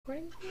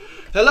recording?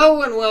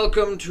 Hello and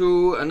welcome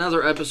to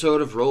another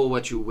episode of Roll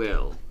What You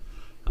Will.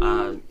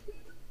 I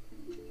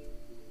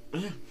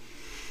would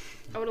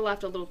have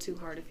laughed a little too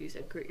hard if you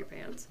said "grit your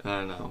pants."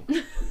 I know.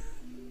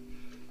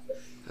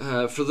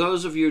 For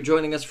those of you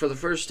joining us for the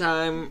first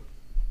time,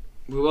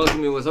 we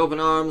welcome you with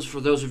open arms.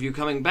 For those of you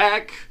coming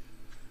back,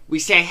 we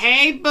say,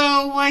 "Hey,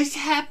 Bo, what's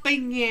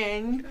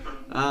happening?"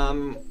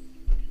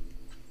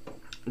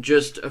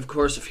 Just, of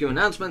course, a few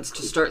announcements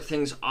to start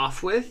things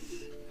off with.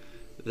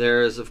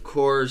 There is, of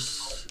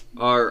course,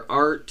 our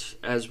art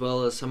as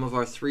well as some of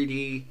our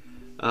 3D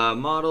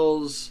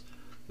models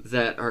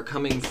that are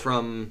coming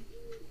from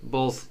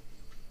both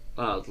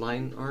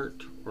Line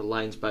Art or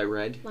Lines by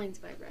Red. Lines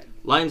by Red.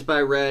 Lines by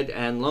Red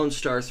and Lone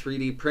Star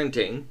 3D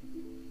Printing,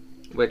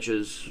 which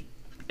is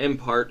in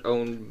part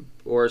owned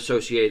or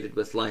associated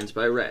with Lines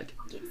by Red.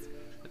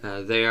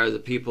 Yes. They are the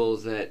people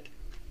that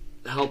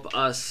help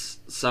us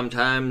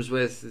sometimes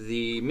with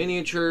the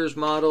miniatures,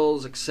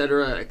 models,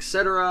 etc.,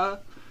 etc.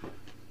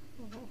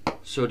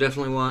 So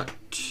definitely want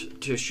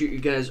to shoot you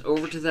guys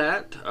over to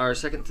that. Our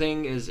second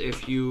thing is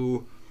if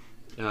you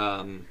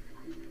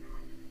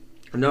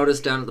notice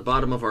down at the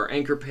bottom of our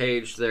anchor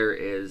page, there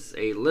is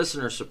a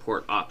listener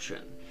support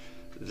option.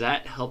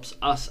 That helps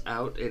us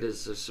out. It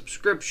is a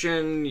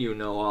subscription. You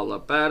know all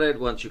about it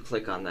once you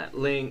click on that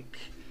link.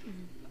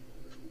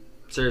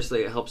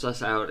 Seriously, it helps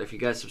us out if you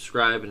guys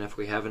subscribe, and if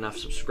we have enough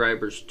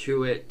subscribers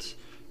to it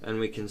and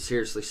we can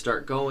seriously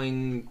start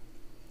going,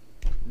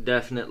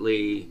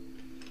 definitely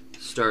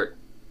start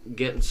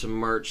getting some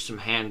merch, some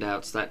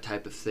handouts, that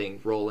type of thing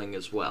rolling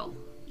as well.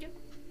 Yep.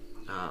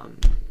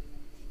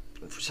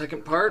 For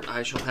second part,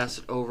 I shall pass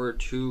it over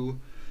to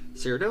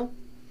Cyrodiil.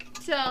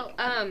 So,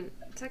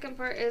 second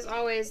part is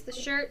always the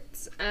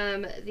shirts.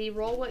 The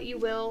Roll What You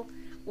Will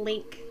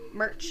link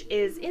merch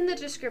is in the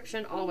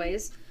description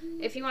always.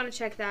 If you want to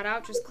check that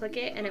out, just click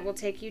it and it will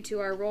take you to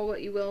our Roll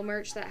What You Will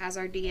merch that has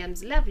our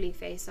DM's lovely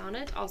face on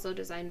it, also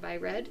designed by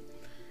Red.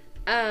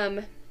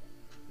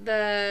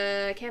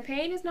 The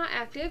campaign is not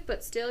active,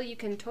 but still you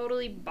can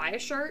totally buy a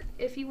shirt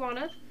if you want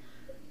to.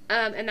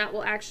 And that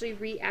will actually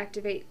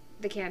reactivate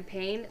the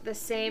campaign. The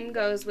same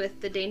goes with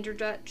the Danger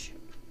Dutch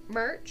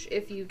merch.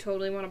 If you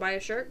totally want to buy a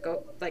shirt,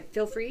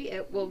 feel free.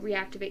 It will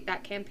reactivate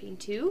that campaign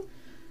too.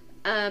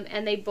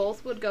 And they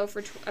both would go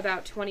for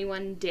about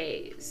 21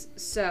 days.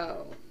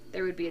 So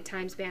there would be a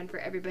time span for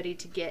everybody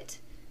to get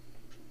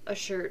a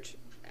shirt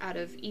out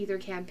of either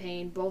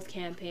campaign, both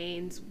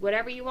campaigns,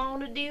 whatever you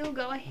want to do,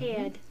 go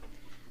ahead.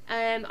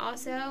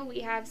 Also,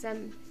 we have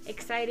some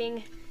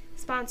exciting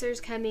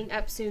sponsors coming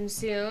up soon.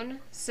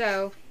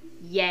 So,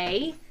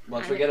 yay.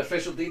 Once we get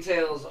official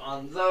details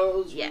on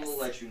those, Yes. we will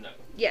let you know.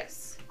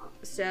 Yes.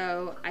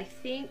 So, I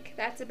think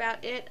that's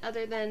about it,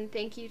 other than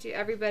thank you to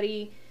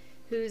everybody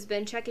who's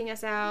been checking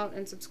us out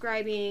and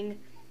subscribing.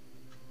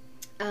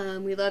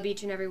 We love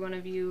each and every one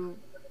of you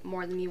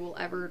more than you will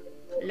ever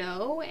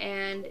know,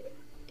 and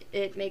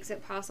it makes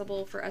it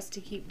possible for us to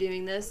keep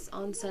doing this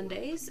on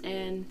Sundays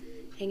and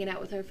hanging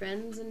out with our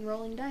friends and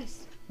rolling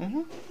dice.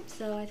 Mm-hmm.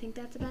 So I think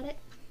that's about it.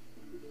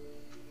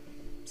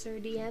 Sir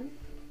DM?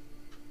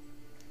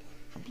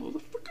 Blow the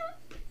fuck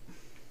up.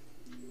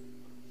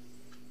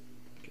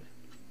 Okay.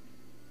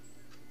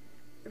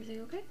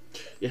 Everything okay?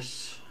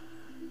 Yes.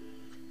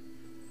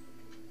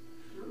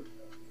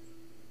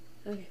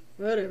 Okay,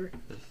 whatever.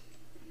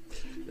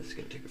 This is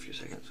going to take a few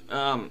seconds.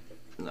 No,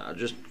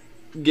 just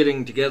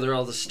getting together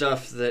all the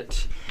stuff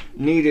that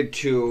needed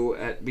to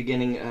at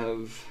beginning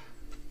of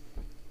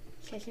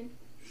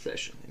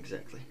session,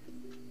 exactly.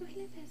 Oh,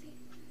 hello, Sassy.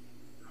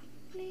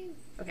 Hello.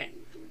 Okay.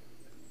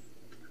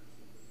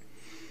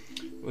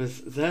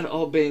 With that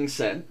all being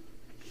said,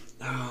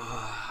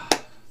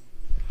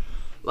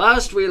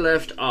 last we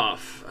left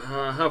off,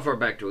 how far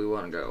back do we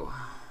want to go?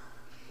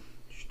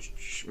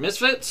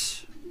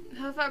 Misfits?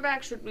 How far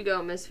back should we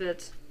go,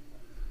 Misfits?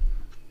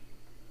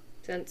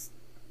 Since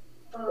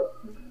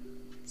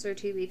Sir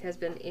Tea Leaf has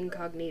been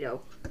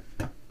incognito.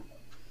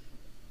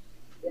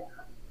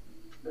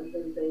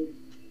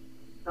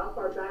 How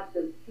far back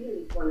does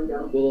you want to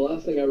go? Well, the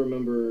last thing I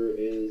remember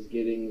is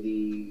getting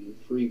the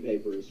free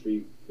papers for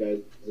you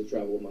guys to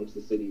travel amongst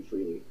the city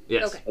freely.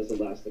 Yes. Okay. That's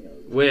the last thing I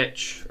remember.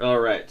 Which,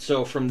 alright,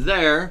 so from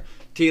there,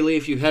 Tea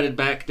Leaf, you headed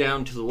back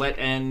down to the wet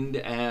end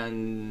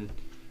and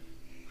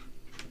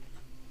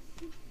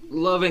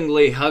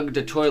lovingly hugged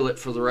a toilet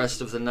for the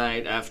rest of the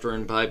night after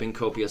imbibing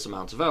copious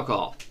amounts of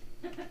alcohol.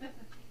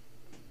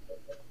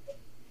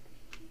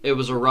 It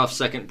was a rough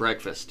second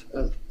breakfast.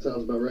 That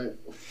sounds about right.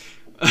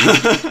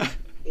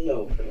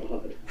 Oh,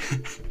 God.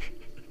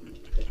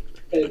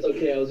 Hey, it's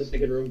okay, I was just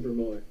making room for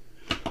more.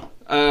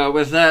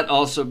 With that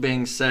also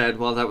being said,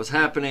 while that was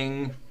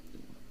happening,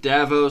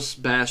 Davos,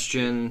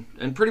 Bastion,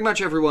 and pretty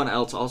much everyone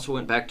else also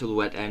went back to the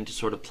wet end to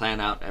sort of plan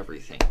out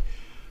everything.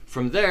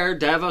 From there,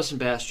 Davos and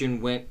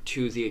Bastion went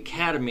to the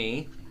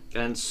academy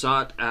and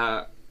sought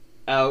out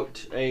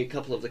a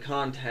couple of the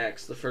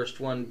contacts, the first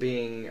one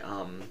being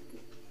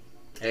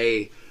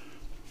a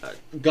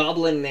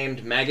goblin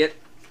named Maggot,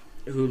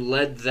 who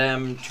led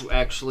them to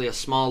actually a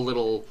small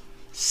little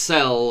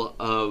cell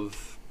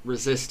of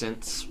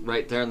resistance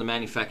right there in the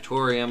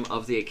manufactorium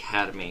of the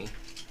academy.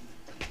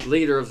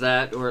 Leader of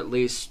that, or at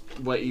least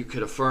what you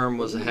could affirm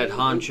was a head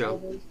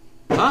honcho.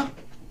 Huh?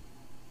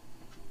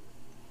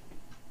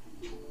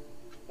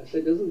 I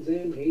said, doesn't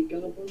Zan hate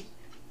goblins?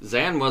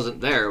 Zan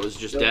wasn't there. It was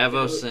just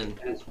Davos and...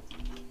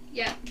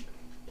 Yeah,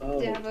 Oh,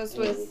 Davos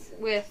was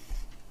with,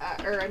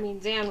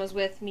 Zan was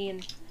with me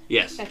and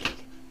Yes. Becky.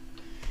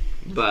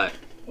 But,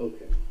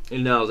 Okay.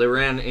 no, they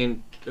ran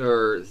in...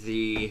 Or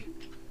the...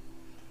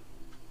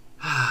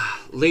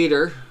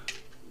 leader,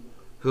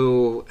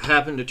 who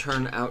happened to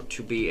turn out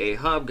to be a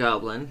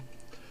hobgoblin,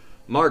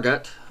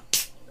 Margot.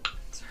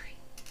 Sorry.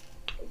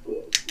 Of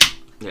course.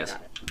 Yes.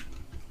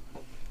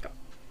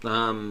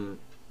 Got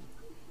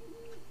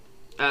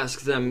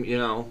Ask them,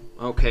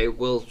 okay,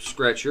 we'll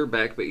scratch your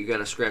back, but you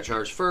gotta scratch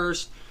ours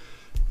first.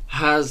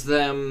 Has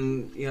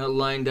them,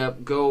 lined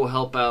up, go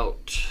help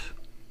out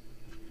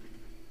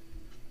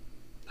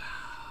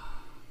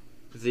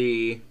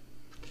the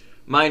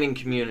mining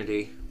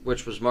community,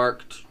 which was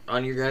marked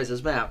on your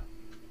guys' map.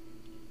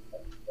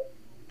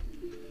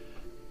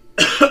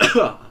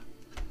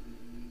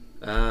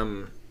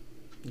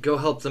 Go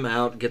help them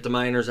out, get the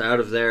miners out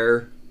of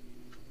there.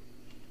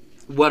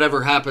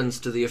 Whatever happens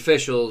to the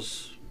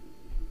officials,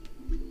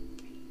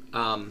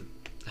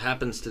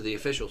 happens to the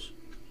officials.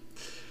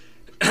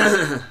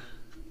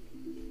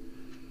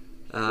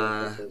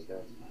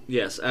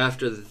 Yes,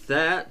 after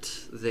that,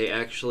 they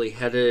actually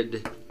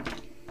headed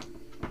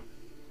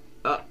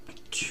up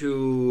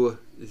to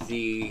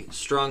the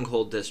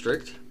Stronghold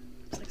District.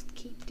 It's like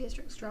Keep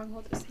District,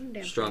 Stronghold, the same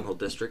damn Stronghold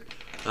District.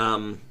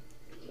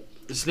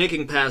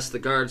 Sneaking past the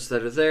guards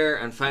that are there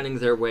and finding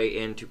their way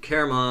into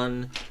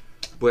Caramon,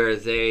 where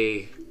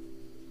they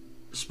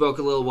spoke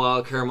a little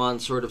while.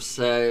 Caramon sort of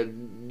said,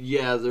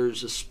 yeah,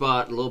 there's a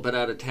spot a little bit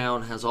out of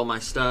town, has all my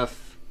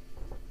stuff.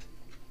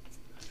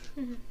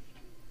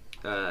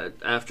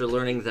 After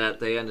learning that,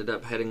 they ended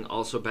up heading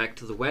also back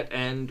to the Wet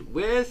End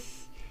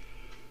with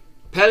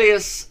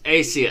Peleus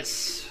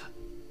Asius.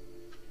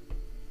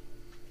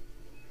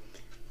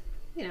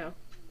 Yeah.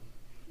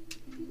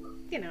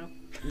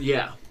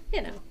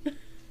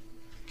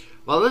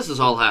 While this is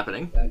all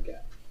happening, That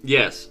guy.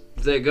 yes,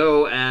 they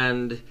go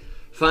and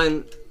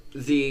find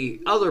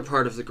the other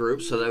part of the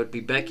group, so that would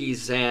be Becky,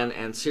 Zan,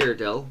 and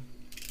Cyrodiil,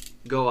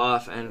 go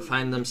off and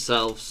find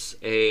themselves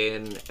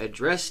an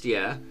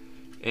Adrestia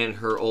in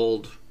her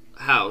old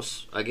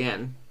house,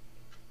 again.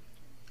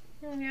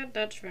 Oh, yeah,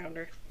 Dutch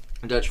founder.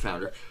 Dutch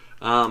founder.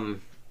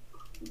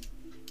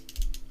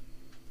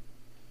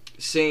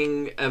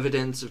 Seeing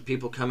evidence of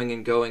people coming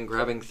and going,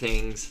 grabbing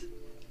things,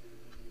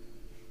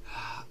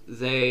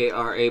 they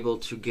are able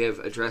to give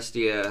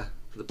Adrestia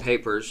the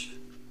papers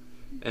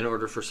in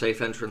order for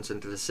safe entrance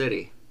into the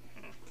city.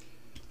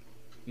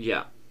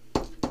 Yeah.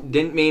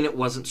 Didn't mean it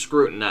wasn't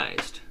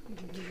scrutinized.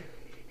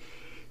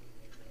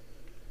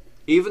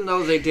 Even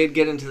though they did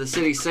get into the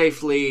city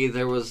safely,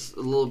 there was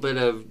a little bit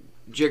of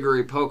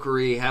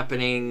jiggery-pokery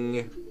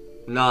happening.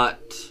 Not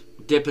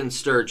dip and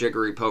stir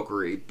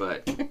jiggery-pokery,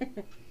 but...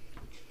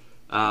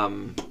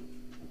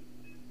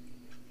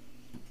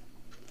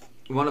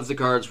 one of the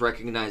guards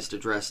recognized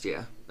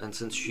Adrestia, and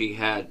since she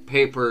had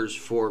papers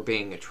for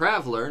being a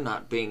traveler,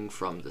 not being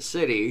from the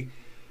city,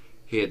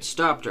 he had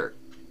stopped her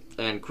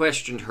and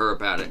questioned her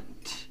about it.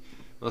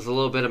 With a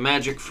little bit of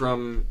magic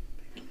from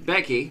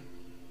Becky,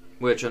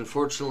 which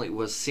unfortunately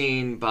was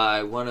seen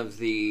by one of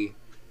the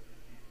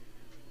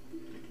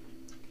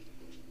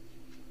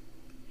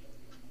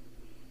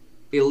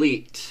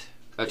elite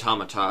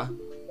automata.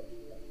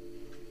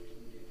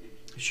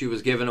 She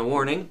was given a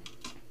warning,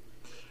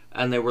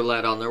 and they were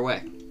led on their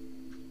way.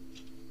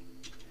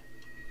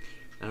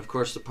 And of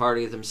course the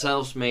party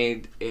themselves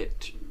made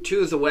it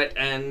to the Wet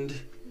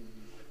End,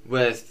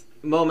 with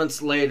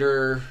moments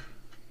later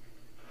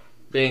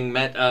being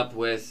met up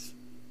with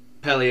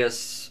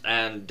Peleus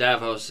and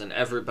Davos and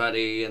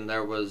everybody, and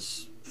there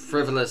was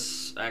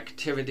frivolous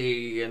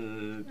activity,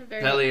 and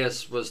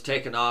Peleus was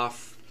taken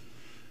off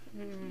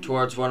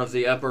towards one of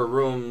the upper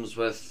rooms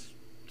with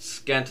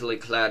scantily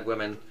clad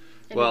women,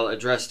 while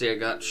Adrestia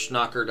got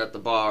schnockered at the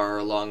bar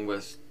along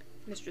with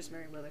Mistress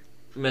Merryweather.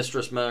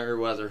 Mistress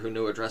Merryweather, who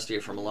knew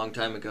Adrestia from a long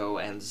time ago,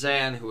 and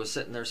Zan, who was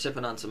sitting there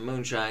sipping on some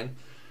moonshine.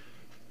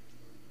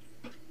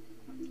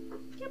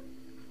 Yep.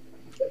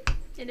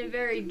 In a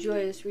very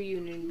joyous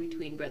reunion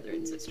between brother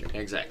and sister.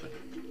 Exactly.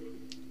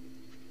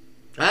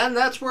 And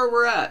that's where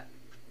we're at.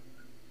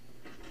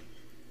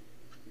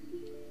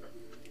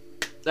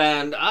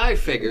 And I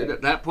figured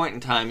at that point in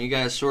time, you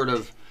guys sort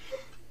of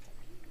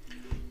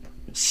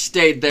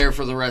stayed there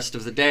for the rest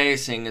of the day,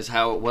 seeing as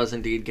how it was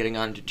indeed getting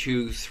on to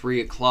 2, 3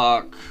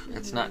 o'clock.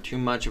 It's not too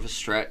much of a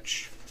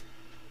stretch.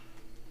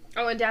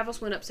 Oh, and Davos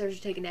went upstairs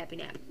to take a nappy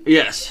nap.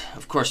 Yes,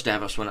 of course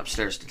Davos went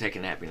upstairs to take a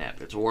nappy nap.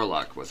 It's a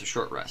warlock with a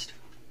short rest.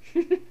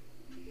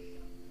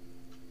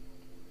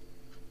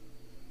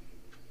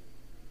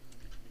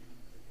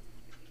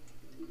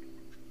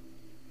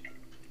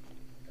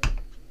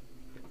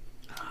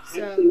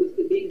 So, Actually, with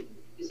the big,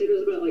 you said it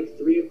was about like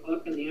 3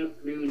 o'clock in the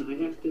afternoon.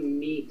 I have to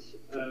meet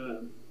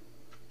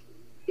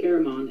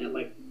on at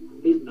like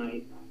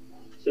midnight.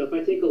 So if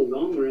I take a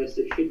long rest,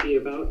 it should be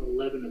about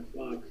 11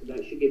 o'clock. So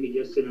that should give me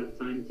just enough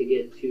time to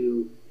get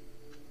to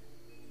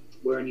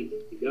where I need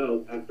to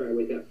go after I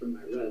wake up from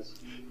my rest.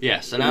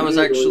 Yes, and I was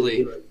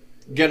actually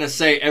gonna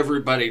say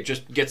everybody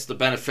just gets the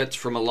benefits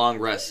from a long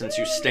rest since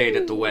you stayed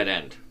at the wet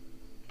end.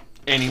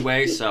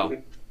 Anyway, so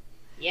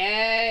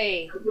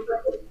Yay!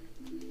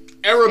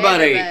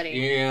 everybody, Everybody.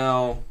 you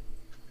know,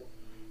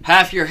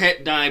 half your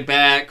hit die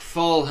back,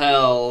 full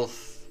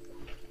health,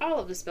 All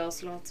of the spell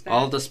slots back.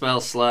 all the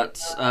spell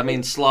slots. All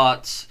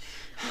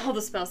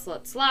the spell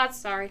slots,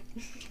 sorry.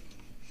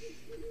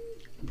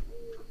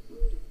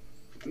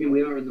 I mean,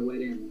 we are in the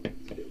wet end.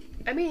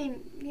 I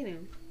mean, you know.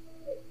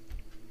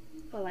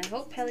 Well, I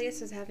hope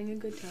Peleus is having a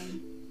good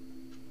time.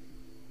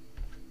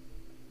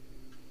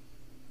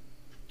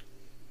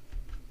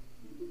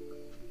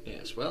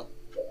 Yes, well,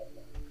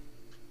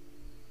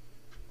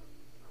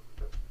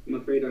 I'm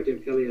afraid Dr.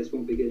 Peleus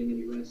won't be getting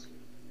any rest.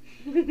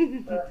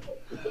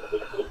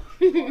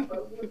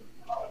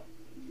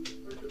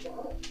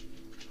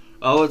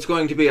 oh, it's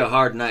going to be a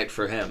hard night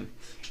for him.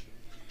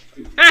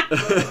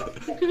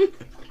 Enough.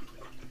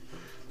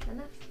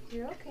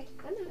 You're okay.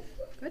 Enough.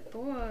 Good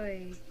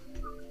boy.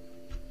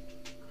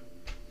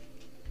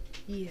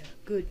 Yeah,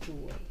 good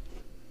boy.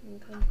 You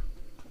Come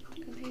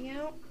hang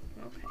out.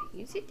 Okay,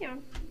 you sit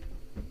down.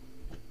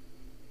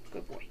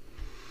 Good boy.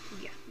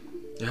 Yeah.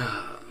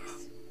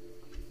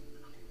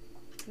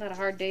 Not a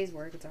hard day's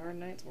work. It's a hard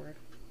night's work.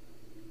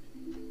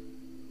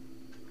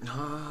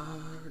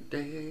 Hard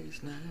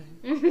day's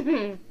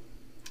night,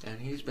 and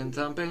he's been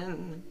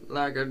thumping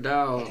like a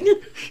dog.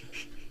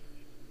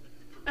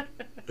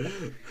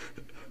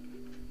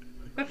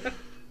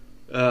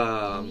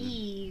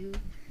 Ew.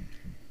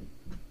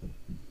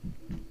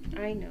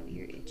 I know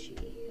you're itchy.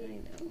 I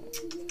know.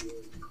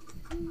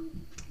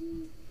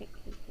 Hey,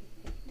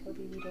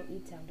 Toby, we don't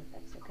need sound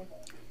effects, okay?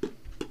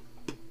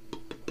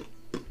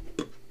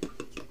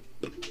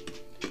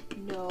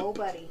 No,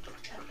 buddy.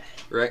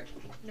 Right?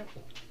 No.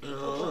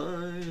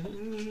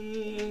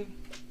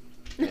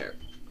 There.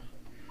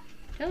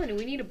 Helen,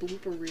 we need a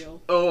blooper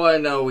reel. Oh, I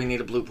know we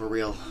need a blooper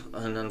reel,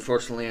 and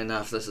unfortunately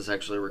enough, this is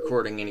actually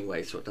recording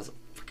anyway, so it doesn't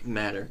freaking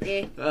matter.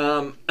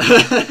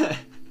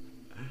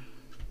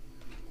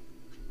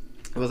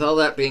 With all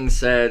that being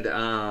said,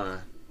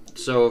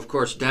 so of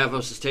course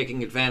Davos is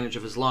taking advantage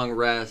of his long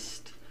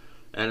rest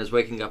and is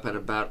waking up at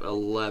about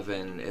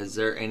 11. Is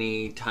there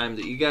any time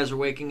that you guys are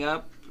waking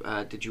up?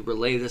 Did you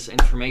relay this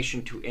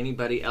information to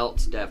anybody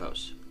else,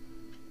 Davos?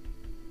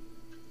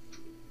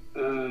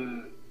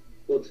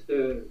 Well,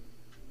 to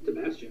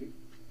Bastion.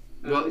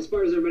 Well- As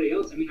far as everybody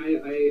else, I mean,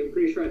 I am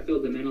pretty sure I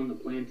filled them in on the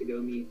plan to go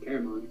meet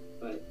Paramon,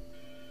 but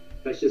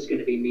that's just going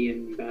to be me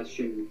and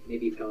Bastion,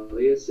 maybe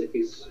Peleus, if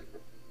his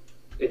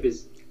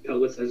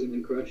pelvis hasn't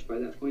been crushed by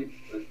that point.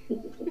 But...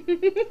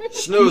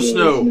 Snoo.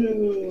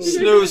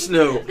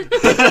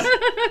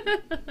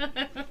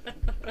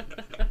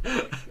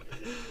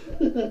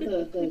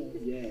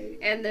 Yay.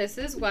 And this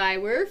is why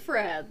we're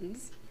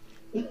friends.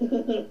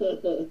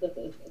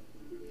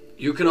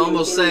 You can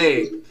almost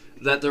say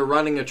that they're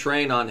running a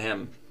train on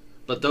him,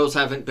 but those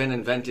haven't been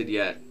invented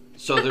yet,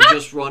 so they're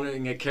just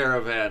running a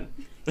caravan.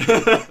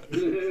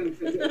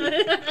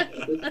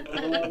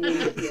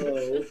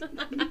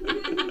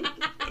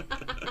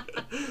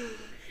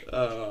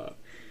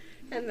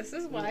 And this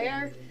is why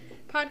our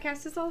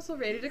podcast is also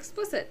rated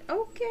explicit.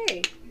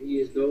 Okay. He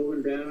is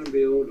going down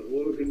the old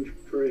Oregon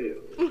Trail.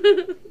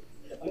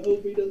 I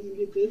hope he doesn't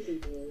get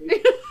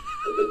dysentery.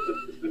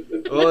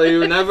 Well,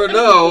 you never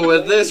know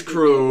with this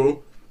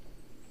crew.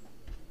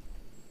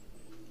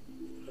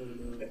 Oh,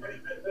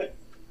 no.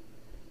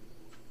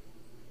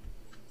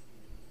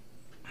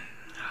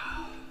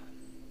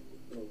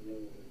 Oh, no.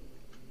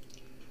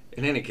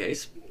 In any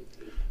case,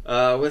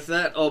 with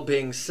that all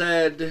being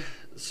said,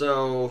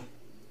 so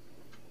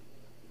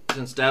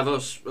since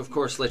Davos, of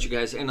course, let you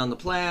guys in on the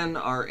plan,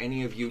 are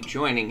any of you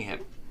joining him?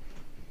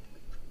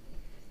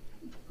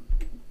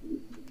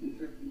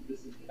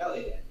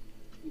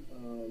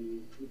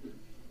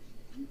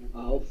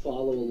 I'll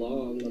follow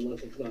along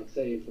unless it's not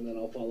safe, and then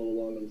I'll follow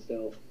along on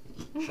stealth.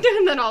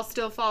 And then I'll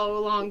still follow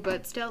along,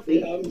 but stealthy.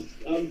 Yeah,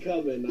 I'm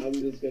coming. I'm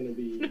just gonna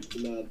be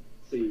not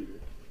seen.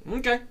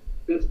 Okay.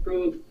 That's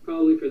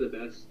probably for the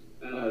best.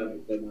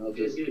 Alright, then I'll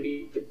It's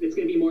just.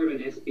 gonna be more of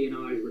an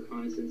espionage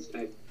reconnaissance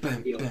type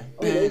deal. Oh,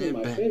 those are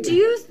my favorite. Do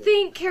you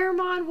think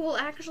Caramon will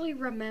actually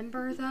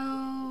remember,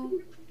 though?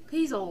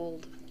 He's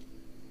old.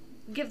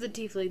 Give the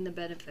tiefling the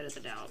benefit of the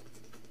doubt.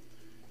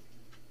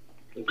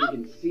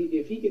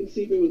 If he can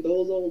see me with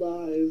those old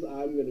eyes,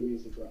 I'm gonna be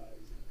surprised.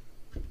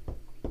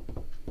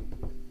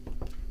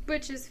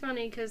 Which is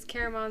funny, because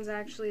Caramon's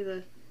actually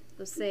the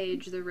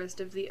sage the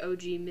rest of the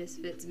OG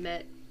Misfits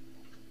met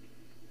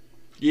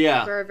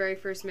Yeah. for our very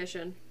first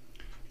mission.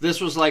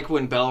 This was like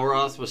when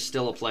Belroth was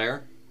still a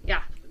player.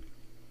 Yeah.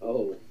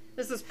 Oh.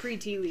 This is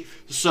pre-Tea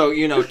Leaf. So,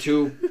 you know,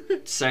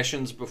 2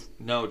 sessions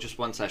no, just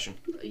 1 session.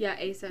 Yeah,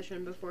 a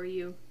session before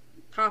you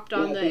hopped Yeah,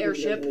 on I the think we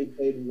airship. definitely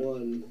played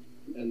one,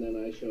 and then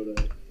I showed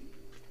up.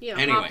 You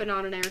know, Anyway. hopping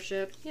on an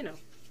airship, you know.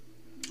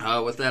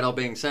 With that all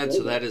being said,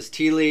 so that is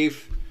Tea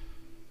Leaf,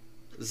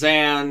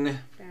 Zan,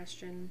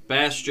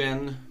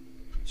 Bastion.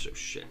 So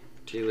shit.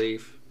 Tea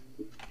Leaf,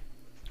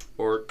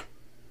 Orc.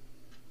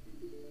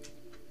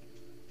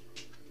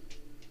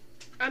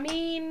 I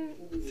mean,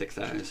 Thick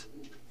thighs.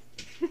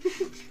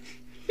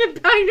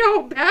 I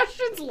know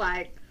Bastion's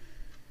like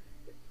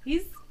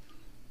he's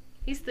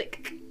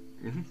thick.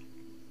 Mm-hmm.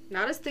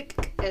 Not as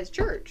thick as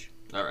Church.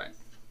 All right.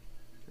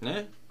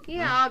 Yeah.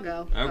 Yeah, I'll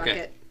go. Fuck Okay.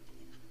 it.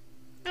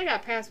 I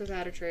got pass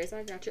without a trace.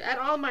 I got you. And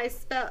all my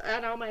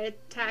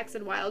attacks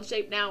in wild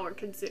shape now are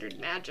considered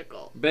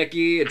magical.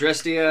 Becky,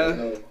 Adrestia.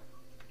 Oh,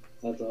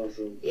 that's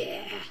awesome.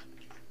 Yeah.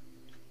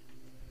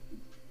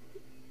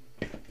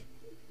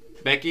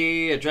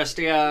 Becky,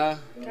 Adrestia.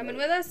 Coming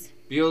with us?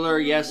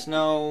 Bueller, yes,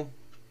 no.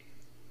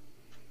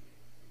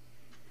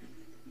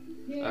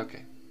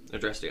 Okay.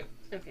 Adrestia.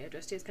 Okay,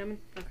 Adrestia's coming.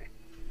 Okay.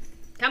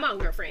 Come on,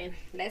 girlfriend.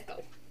 Let's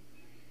go.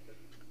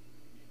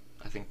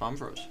 I think Bomb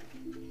froze.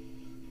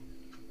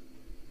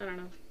 I don't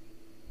know.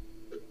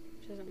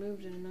 She hasn't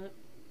moved in a minute.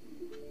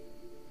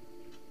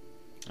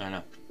 I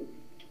know.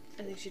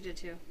 I think she did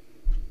too.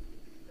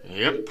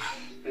 Yep.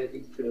 I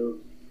think so.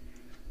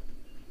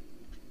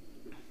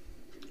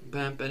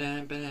 Bam,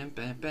 ba-dam, ba-dam,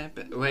 bam, bam,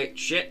 bam. Wait,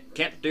 shit.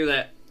 Can't do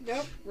that.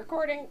 Nope.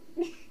 Recording.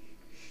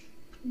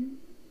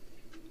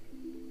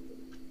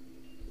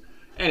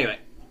 Anyway.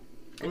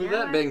 With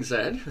that being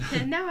said.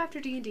 And now after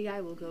D&D,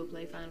 I will go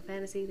play Final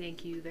Fantasy.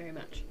 Thank you very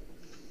much.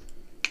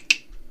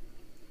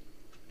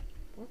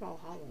 Or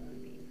Valhalla, I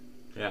mean.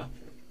 Yeah.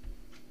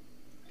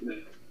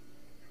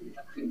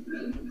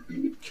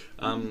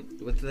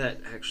 With that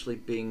actually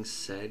being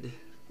said,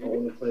 I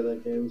want to play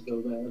that game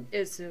so bad.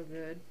 It's so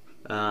good.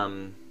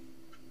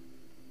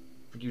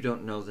 you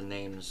don't know the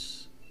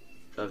names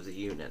of the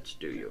units,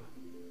 do you?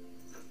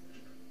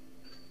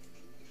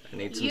 I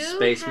need some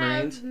Space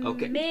Marines.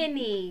 Okay.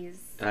 Minis.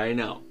 I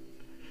know.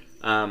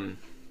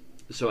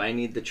 So I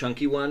need the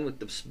chunky one with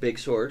the big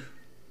sword.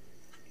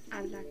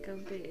 I like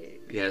them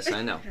big. Yes,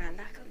 I know. I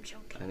like them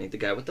chunky. I need the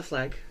guy with the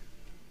flag.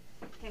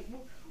 Okay,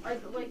 well, are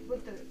the, like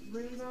with the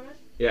runes on it?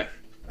 Yeah.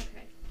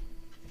 Okay.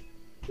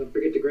 Don't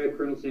forget to grab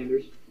Colonel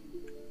Sanders.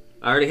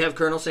 I already have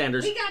Colonel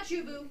Sanders. We got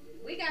you, boo.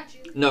 We got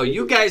you. No,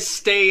 you guys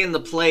stay in the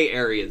play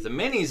area. The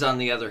minis, on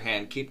the other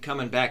hand, keep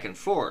coming back and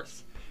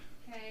forth.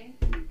 Okay,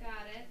 got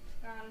it.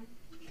 Got him.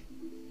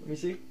 Let me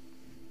see.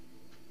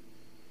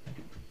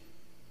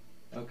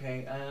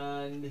 Okay,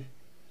 and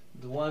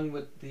the one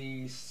with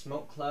the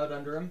smoke cloud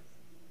under him?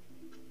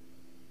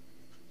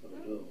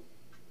 Oh.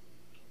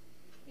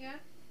 Yeah?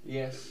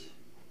 Yes.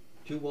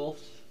 2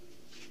 wolves.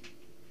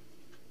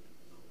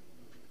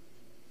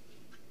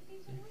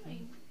 He's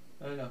annoying.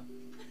 I don't know.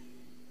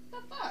 The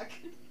fuck?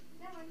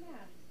 Now I'm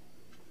mad.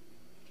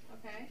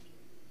 Okay.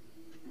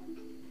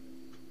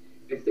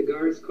 If the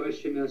guards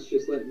question us,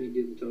 just let me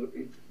do the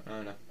talking. I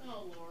don't know.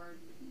 Oh, Lord.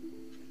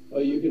 Oh,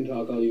 you can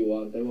talk all you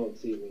want. They won't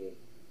see me.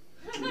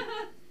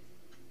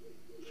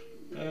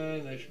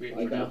 That should be it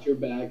I for got now. your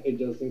back, and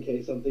just in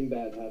case something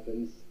bad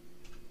happens.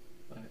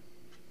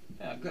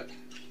 Yeah, good.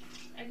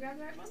 I grabbed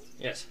the right one?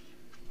 Yes.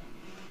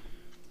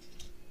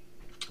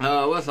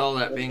 With all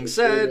that being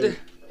said,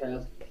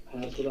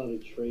 Pass without a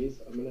trace,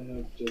 I'm gonna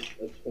have just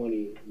a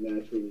 20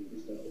 naturally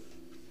in stealth.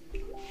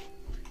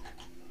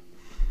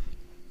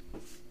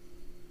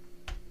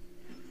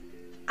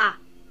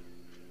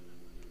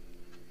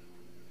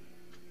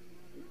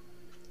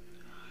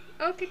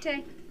 Okay,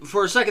 Tay.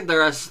 for a second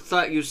there I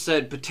thought you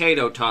said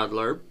potato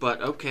toddler,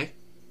 but okay.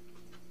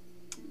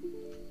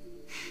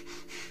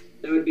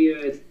 That would be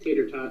a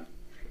tater tot.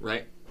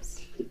 Right?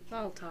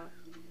 I'll talk.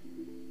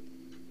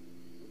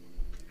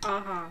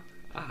 Aha.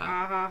 Uh-huh.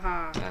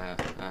 Aha.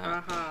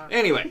 Aha.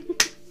 Anyway,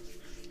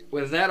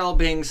 with that all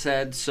being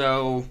said,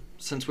 so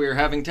since we are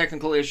having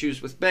technical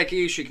issues with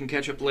Becky, she can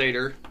catch up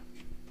later.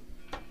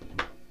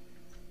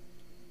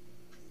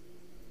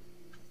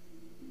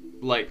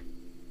 Like,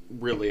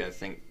 really, I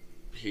think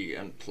he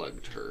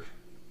unplugged her.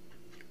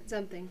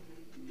 Something.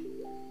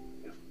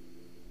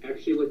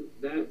 Actually,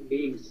 with that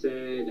being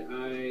said,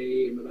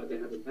 I am about to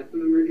have a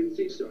bathroom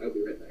emergency, so I'll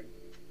be right back.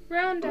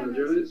 Round down.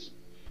 Apologize.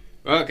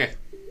 Okay,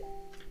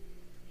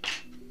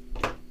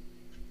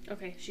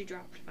 Okay, she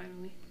dropped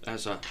finally.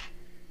 that's a...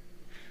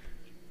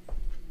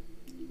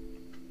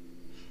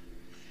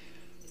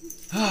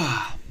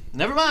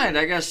 Never mind,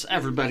 I guess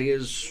everybody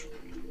is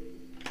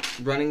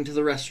running to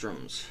the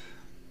restrooms.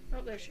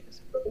 Oh, there she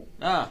is.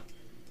 Ah.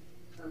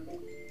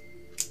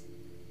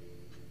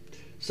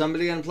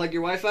 Somebody unplug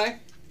your Wi-Fi?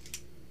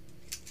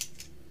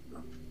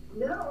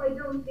 No, I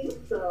don't think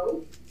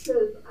so,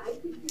 because I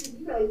could hear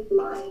you guys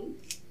fine,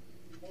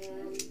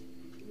 and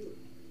you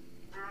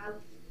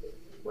asked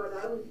what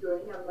I was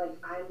doing. I'm like,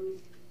 I'm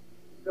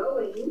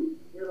going.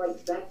 You're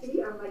like,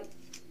 Becky? I'm like,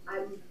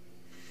 I'm...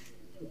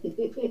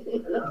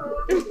 Hello?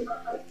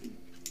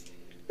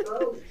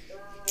 Oh,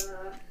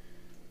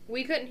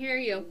 We couldn't hear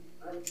you.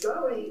 I'm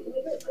going.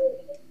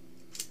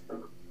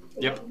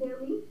 Yep. Can you hear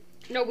me?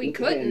 No, we You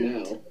can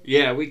couldn't. now.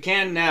 Yeah, we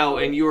can now,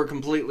 and you were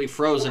completely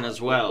frozen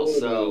as well,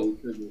 so...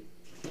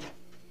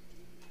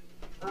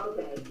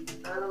 Okay,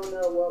 I don't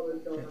know what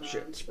was going on.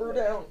 Shit, spur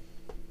down.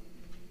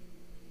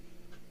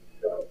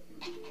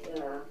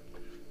 Yeah.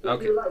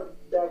 Okay. You're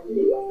like,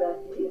 Becky, I'm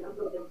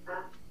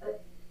like,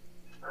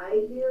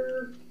 I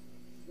hear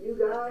you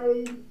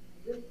guys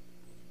just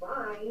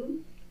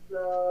fine,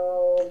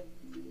 so...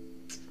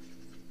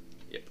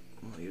 Yep,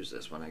 we'll use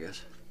this one, I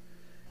guess.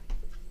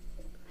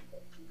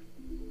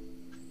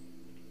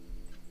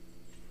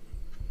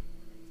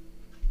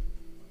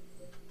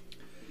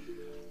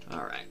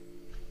 Alright.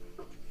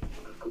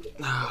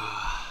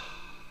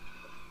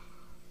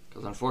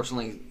 Because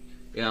unfortunately,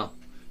 you know,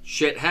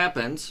 shit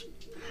happens,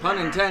 pun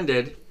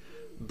intended,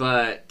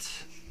 but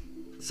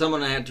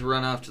someone had to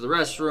run off to the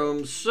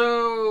restroom,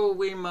 so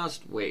we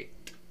must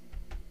wait.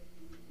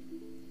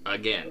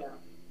 Again. Yeah.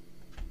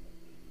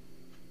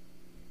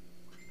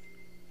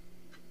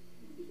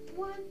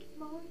 One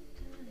more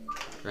time.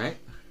 Right?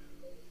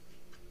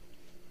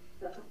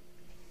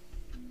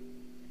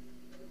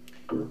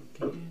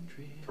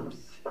 Cantrips.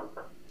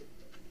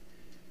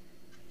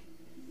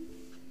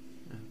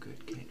 Oh,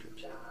 good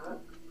cantrips.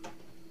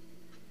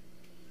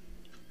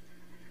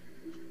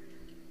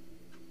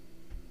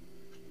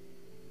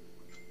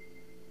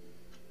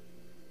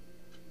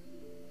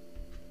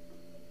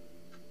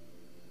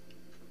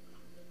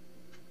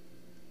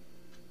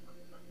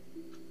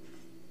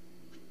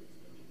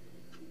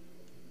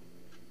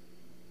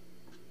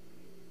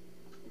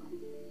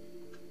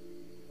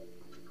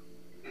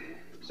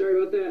 Sorry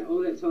about that.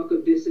 All that talk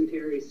of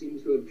dysentery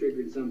seems to have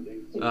triggered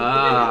something.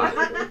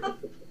 Ah.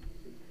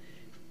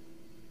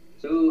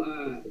 So,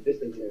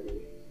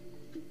 Dysentery.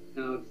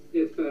 now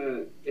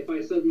if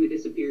I suddenly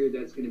disappear,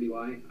 that's going to be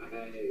why.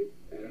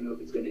 I don't know if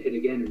it's going to hit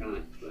again or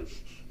not, but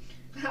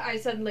I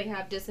suddenly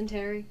have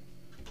dysentery.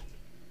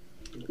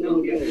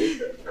 no, yeah.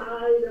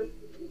 Tired of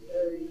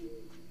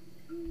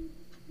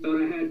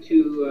Thought I had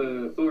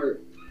to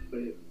fart, but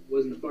it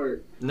wasn't a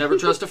fart. Never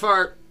trust a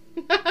fart.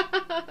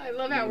 I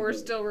love how we're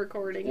still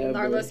recording and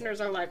our Ever.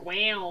 listeners are like,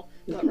 wow,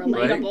 what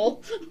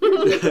relatable.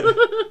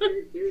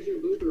 There's your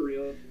blooper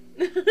reel.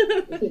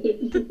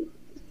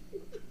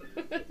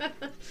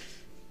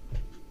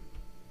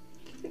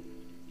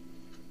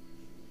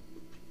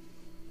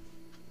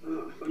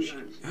 Oh, fun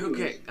times.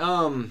 Okay,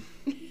 in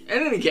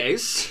any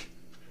case.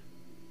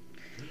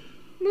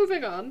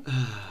 Moving on.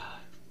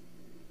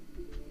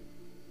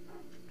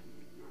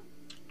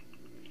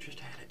 Just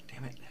had it,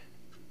 damn it.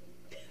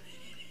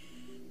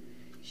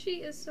 She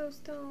is so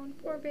stoned.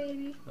 Poor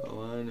baby.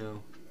 Oh, I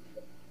know.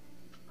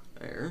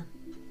 There.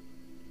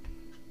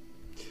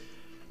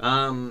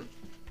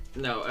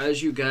 No,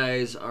 as you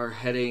guys are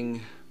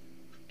heading...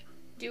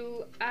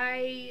 Do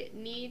I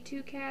need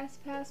to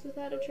cast Pass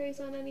Without a Trace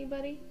on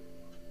anybody?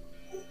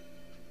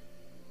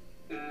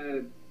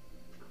 I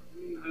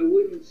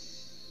wouldn't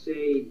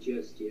say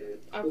just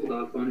yet. Okay. Hold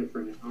off on it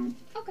for now.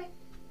 Okay.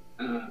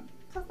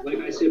 Like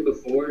I said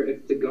before,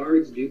 if the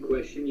guards do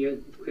question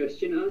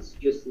us,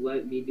 just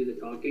let me do the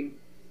talking.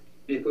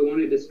 And if we want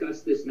to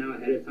discuss this now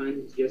ahead of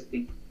time, just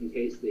in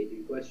case they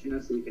do question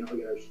us, so we can all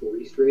get our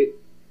story straight.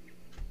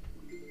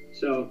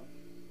 So,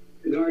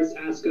 the guards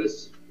ask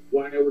us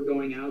why we're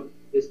going out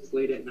this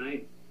late at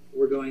night.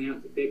 We're going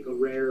out to pick a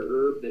rare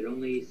herb that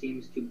only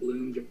seems to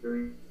bloom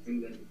during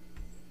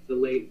the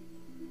late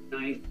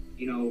night,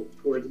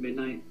 towards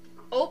midnight.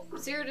 Oh,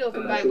 Cyrodiil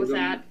can So vibe with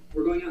that.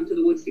 we're going out into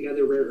the woods to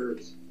gather rare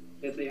herbs.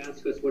 If they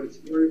ask us what it's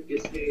for,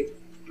 just say,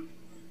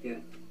 yeah.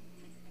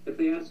 If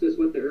they ask us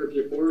what the herbs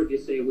are for,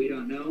 just say we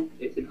don't know.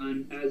 It's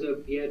an as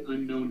of yet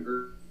unknown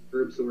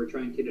herb, so we're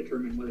trying to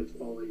determine what its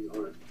qualities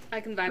are.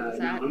 I can vibe with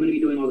Now, that. I'm going to be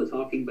doing all the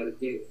talking, but if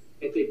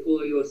they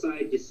pull you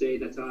aside, just say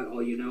that's not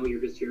all you know. You're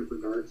just here for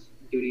guards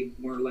duty,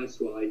 more or less,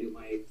 while I do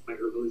my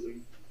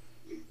herbalism.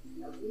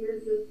 We're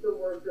just the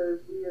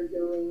workers. We are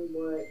doing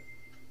what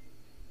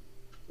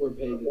We're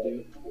paid to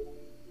do.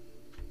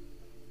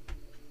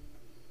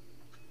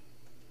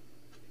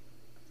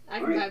 I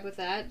can Alright. vibe with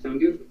that.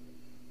 Sound good?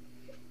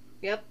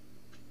 Yep.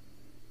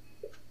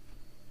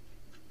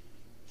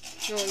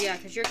 Well, yeah,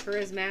 because you're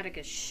charismatic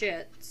as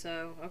shit,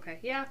 so, okay.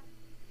 Yeah.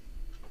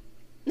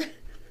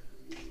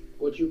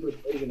 What's your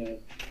persuasion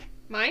at?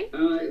 Mine?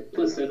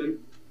 +7.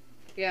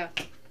 Yeah.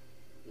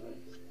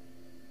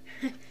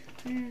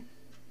 Nice.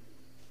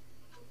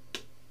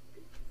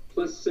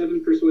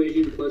 +7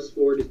 persuasion,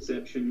 +4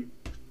 deception.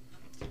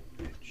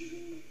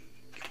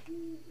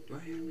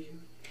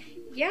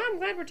 Yeah, I'm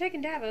glad we're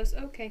taking Davos.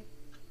 Okay.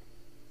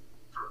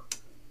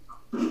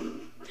 I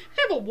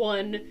have a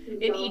 1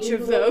 in each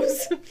of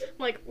those.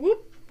 Like,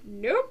 whoop,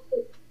 nope.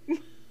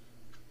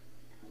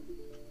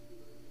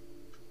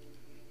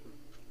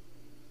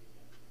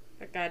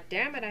 But god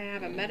damn it, I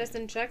have a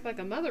medicine check like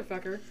a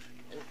motherfucker.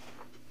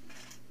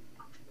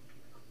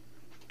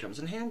 Comes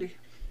in handy.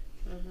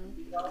 uh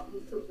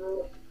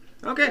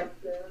Okay,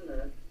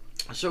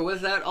 so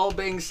with that all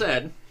being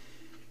said,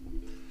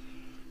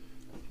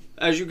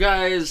 as you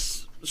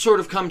guys sort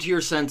of come to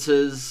your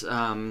senses,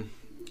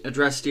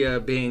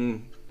 Adrestia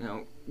being,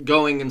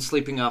 going and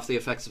sleeping off the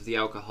effects of the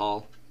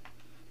alcohol,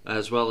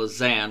 as well as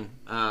Zan,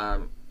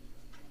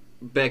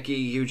 Becky,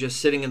 you just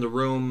sitting in the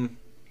room,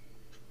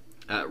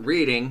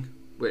 reading,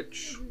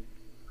 which,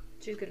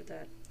 She's good at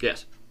that.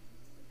 yes,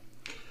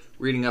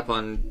 reading up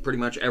on pretty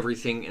much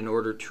everything in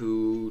order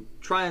to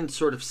try and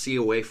sort of see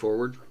a way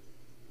forward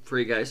for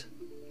you guys.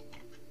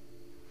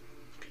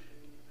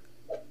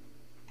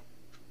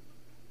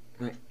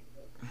 Right.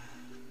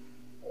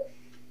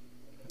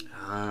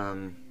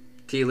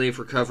 Tea Leaf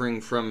recovering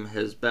from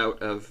his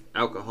bout of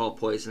alcohol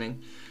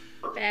poisoning.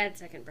 Bad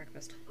second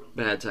breakfast.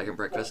 Bad second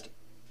breakfast.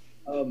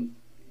 Can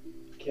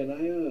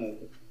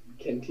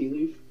Tea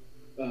Leaf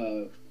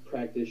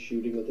practice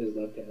shooting with his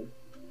left hand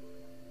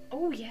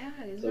Oh yeah,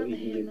 it's so not he the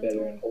can hand. get That's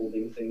better right. at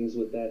holding things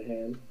with that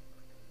hand?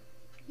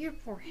 Your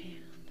poor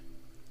hand.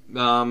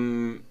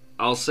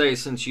 I'll say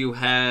since you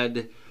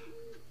had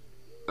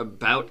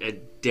about a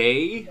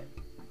day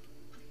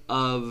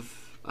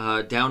of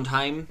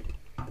downtime,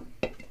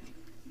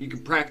 you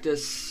can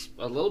practice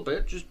a little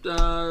bit. Just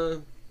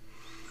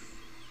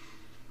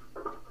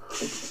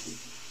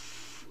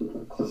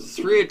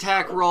 3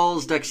 attack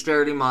rolls,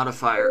 dexterity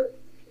modifier.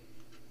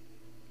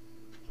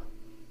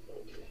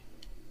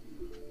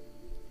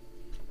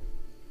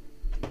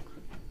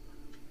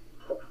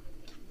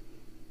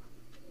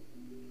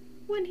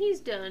 When he's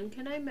done,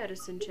 can I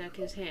medicine check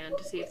his hand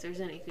to see if there's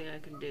anything I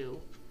can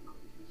do?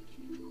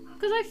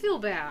 Because I feel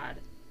bad.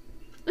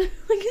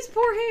 Like his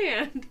poor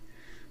hand.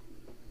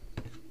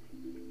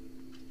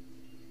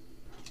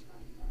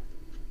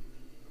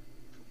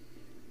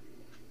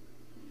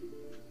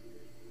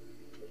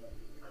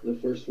 The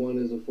first one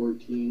is a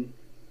 14.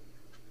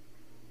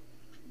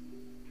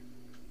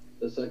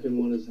 The second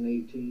one is an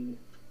 18.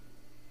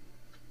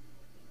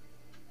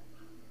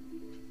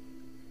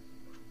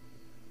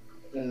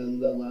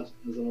 And the last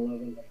one is an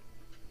 11.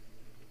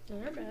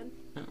 Not bad.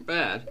 Not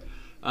bad.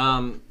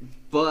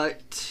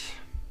 But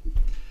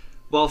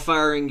while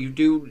firing, you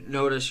do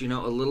notice, a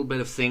little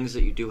bit of things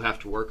that you do have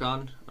to work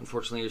on.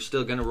 Unfortunately, you're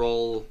still going to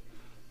roll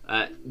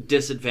at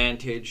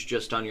disadvantage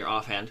just on your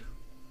offhand.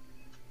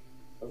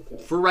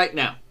 Okay. For right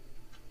now.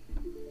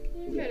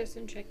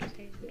 Medicine check his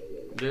hand.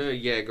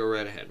 Yeah, go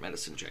right ahead.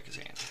 Medicine check his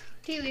hand.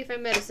 Tea Leaf,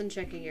 I'm medicine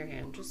checking your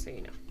hand, just so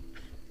you know.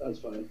 That's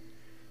fine.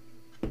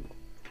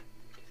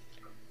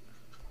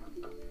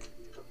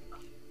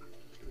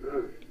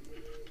 Ah,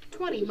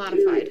 20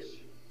 modified.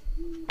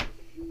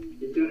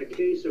 You've got a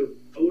case of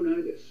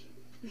onitis.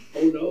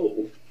 Oh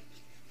no!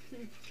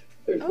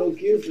 There's no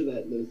cure for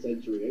that in this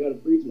century. I gotta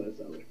freeze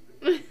myself.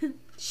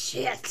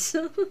 Shit.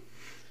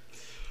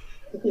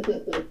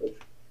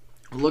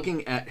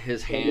 Looking at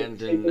his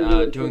hand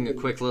and doing a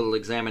quick little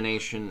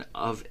examination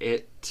of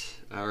it,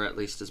 or at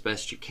least as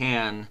best you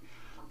can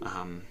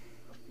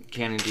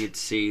indeed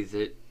see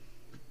that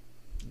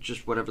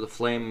just whatever the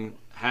flame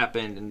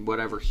happened and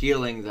whatever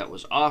healing that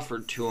was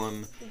offered to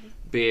him,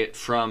 be it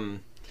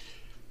from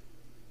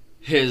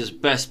his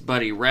best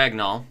buddy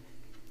Ragnall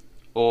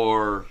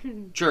or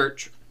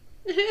Church.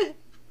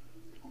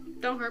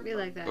 Don't hurt me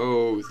like that.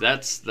 Oh,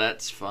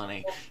 that's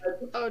funny.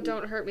 Oh,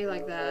 don't hurt me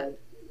like that.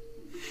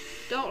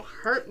 Don't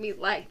hurt me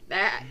like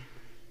that.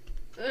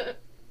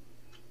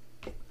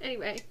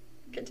 Anyway,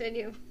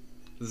 continue.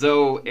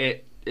 Though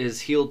it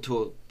is healed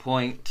to a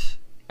point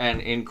and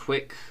in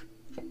quick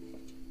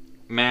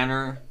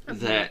manner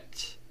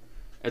that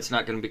it's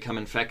not going to become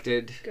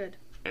infected. Good.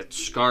 It's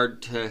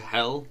scarred to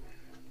hell,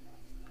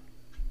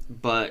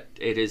 but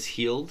it is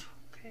healed.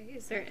 Okay,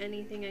 is there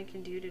anything I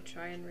can do to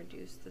try and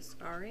reduce the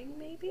scarring,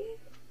 maybe?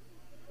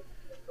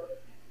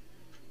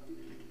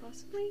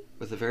 Possibly?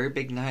 With a very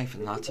big knife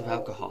and lots of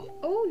alcohol.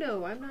 Oh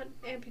no, I'm not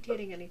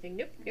amputating anything.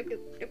 Nope, nope,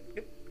 nope, nope,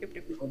 nope, nope,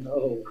 nope. Oh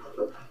no.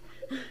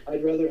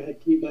 I'd rather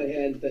keep my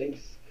hand,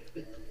 thanks.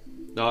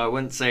 No, I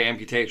wouldn't say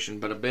amputation,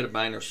 but a bit of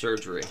minor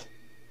surgery.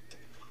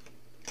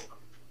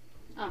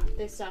 Ah,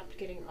 they stopped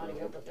getting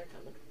audio, but they're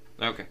coming.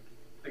 Okay.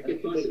 I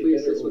could possibly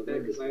assist with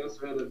that because I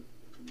also have a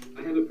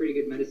pretty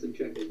good medicine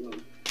check as well.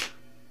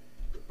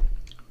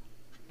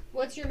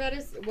 What's your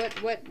medicine?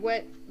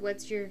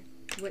 What's your,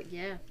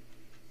 yeah.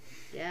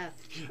 Yeah.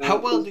 How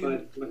well plus do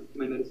you... 5,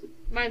 my medicine.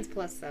 Mine's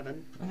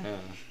 +7.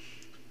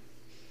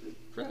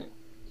 Right.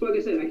 So like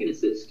I said, I can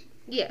assist.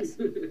 Yes.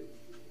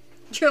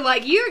 You're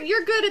like,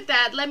 you're good at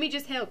that, let me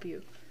just help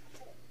you.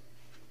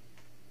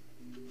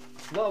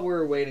 While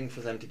we're waiting for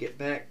them to get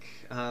back,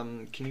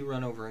 can you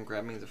run over and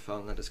grab me the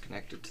phone that is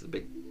connected to the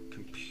big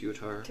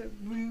computer? To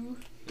Rue.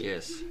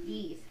 Yes.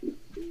 Yes. Do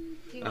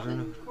you I want don't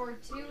the know.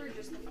 cord too, or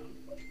just the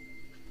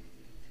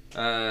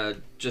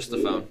phone? Just the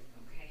phone.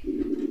 Okay.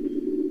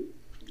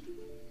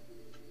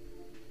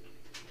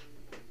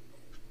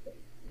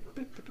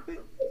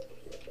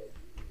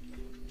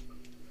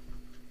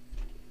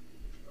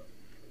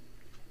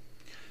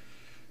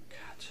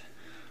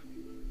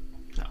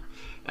 No.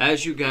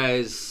 As you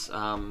guys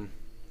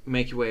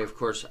make your way, of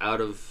course,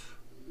 out of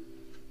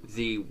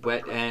the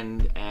wet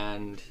end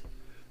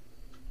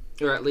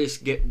or at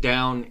least get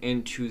down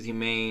into the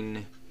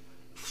main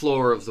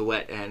floor of the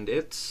wet end,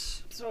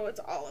 So it's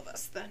all of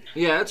us then.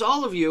 it's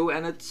all of you,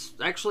 and it's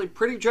actually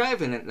pretty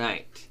driving at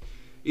night.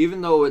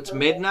 Even though it's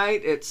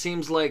midnight, it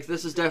seems like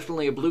this is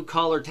definitely a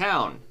blue-collar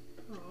town.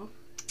 Aw.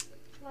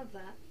 Love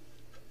that.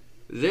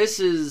 This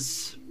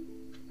is...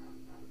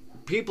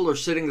 People are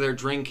sitting there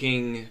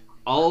drinking.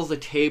 All the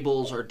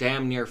tables are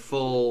damn near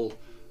full.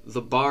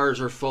 The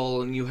bars are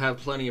full, and you have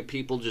plenty of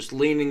people just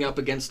leaning up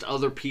against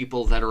other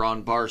people that are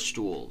on bar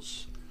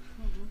stools.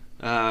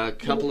 A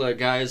couple of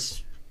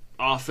guys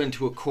off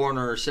into a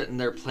corner sitting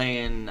there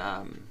playing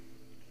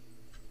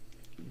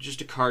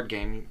just a card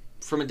game.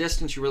 From a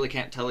distance, you really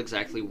can't tell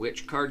exactly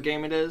which card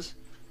game it is.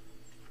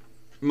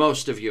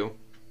 Most of you.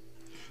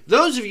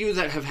 Those of you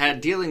that have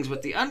had dealings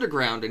with the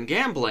underground and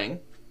gambling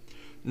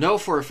know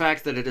for a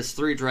fact that it is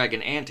Three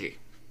Dragon Ante.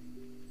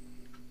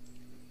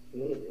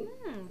 I'm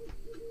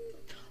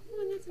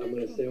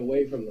going to stay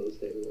away from those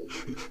tables.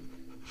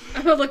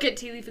 I'm gonna look at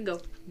Tea Leaf and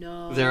go,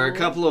 no. There are a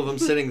couple of them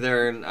sitting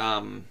there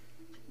and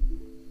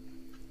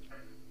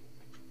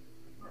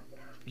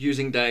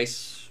using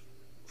dice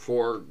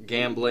for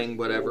gambling,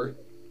 whatever.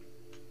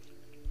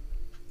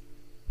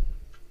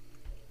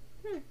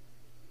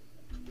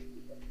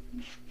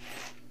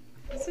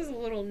 This is a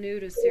little new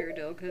to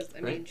Cyrodiil because,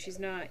 I mean, Right. she's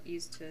not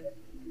used to...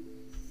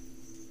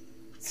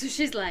 So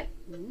she's like,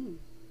 ooh.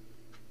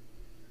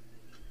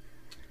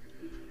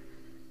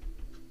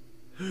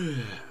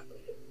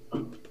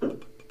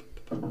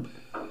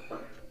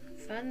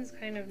 Fun's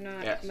kind of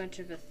not Yes. much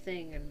of a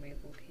thing in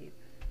Maple Keep.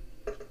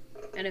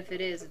 And if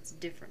it is, it's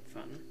different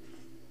fun.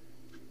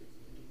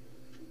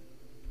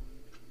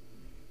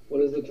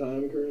 What is the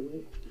time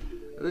currently?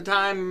 At the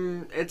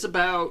time, it's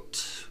about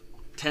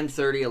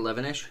 10:30,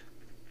 11-ish.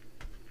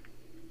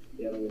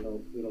 Yeah, we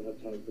don't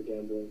have time for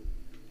gambling.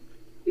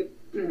 Yep.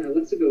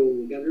 Let's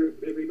go. Gather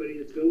up everybody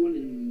that's going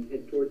and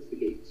head towards the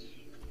gates.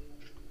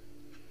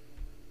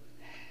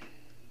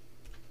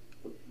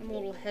 I'm a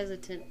little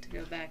hesitant to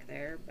go back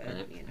there, but,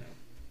 Right. you know.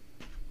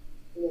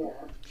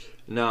 Yeah.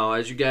 No,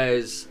 as you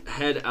guys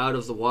head out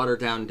of the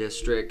Waterdown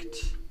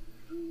district,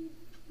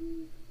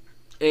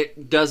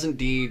 it does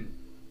indeed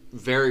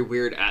very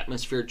weird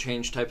atmosphere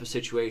change type of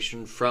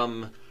situation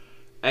from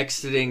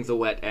exiting the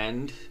wet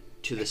end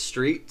to the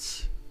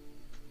streets.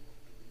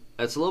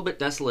 It's a little bit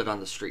desolate on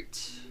the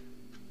streets.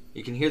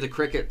 You can hear the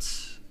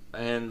crickets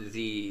and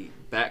the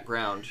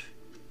background,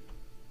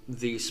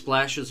 the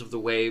splashes of the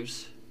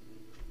waves.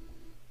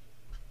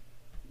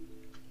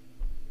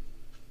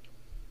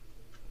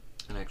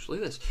 And actually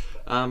this.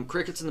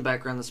 Crickets in the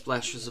background, the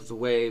splashes of the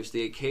waves,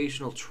 the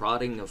occasional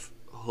trotting of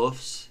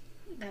hoofs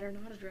That are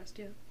not addressed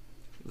yet.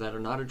 that are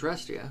not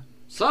addressed yet.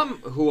 Some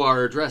who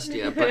are addressed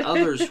yet, but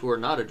others who are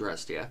not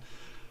addressed yet.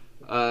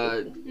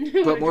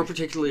 But more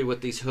particularly with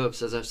these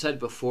hoofs, as I've said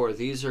before,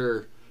 these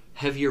are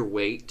heavier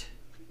weight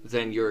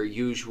than your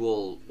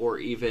usual or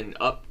even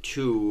up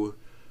to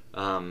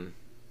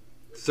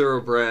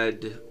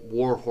thoroughbred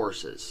war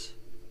horses.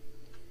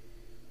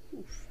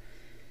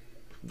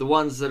 The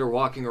ones that are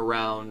walking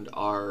around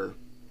are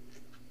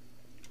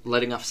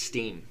letting off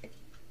steam.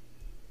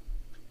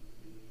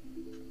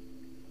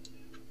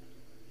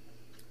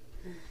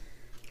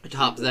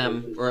 Atop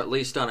them, or at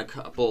least on a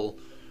couple,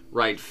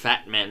 ride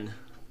fat men.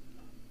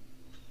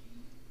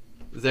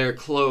 Their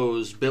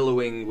clothes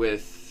billowing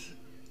with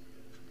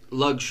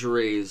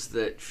luxuries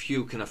that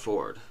few can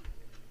afford.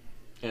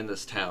 In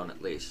this town,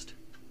 at least.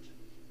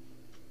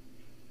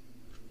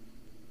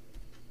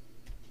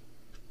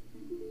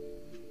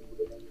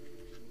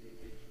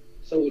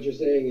 So what you're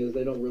saying is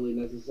they don't really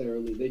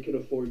necessarily, they could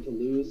afford to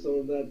lose some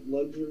of that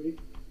luxury?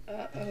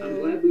 I'm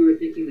glad we were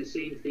thinking the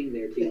same thing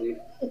there, T.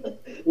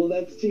 Well,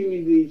 that's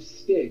Tiwi Leaf's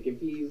stick.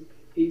 If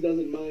he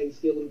doesn't mind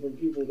stealing from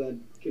people that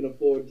can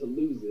afford to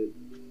lose it.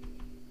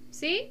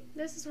 See?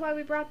 This is why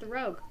we brought the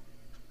rogue.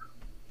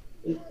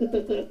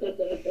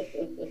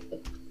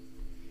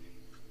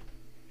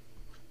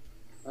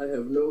 I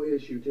have no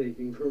issue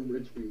taking from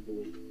rich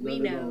people. We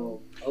None at know.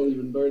 all. I'll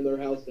even burn their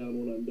house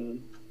down when I'm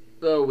done.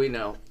 Oh, we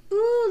know.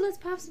 Ooh, let's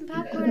pop some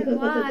popcorn and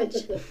watch.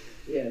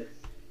 Yes.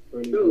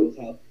 Burning people's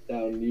house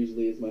down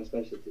usually is my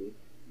specialty.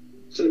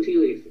 So, Tea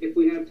Leaf, if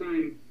we have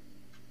time,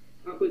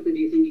 how quickly do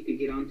you think you could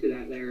get onto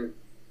that there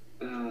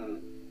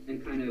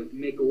and kind of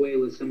make away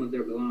with some of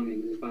their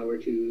belongings if I were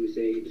to,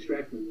 say,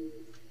 distract them?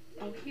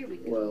 Oh, here we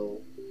go.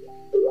 Well,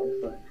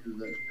 if I do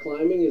that.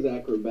 Climbing is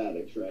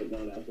acrobatics, right?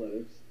 Not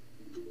athletics.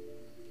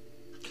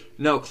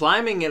 No,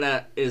 climbing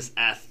is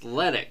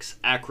athletics.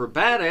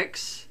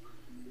 Acrobatics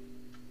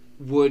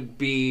would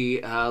be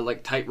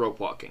like tightrope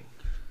walking.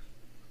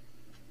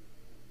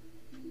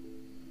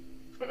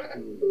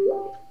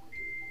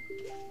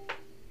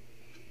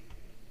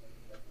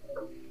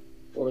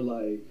 Or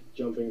like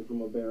jumping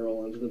from a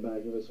barrel onto the back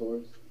of his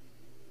horse.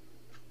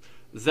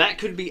 That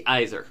could be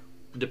either.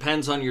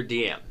 Depends on your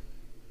DM.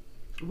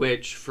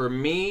 Which, for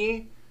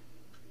me...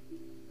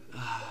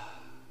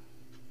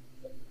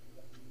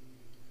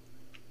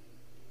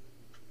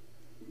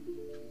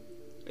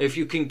 if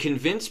you can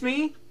convince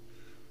me,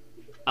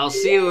 I'll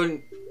see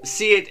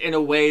it in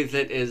a way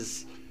that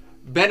is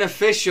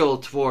beneficial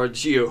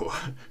towards you.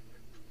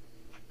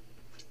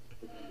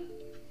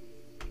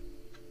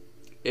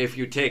 If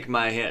you take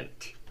my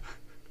hint.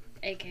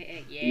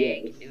 AKA, yeah,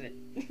 Yes. you can do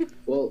it.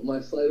 Well,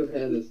 my sleight of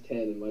hand is 10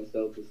 and my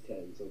stealth is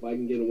 10, so if I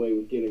can get away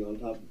with getting on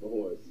top of a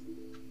horse.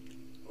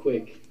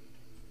 quick.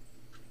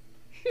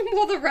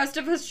 Well, the rest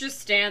of us just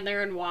stand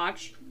there and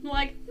watch.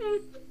 Like,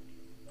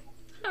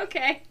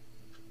 okay.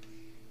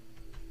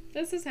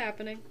 This is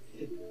happening.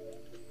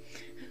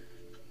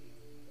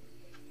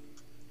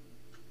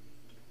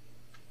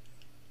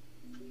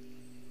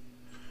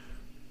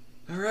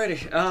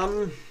 Alrighty.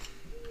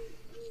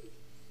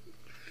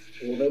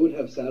 Well, they would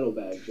have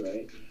saddlebags,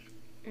 right?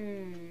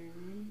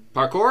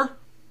 Parkour?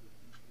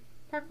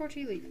 Parkour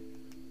tea leaf.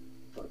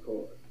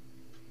 Parkour.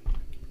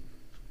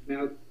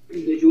 Now,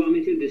 did you want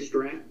me to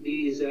distract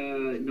these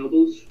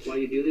nobles while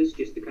you do this,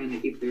 just to kind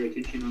of keep their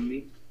attention on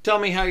me? Tell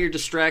me how you're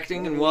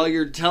distracting, and while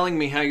you're telling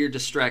me how you're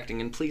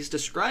distracting, and please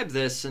describe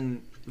this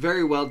in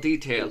very well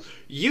detail.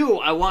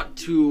 I want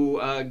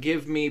to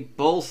give me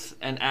both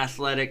an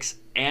athletics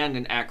and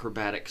an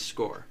acrobatics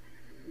score,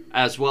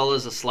 as well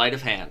as a sleight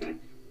of hand. Okay.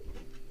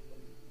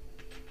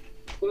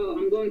 Well,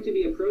 I'm going to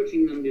be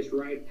approaching them just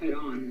right head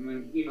on,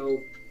 and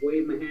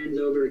wave my hands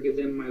over, give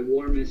them my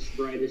warmest,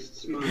 brightest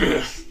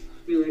smile.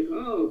 Be like,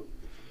 oh,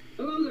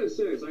 hello there,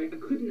 sirs. I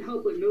couldn't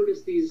help but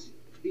notice these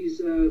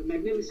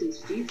magnificent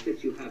steeds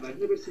that you have. I've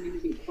never seen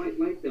anything quite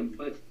like them,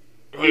 but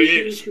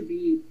they seem to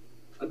be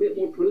a bit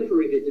more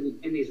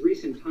proliferated in these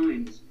recent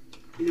times.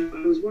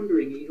 I was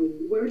wondering,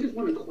 where does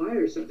one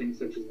acquire something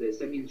such as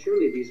this? I mean,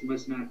 surely these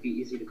must not be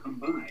easy to come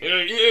by.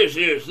 Yes,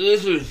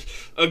 this is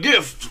a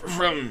gift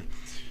from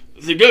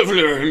the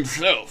governor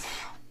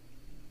himself.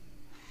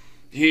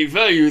 He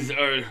values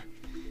our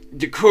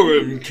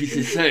decorum to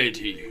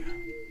society.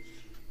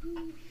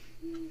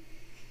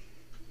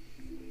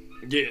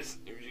 Yes.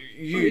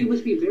 You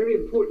must be very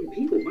important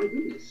people, my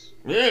goodness.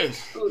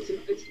 Yes. Oh,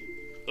 it's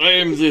I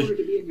am an honor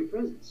to be in your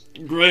presence.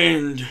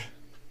 Grand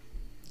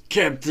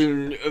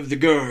Captain of the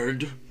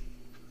Guard.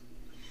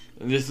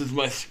 And this is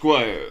my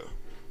squire.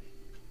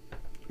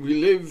 We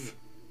live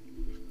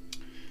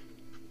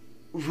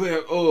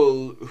where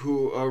all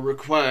who are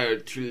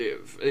required to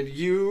live. And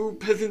you,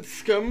 peasant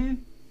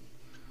scum,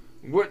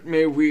 what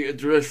may we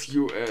address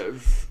you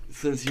as,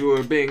 since you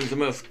are being the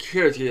most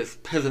courteous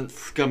peasant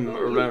scum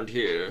around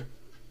here?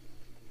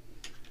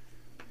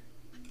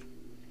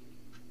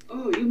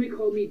 Oh, you may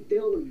call me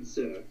Dylan,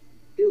 sir.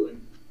 Dylan.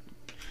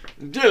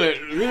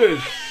 Dylan,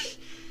 yes.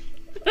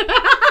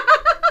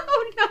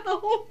 Oh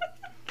no!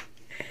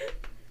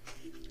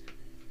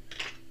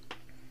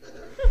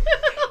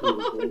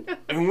 Oh no!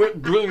 And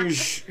what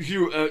brings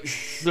you out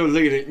so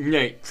late at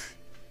night?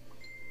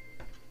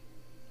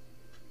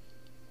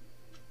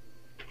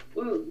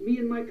 Well, me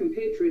and my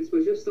compatriots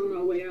were just on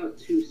our way out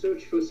to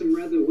search for some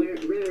rather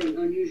rare and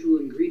unusual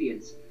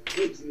ingredients,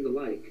 herbs and the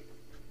like.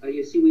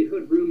 You see, we'd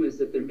heard rumors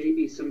that there may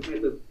be some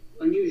type of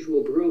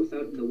unusual growth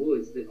out in the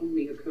woods that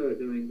only occur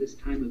during this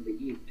time of the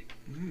evening.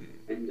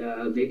 And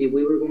maybe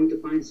we were going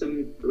to find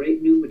some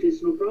great new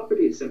medicinal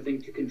properties,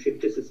 something to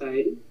contribute to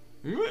society.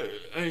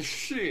 I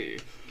see.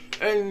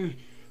 And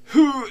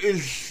who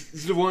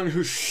is the one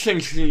who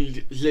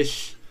sanctioned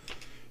this?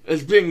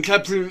 As being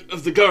captain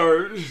of the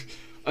guard,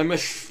 I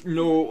must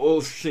know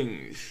all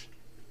things.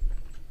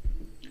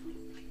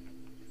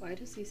 Why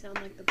does he sound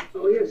like the...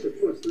 Oh yes, of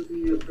course. Let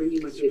me bring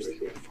you my papers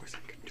here.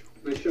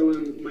 I show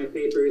him my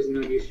papers, and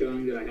I'll be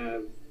showing that I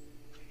have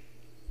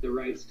the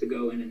rights to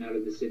go in and out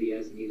of the city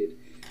as needed.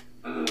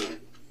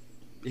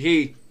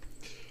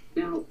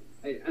 Now,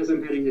 as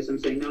I'm heading this, I'm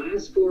saying, now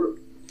as for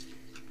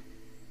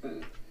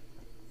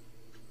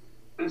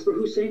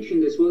who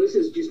sanctioned this, well, this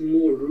is just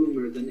more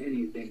rumor than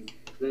anything.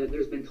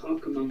 There's been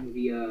talk among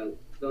the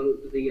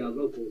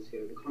locals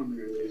here, the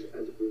commoners,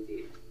 as it would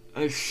be.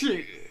 I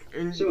see.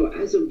 So,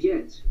 as of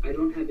yet, I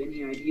don't have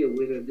any idea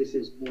whether this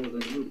is more than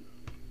rumor.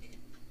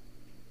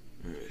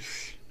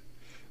 Yes.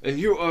 And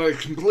you are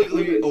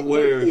completely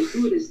aware. It's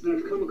fortuitous that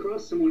I've come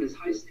across someone as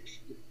high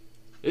station.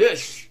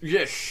 Yes.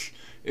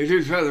 It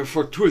is rather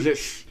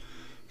fortuitous,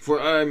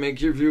 for I may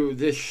give you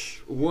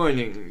this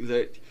warning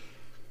that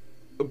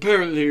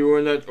apparently you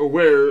are not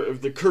aware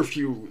of the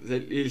curfew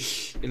that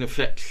is in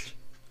effect.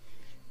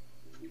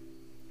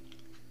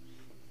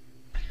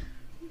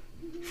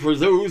 For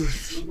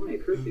those... Oh my,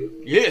 curfew.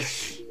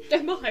 Yes.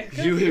 Am I?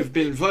 You have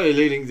been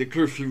violating the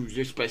curfew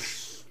just by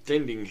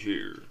standing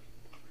here.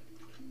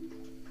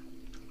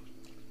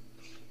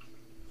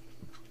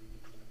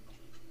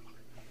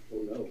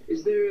 Oh no.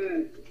 Is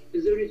there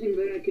anything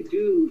that I could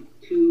do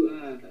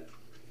to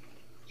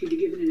be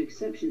given an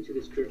exception to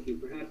this curfew,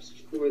 perhaps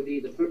for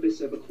the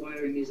purpose of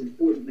acquiring these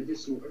important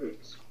medicinal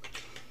herbs?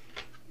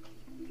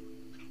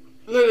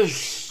 Let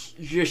us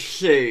just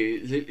say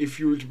that if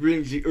you were to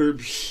bring the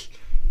herbs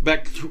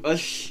back to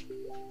us,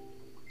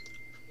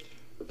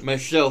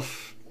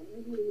 myself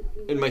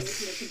and my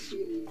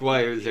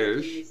squire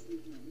there,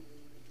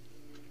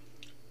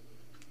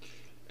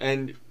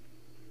 and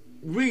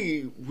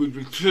we would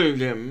return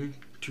them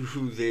to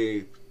who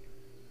they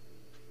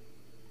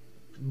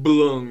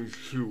belong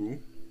to,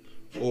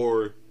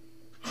 or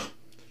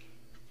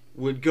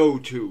would go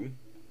to,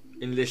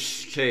 in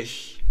this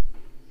case.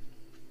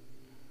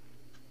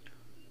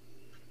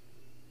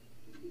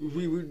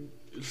 We would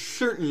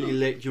certainly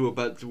let you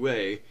about the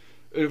way,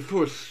 and of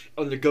course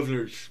on the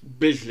governor's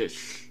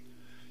business,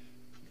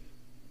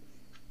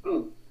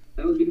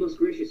 most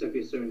gracious of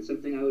you, sir, and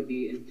something I would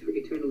be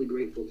eternally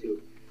grateful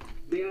to.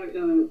 May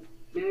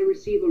I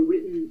receive a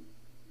written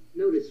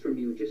notice from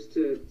you, just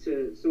to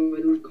so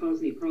I don't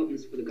cause any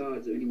problems for the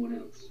gods or anyone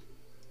else?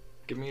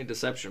 Give me a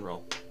deception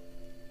roll.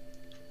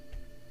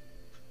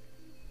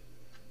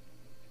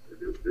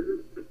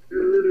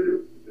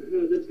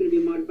 No, that's going to be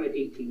a modified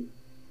 18.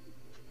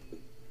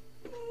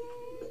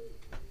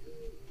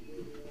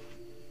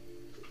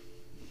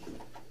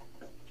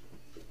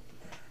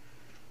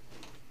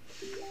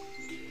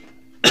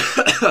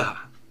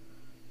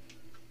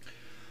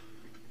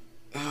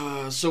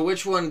 So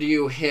which one do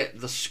you hit,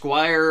 the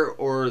squire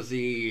or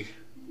the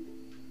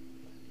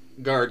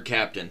guard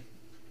captain?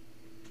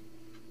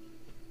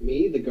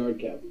 Me, the guard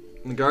captain.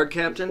 The guard The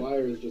captain?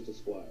 squire is just a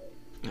squire.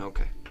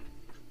 Okay.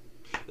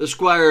 The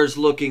squire is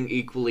looking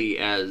equally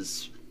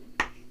as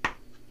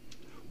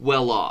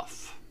well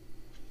off.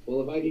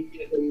 Well, if I can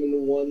get him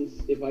in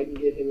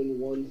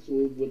one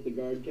swoop with the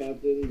guard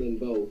captain, then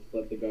both.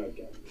 But the guard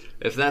captain.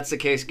 If that's the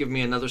case, give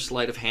me another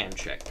sleight of hand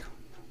check.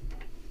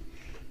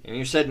 And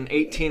you said an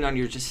 18 on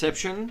your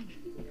deception?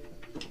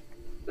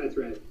 That's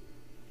right.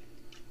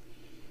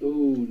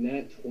 Ooh,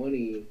 nat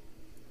 20.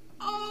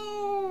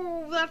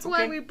 Oh, that's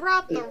why Okay. we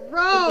brought the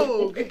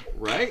rogue.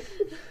 Right?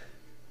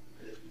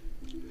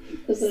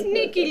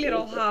 Sneaky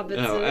little hobbits.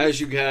 Now, as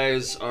you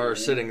guys are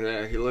sitting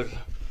there, you look,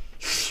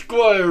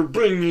 Squire,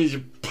 bring me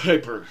your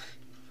paper.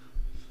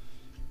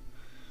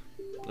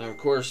 Now, of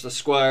course, the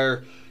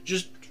squire,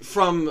 just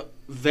from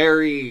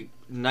very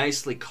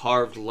nicely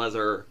carved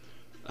leather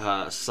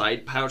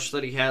side pouch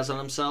that he has on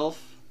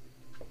himself,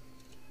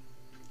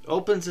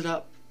 opens it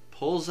up,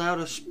 pulls out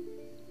a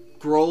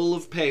scroll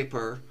of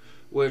paper,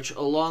 which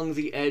along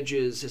the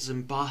edges is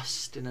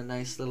embossed in a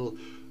nice little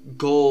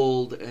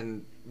gold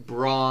and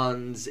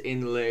bronze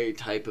inlay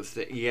type of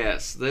thing.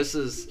 Yes, this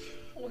is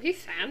Oh,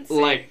 he's fancy.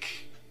 like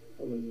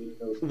How many of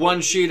those-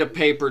 one sheet of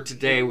paper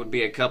today would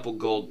be a couple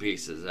gold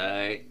pieces,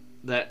 alright?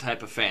 That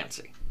type of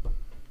fancy.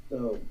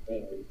 Oh,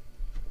 man.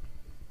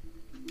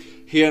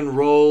 He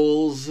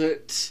unrolls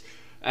it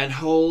and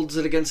holds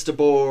it against a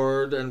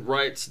board and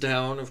writes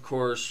down, of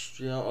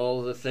course,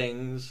 all the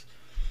things.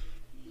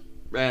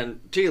 And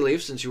Tea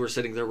Leaf, since you were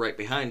sitting there right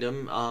behind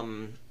him,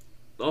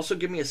 also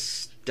give me a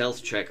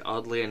stealth check,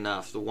 oddly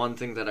enough. The one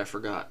thing that I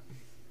forgot.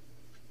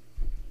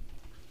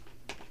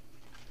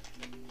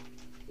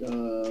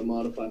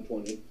 Modified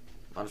 20.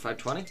 Modified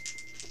 20?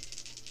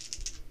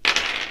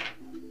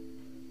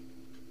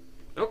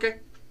 Okay.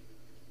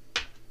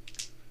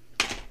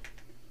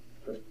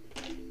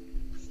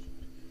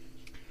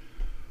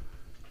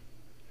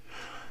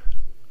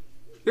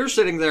 You're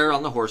sitting there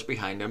on the horse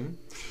behind him,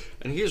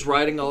 and he's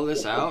writing all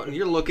this out, and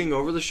you're looking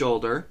over the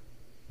shoulder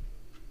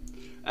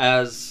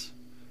as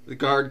the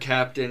guard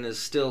captain is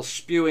still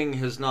spewing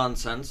his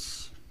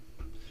nonsense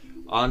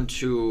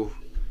onto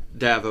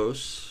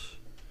Davos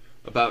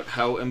about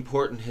how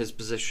important his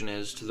position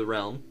is to the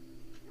realm.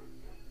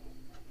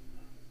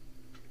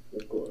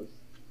 Of course.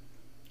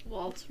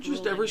 Walt's Just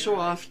rolling every so your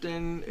eyes.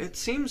 often, it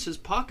seems his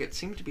pockets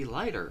seem to be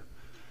lighter.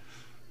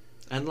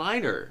 And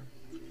lighter.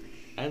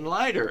 And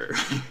lighter.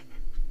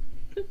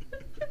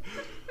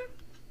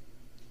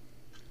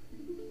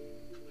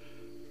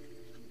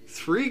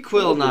 Three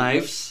quill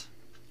knives,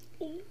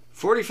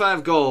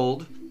 45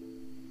 gold,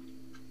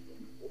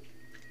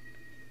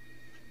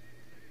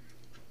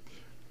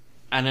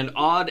 and an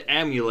odd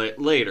amulet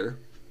later.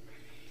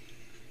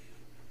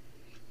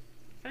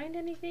 Find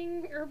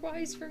anything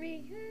herb-wise for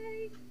me?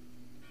 Hey.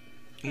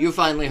 You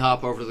finally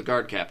hop over to the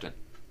guard captain.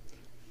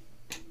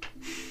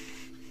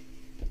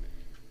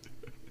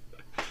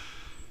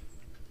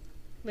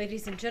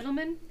 Ladies and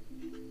gentlemen,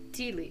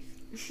 Tea Leaf.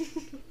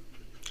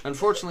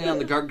 Unfortunately, on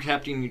the guard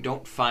captain, you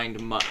don't find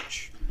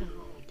much.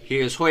 He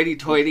is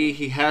hoity-toity.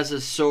 He has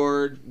his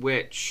sword,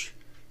 which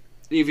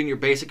even your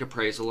basic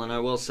appraisal, and I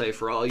will say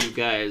for all you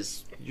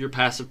guys, your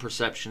passive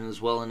perception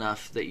is well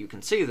enough that you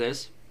can see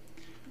this.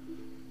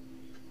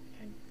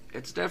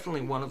 It's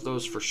definitely one of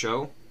those for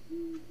show.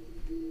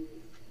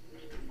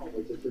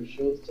 What's it for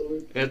show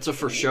sword? It's a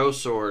for show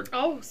sword.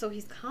 Oh, so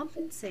he's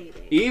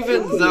compensating.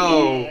 Even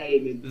though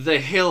Yeah, the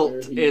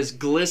hilt is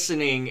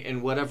glistening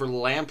in whatever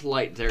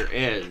lamplight there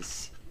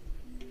is,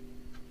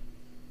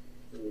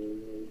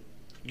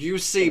 you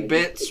see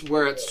bits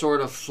where it's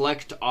sort of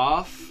flecked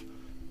off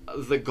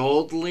the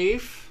gold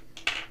leaf.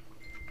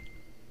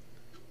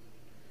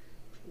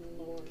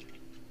 Lord.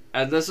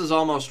 And this is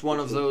almost one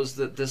of those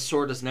that this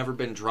sword has never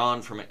been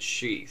drawn from its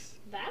sheath.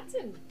 That's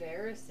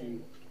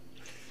embarrassing.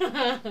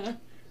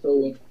 So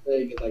what I'm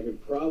saying is I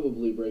could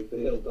probably break the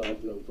hilt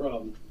off, no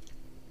problem.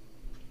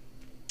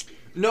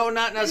 No,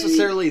 not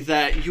necessarily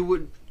that. You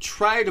would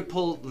try to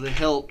pull the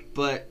hilt,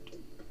 but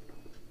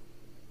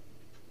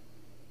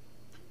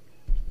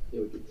It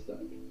would get stuck.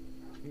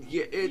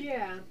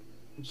 Yeah.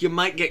 you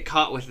might get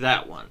caught with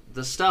that one.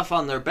 The stuff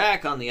on their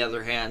back, on the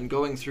other hand,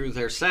 going through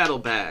their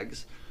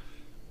saddlebags.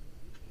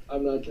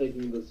 I'm not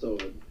taking the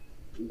sword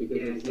because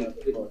Yeah, it's not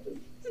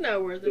important. It's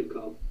not worth it. Good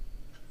call.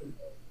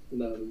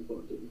 Not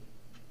important.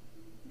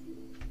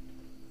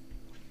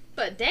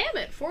 but damn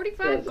it, 45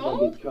 Plus, if I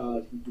gold? get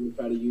caught, you can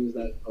try to use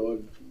that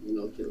code, and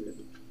I'll kill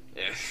him.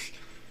 Yes.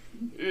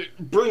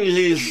 Bring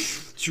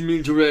these to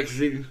me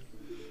directly,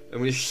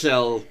 and we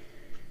shall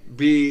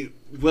be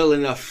well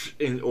enough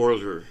in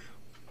order.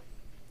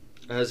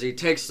 As he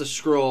takes the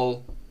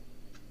scroll.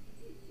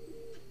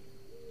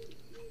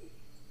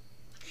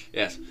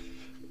 Yes.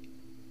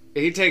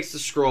 He takes the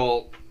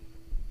scroll.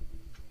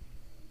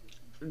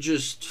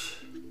 Just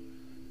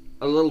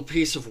a little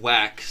piece of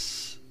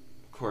wax.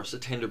 Of course, a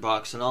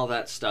tinderbox and all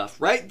that stuff.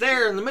 Right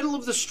there in the middle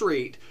of the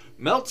street.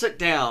 Melts it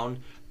down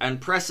and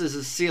presses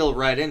his seal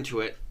right into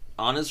it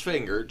on his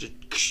finger.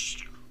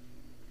 Just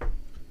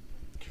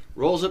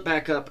rolls it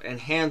back up and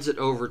hands it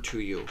over to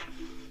you.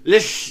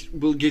 This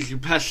will give you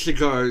past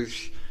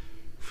cigars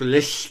for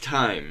less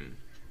time.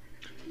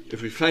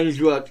 If we find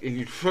you out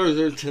any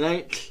further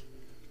tonight,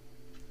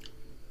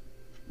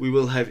 we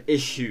will have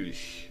issues,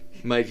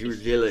 my dear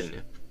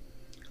Dylan.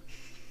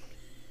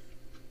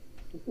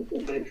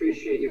 I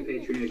appreciate your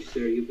patronage,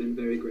 sir. You've been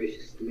very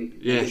gracious to me.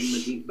 Yes. Give him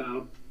a deep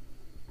bow.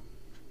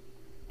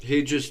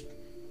 He just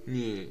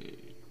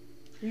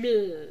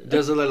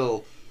does a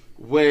little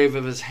wave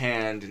of his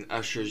hand and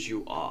ushers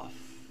you off.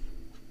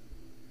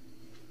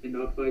 And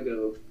off I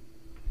go.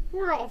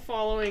 We're all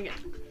following it.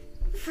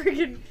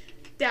 Freaking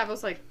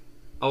Davos like,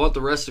 I want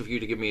the rest of you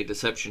to give me a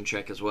deception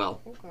check as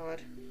well. oh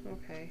god,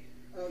 okay.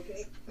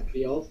 Okay.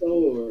 Me also,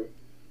 or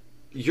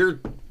You're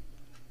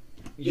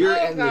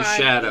Oh, in the God.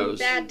 shadows.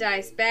 Bad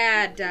dice,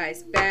 bad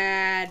dice,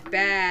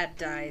 bad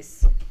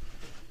dice.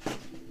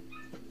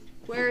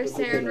 Where is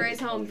Saren Ray's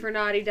home for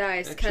naughty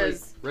dice? Actually,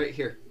 Because, right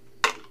here.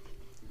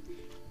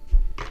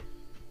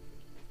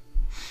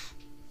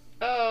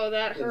 oh,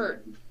 that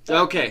hurt.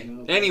 Okay.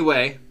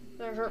 Anyway,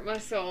 That hurt my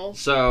soul.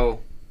 so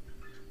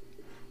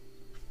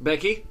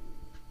Becky,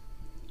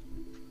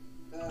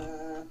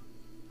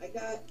 I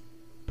got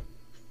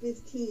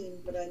 15,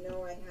 but I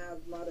know I have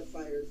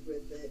modifiers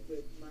with it,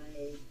 with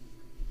my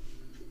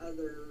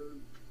other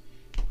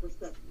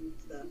perception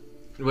stuff.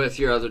 with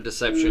your other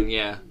deception,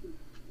 yeah.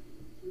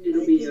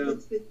 It'll I be, think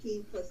it's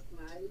 15 plus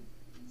 5,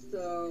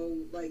 so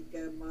like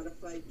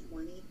modified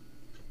 20.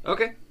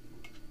 Okay.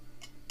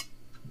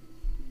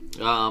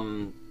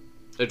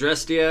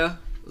 Adrestia,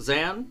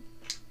 Zan.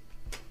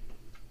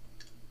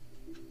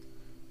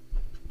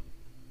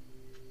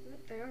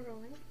 They are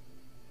rolling.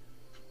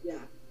 Yeah.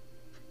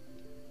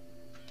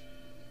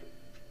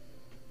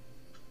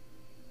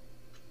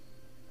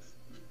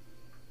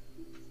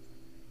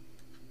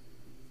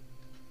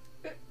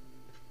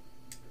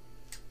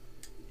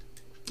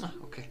 Ah,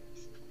 okay.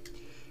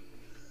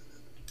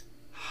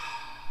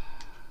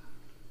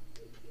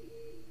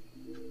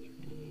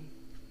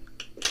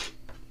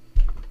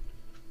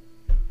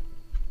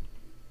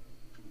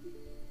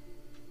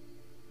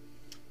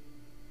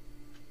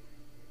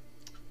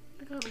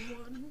 I got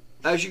one.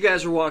 As you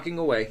guys are walking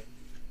away,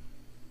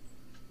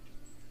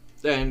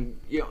 and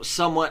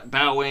somewhat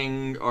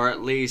bowing, or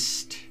at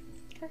least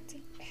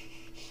Curtsy.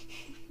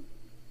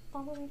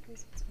 All the way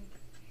Christmas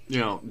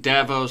week.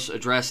 Davos,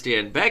 Adrestia,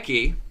 and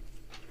Becky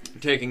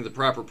taking the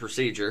proper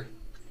procedure.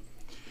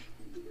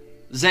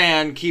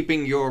 Zan,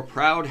 keeping your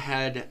proud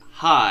head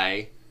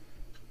high,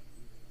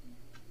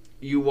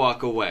 you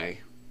walk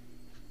away.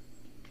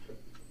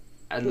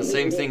 And the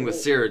same thing with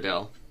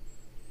Cyrodiil.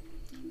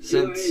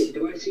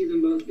 do I see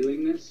them both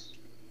doing this?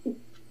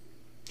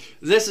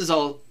 This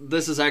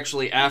is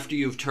actually after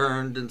you've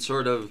turned and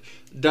sort of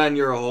done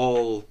your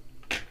whole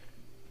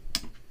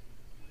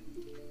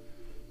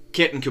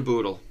kit and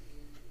caboodle.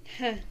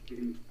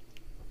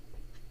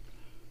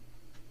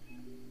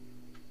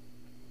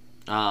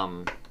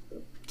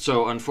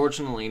 So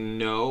unfortunately,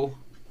 no.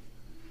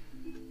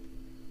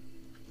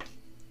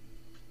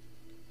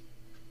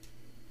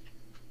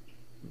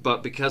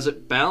 But because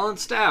it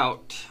balanced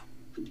out,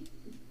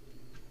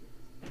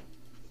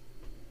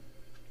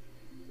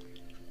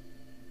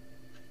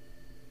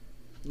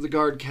 the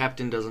guard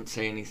captain doesn't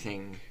say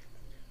anything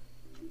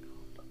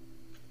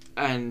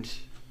and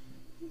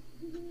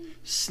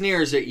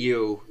sneers at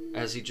you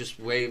as he just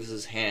waves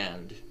his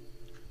hand,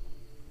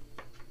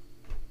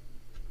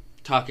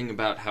 talking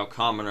about how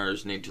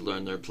commoners need to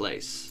learn their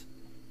place.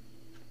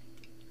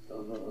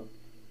 uh-huh.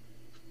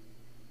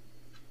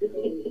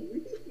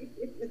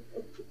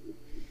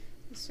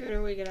 The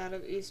sooner we get out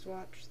of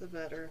Eastwatch, the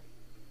better.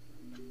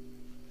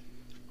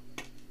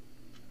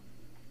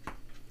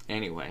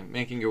 Anyway,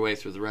 making your way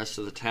through the rest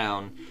of the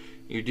town,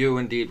 you do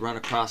indeed run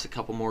across a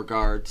couple more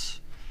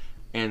guards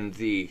in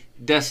the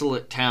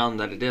desolate town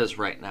that it is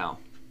right now.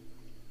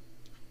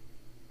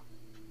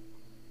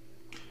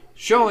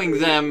 Showing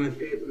them,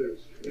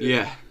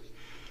 yeah,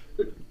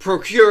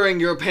 procuring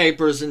your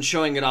papers and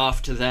showing it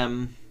off to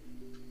them.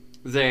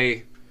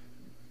 They,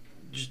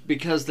 just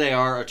because they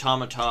are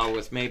automata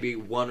with maybe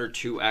one or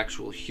two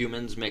actual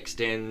humans mixed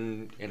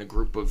in a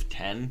group of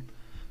 10,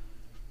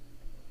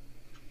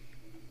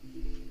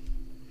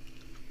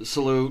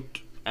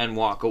 salute and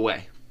walk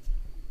away.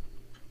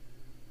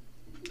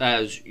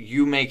 As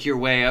you make your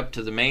way up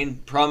to the main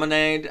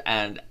promenade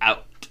and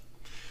out.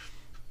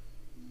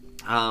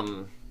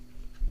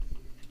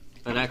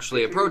 And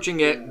actually approaching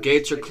it, Yeah,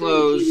 gates are I kinda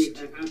closed.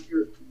 see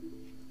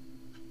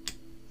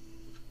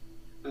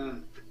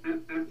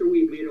after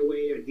we've made our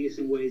way a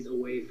decent ways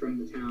away from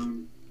the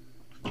town,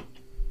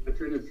 I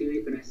turn to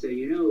Philippe and I say,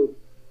 you know,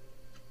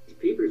 these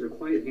papers are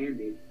quite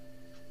handy.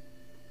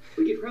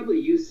 We could probably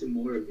use some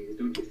more of these,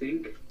 don't you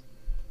think?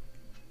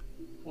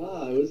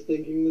 I was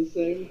thinking the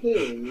same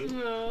thing.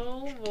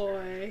 Oh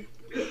boy.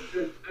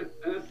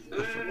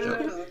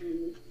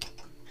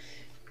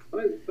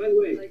 By the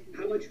way,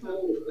 how much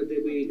gold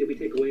did we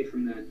take away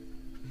from that?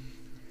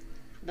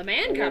 The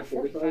man got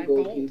 45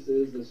 gold gold.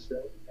 pieces, a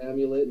strength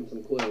amulet, and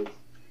some quills.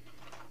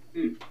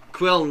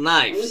 Quill I'll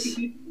let you knives.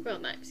 keep Real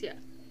nice, yeah.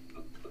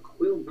 a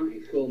quill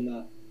knife. Quill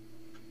nut.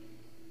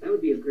 That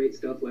would be a great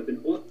stealth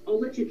weapon. I'll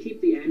let you keep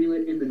the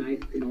amulet and the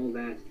knife and all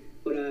that.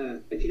 But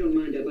if you don't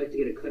mind, I'd like to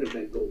get a cut of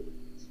that gold.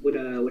 Would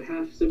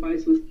half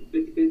suffice with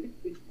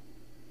 50-50?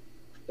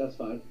 That's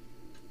fine.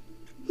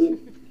 Cool.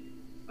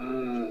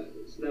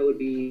 So that would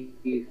be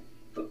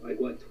like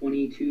what,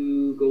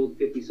 22 gold,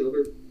 50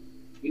 silver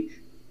each.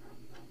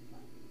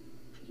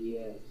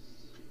 Yes.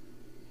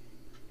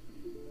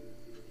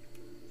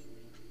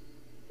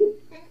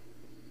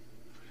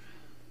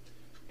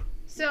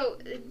 So,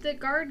 the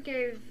guard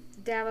gave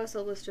Davos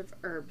a list of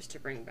herbs to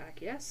bring back,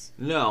 yes?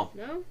 No.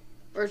 No?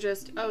 Or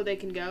just, oh, they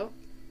can go?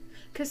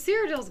 Because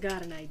Cyrodiil's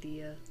got an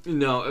idea.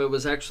 No, it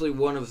was actually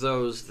one of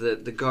those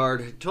that the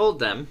guard had told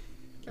them,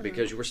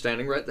 because you were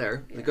standing right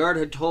there. The guard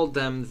had told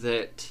them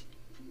that,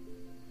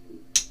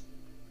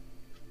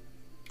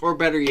 or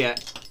better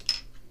yet,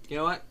 you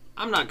know what?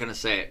 I'm not going to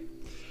say it.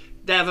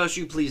 Davos,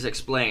 you please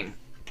explain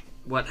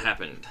what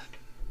happened.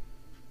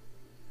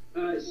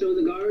 So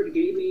the guard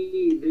gave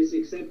me this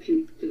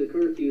exception to the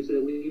curfew so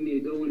that we may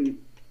go and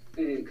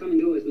come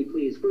and go as we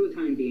please for the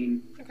time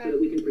being, Okay. so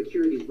that we can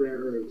procure these rare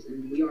herbs,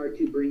 and we are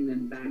to bring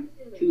them back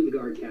to the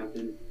guard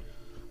captain.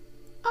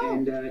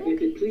 And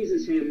if it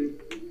pleases him,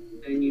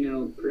 then, you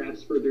know,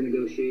 perhaps further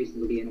negotiations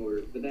will be in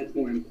order. But that's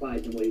more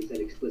implied than what he said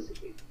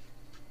explicitly.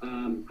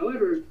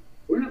 However,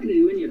 we're not going to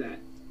do any of that.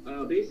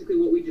 Basically,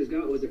 what we just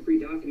got was a free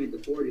document to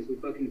forward as we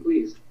fucking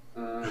please.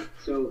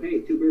 So, hey,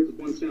 2 birds with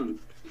 1 stone.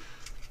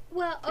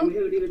 Well, And we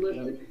haven't even left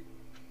it.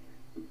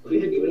 We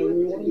haven't Whatever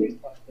we even want left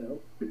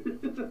to use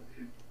now.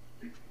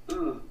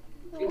 Oh,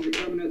 things are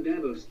coming up,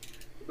 Davos.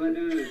 But,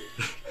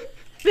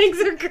 things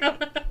are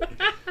coming.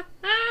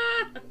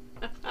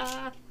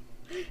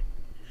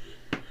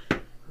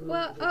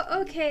 Well,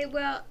 okay,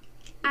 well,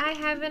 I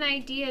have an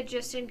idea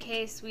just in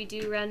case we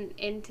do run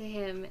into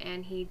him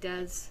and he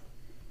does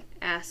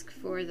ask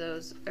for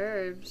those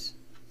herbs.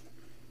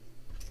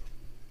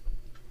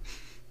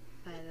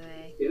 By the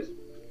way. yes?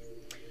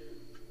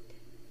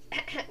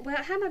 Well,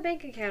 how my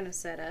bank account is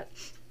set up.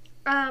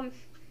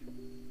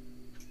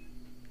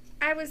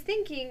 I was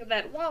thinking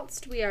that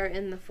whilst we are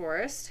in the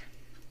forest,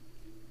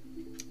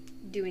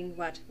 doing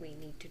what we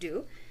need to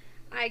do,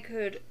 I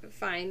could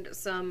find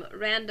some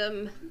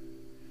random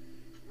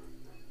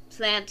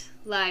plant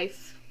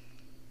life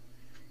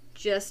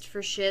just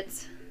for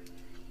shits,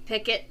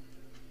 pick it,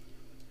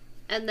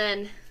 and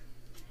then,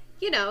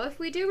 you know, if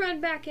we do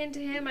run back into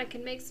him, I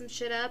can make some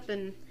shit up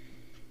and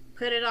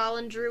put it all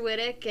in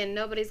Druidic, and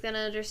nobody's gonna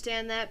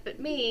understand that but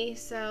me,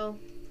 so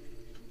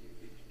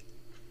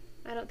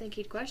I don't think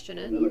he'd question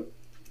it.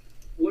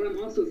 What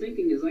I'm also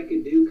thinking is I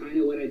could do kind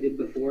of what I did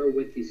before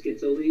with the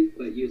Schizo Leaf,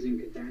 but using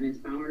Cathanin's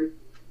power.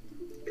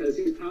 Because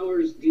his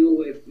powers deal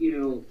with, you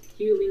know,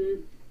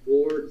 healing,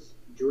 wards,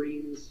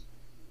 dreams,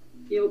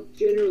 you know,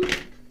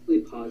 generally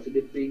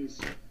positive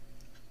things.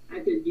 I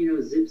could, you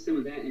know, zip some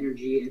of that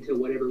energy into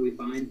whatever we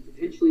find,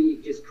 potentially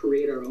just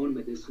create our own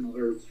medicinal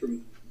herbs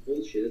from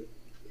bullshit,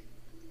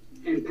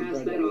 and pass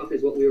that off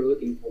as what we were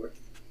looking for.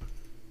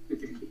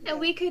 And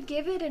we could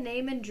give it a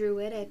name in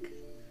Druidic.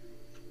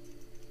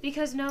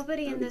 Because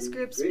nobody in this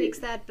group speaks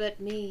that but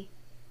me.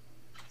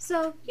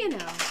 So, you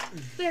know,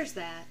 there's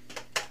that.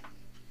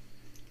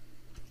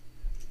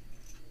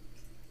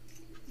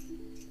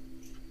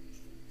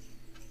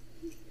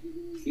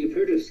 You've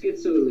heard of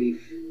Schizo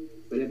Leaf,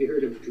 but have you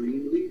heard of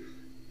Dream Leaf?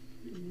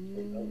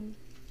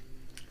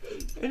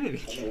 I don't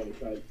want to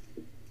try.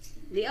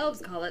 The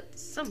elves call it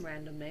some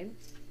random name.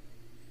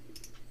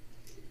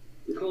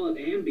 We call it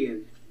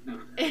Ambient. No.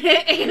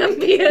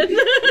 Ambien.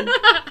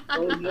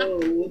 Oh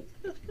no.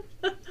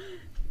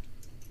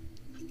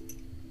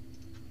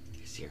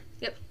 He's here.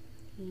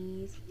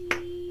 He's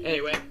here.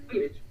 Anyway,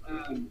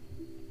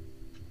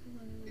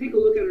 Take a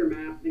look at our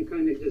map and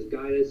kind of just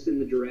guide us in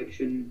the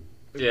direction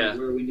yeah.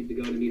 where we need to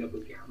go to meet up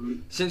with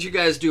Cameron. Since you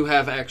guys do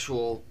have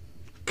actual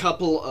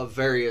couple of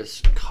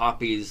various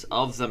copies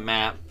of the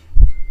map,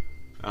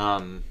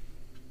 right.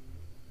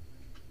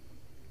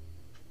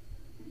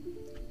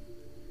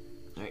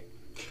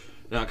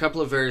 Now a couple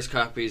of various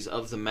copies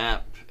of the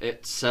map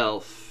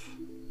itself,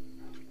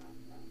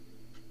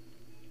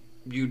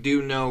 you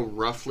do know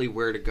roughly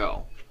where to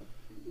go,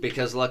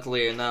 because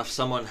luckily enough,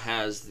 someone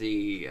has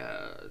the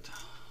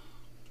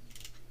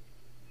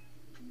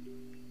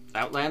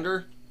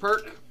Outlander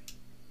perk.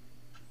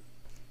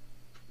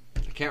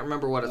 I can't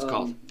remember what it's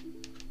called.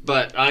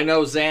 But I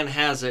know Zan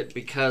has it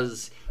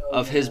because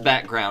of his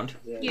background.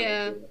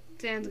 Yeah,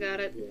 Zan's got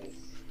it. Yes.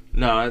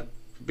 No,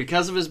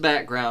 because of his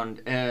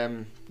background,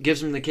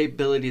 gives him the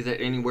capability that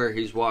anywhere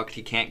he's walked,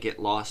 he can't get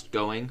lost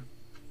going.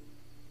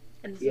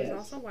 And this is Yes.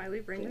 also why we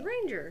bring the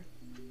ranger.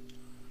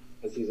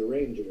 Because he's a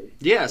ranger.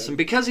 Yes, and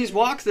because he's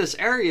walked this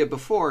area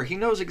before, he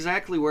knows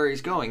exactly where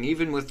he's going,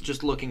 even with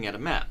just looking at a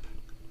map.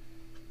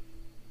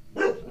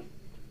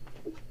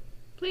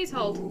 Please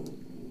hold.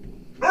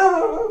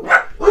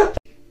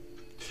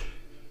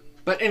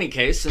 But any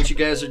case, since you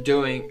guys are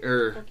doing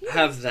or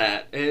have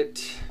that,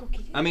 it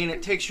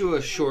takes you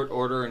a short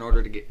order in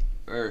order to get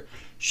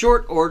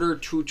short order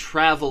to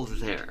travel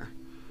there.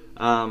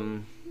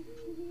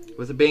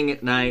 With it being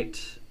at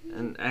night,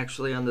 and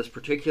actually on this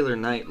particular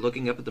night,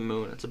 looking up at the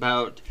moon, it's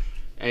about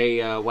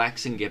a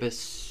waxing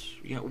gibbous,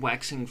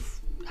 waxing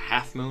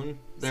half moon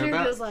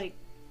thereabouts. Sarah's like,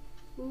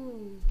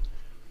 ooh.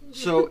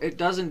 So it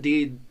does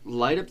indeed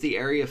light up the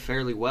area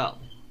fairly well.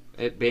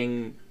 It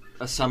being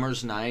a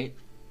summer's night,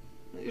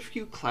 a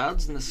few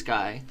clouds in the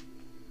sky.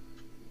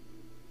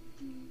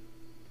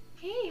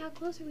 Hey, how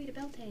close are we to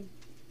Beltane?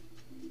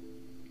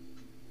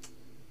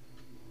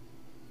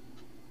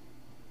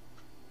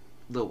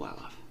 A little while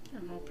off.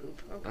 Oh,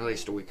 poop. Okay. At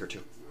least a week or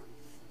two.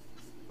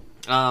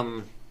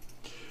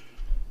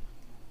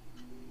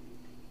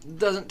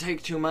 Doesn't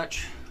take too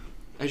much.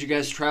 As you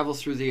guys travel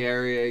through the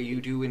area, you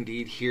do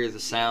indeed hear the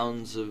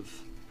sounds of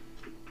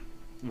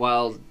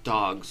wild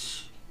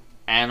dogs.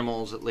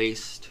 Animals, at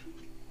least.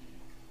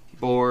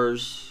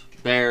 Boars,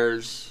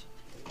 bears,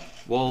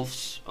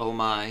 wolves, oh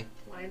my.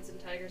 Lions and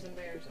tigers and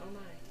bears. Oh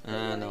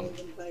my. No. Lions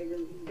and tigers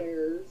and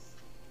bears.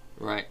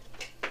 Right.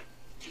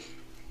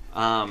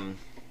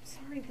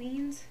 Sorry,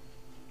 Beans.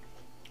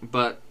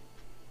 But,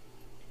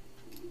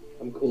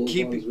 I'm cool as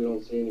Keep- long as we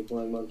don't see any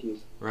flying monkeys.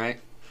 right?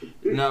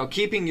 No,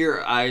 keeping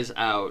your eyes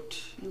out.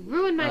 You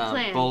ruined my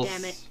plan, both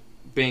damn it.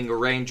 being a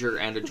ranger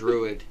and a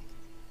druid.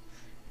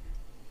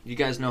 You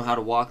guys know how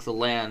to walk the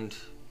land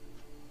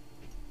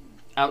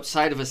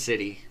outside of a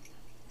city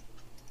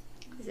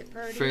Is it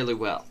pretty? fairly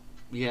well.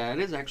 Yeah, it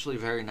is actually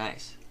very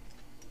nice.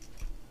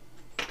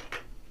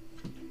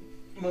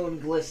 Moon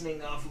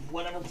glistening off of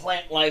whatever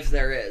plant life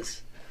there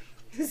is.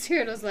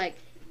 Cyrano's like,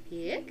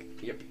 pick?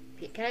 Yep.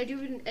 Pick. Can I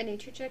do a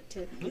nature check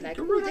to be like,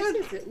 Go ooh, right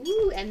this is the,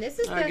 ooh, and this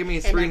is the... Give me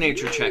and 3 then,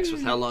 nature checks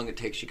with ooh. how long it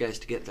takes you guys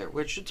to get there,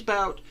 which it's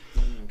about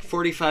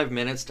 45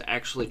 minutes to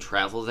actually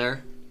travel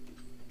there.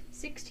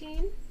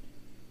 16?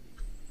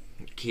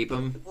 Keep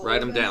them,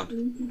 write them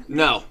down.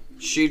 No,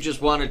 she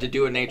just wanted to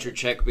do a nature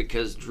check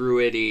because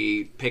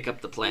druidy pick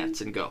up the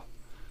plants and go.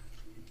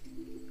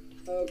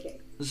 Okay.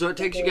 So it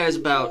takes you guys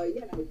about,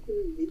 Yeah,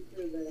 these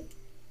are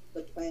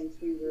the plants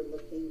we were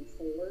looking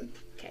for.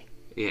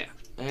 yeah,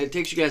 and it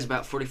takes you guys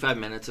about 45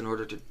 minutes in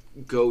order to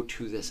go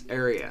to this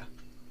area.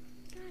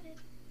 Got it.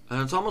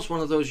 And it's almost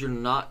one of those you're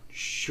not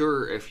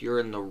sure if you're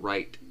in the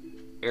right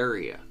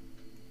area.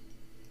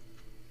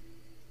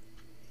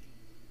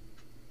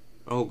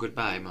 Oh,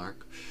 goodbye,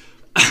 Mark.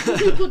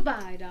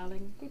 Goodbye,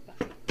 darling. Goodbye.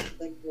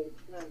 Like,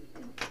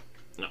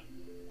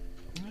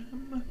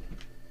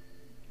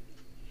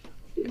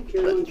 Didn't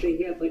Caroline say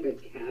he had like a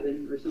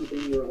cabin or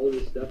something where all of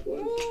his stuff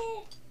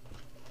was?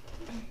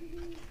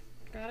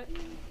 Got it?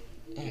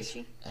 Yes,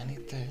 I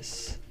need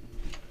this.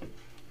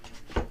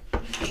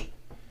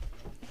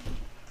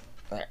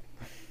 There.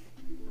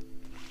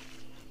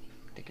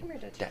 Come here,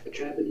 Dutch. A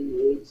cabin in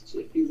the woods,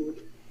 if you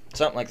would.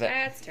 Something like that.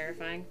 That's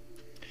terrifying.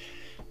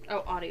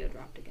 Oh, audio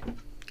dropped again.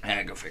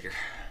 Go figure.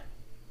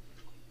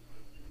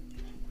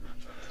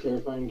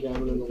 Terrifying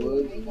cabin in the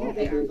woods. All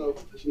people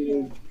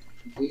shooting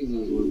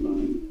diseases were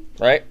fine.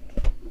 Right?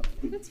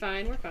 It's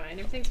fine. We're fine.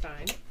 Everything's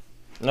fine.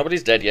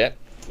 Nobody's dead yet.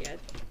 Yeah,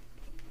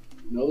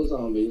 No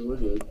zombies, we're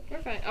good.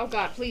 we're fine. Oh,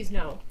 God, please,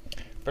 no.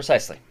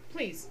 Precisely.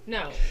 Please,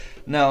 no.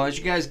 No, as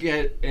you guys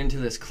get into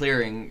this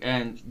clearing,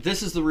 and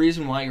this is the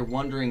reason why you're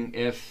wondering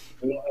if...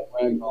 We don't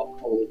have Ragdoll,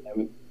 holy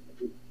damn it.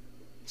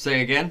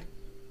 Say again?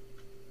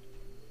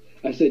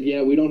 I said,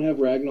 yeah, we don't have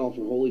Ragdoll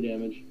for holy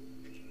damage.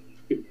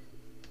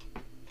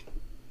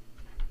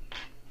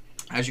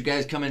 As you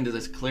guys come into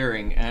this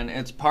clearing, and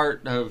it's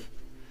part of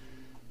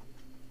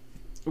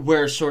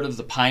where sort of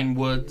the pine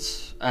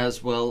woods,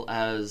 as well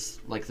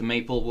as like the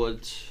maple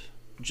woods,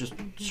 just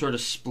sort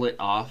of split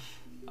off.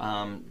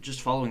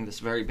 Just following this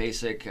very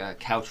basic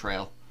cow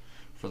trail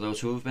for those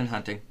who have been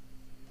hunting.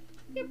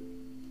 Yep.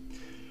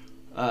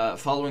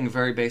 Following a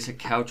very basic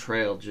cow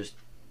trail just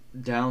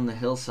down the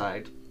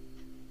hillside.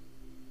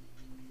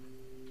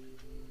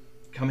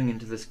 Coming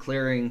into this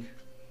clearing,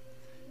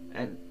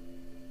 and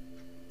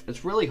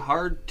it's really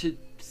hard to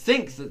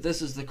think that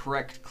this is the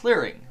correct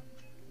clearing.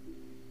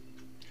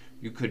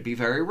 You could be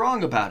very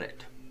wrong about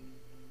it.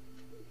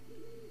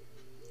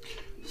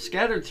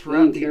 Scattered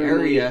throughout the Caroline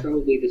area,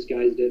 probably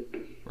disguised it.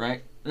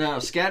 right? Now,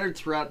 scattered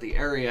throughout the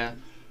area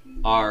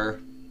are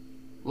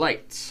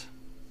lights.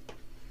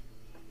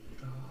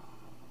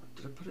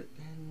 Did I put it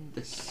in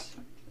this?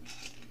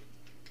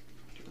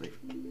 I believe.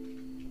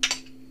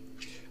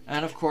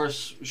 And of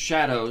course,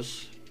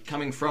 shadows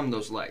coming from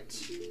those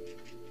lights.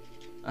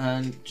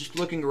 And just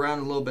looking around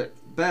a little bit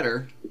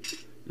better,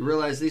 you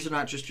realize these are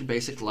not just your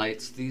basic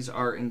lights. These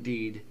are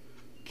indeed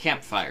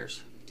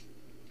campfires.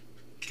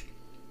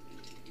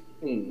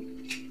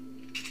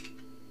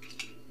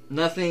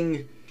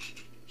 Nothing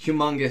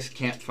humongous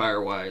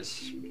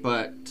campfire-wise,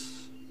 but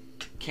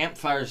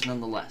campfires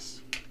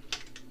nonetheless.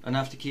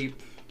 Enough to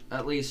keep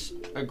at least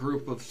a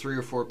group of 3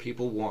 or 4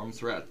 people warm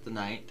throughout the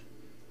night.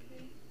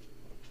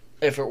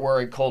 If it were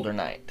a colder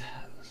night.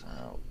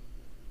 So.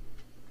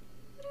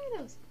 What are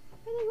those?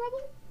 Are they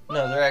rubble?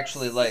 No, they're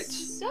actually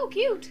lights. So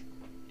cute.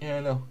 Yeah, I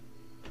know.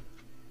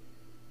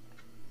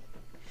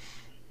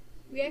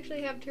 We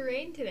actually have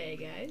terrain today,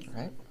 guys.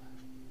 Right?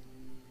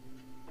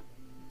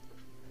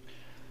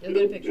 You'll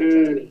get a picture,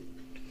 trust me.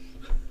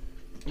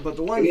 But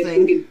the I one guess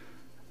thing... we could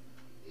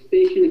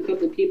station a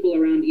couple people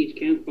around each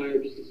campfire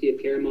just to see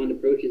if Caramon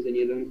approaches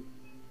any of them.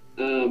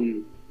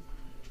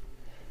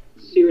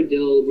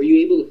 Cyrodiil, were you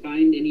able to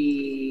find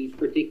any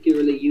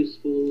particularly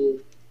useful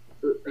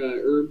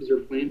herbs or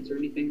plants or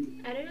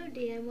anything? I don't know,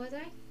 DM, was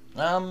I?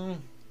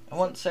 I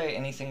wouldn't say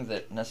anything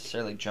that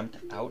necessarily jumped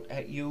out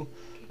at you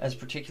as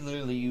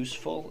particularly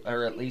useful,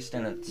 or at least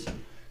in its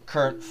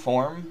current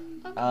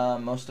form. Okay.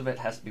 Most of it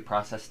has to be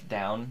processed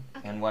down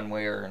in one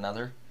way or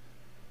another.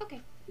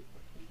 Okay.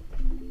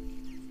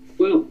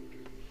 Well,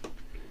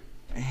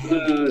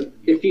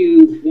 if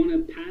you want to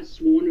pass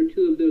 1 or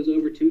 2 of those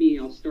over to me,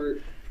 I'll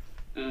start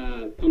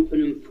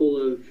pumping them full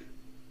of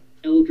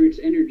Eldritch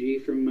energy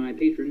from my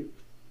patron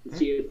and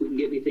see if we can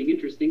get anything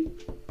interesting.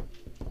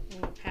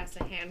 We'll pass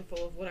a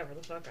handful of whatever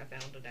the fuck I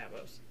found to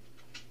Davos.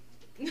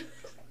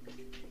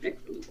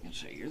 Excellent.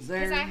 So you're Because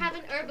there. I have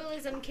an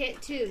herbalism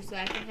kit too, so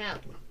I can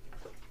help.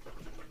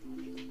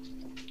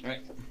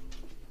 Right.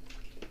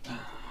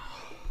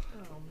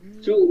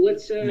 So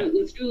let's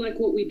do like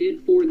what we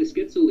did for the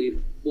Schizo Leaf.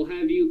 We'll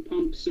have you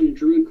pump some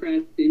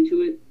Druidcraft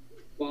into it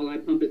while I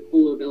pump it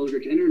full of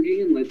Eldritch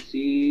energy, and let's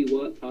see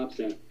what pops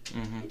out.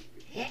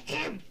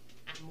 I'm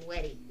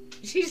ready.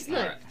 She's like,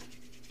 Alright.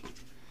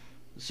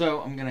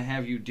 So I'm gonna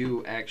have you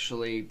do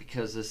actually,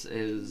 because this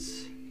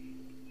is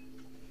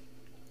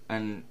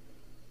an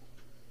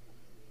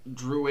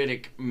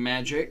druidic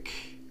magic,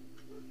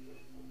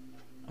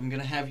 I'm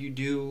gonna have you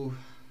do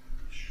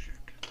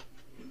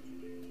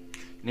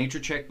nature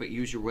check, but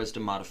use your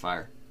wisdom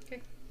modifier.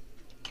 Okay.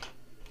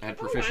 Add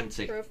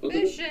proficiency. I'm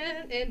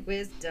proficient in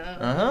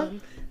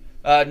wisdom.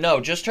 No,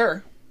 just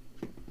her.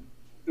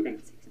 Okay.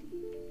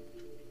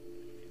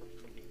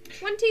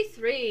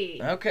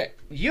 23. Okay.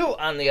 You,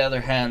 on the other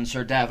hand,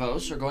 Sir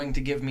Davos, are going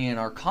to give me an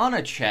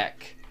Arcana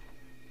check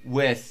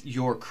with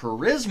your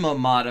Charisma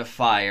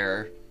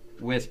modifier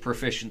with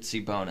proficiency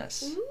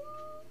bonus.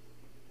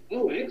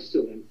 Oh,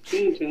 excellent.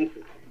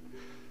 Fantastic.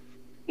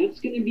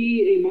 That's going to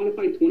be a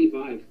modified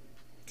 25.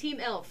 Team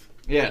Elf.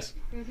 Yes.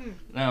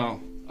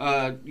 No.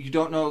 You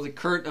don't know the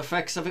current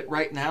effects of it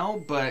right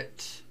now,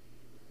 but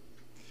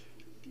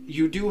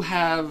you do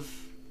have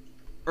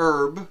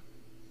herb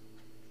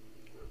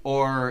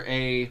or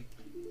a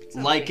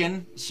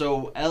lichen,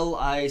 so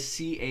Lichen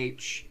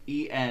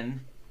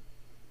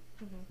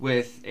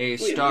with a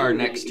star herb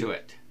next lichen. to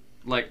it.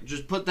 Like,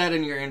 just put that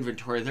in your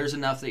inventory. There's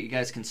enough that you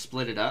guys can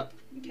split it up.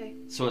 Okay.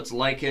 So it's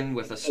lichen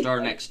with a star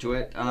next to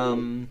it.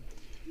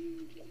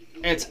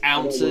 It's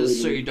ounces,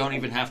 so you don't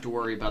even have to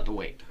worry about the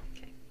weight.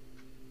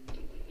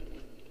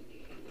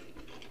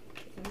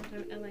 One more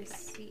time,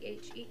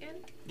 L-I-C-H-E-N?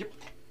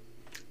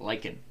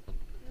 Lichen.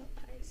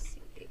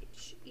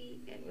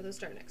 L-I-C-H-E-N with a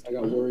star next. I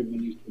got worried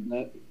when you said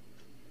that.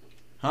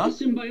 Huh? A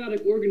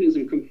symbiotic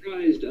organism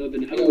comprised of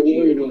an got algae,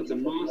 worried well, when it's a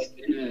you moss said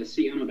and a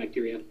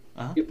cyanobacteria.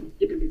 Uh-huh. Yep.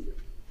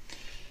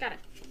 Got it.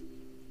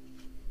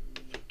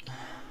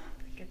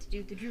 Got to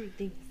do the druid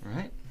thing.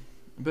 Right.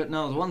 But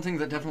no, the one thing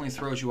that definitely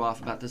throws you off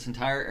about this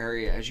entire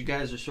area as you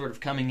guys are sort of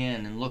coming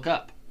in and look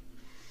up.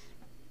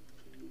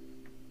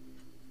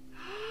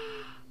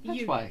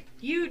 That's why.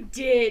 You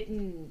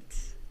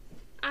didn't.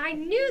 I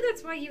knew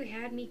that's why you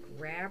had me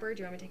grab her.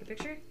 Do you want me to take a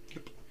picture?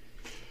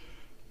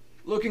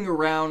 Looking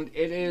around,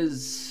 it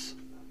is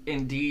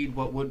indeed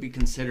what would be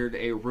considered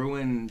a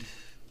ruined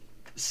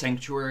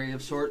sanctuary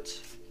of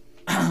sorts.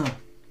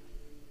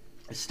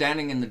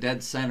 Standing in the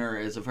dead center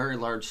is a very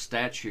large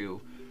statue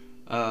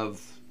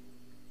of,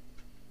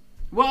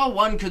 well,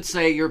 one could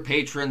say your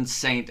patron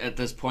saint at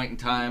this point in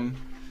time.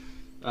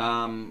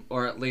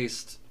 Or at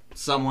least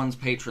someone's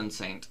patron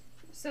saint.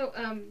 So,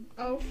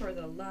 oh, for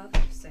the love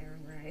of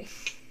Sarenrae.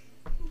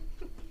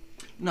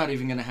 I'm not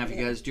even going to have you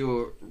guys do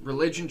a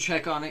religion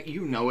check on it.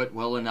 You know it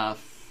well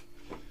enough.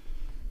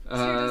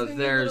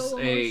 There's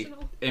a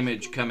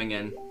image coming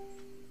in.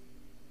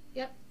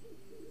 Yep.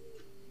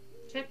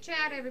 Chat,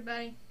 chat,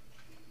 everybody.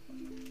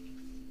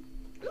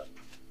 Oop.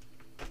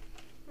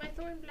 My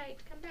thorn blight,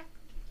 come back.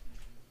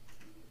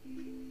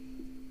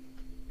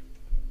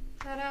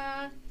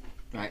 Ta-da!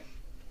 Right.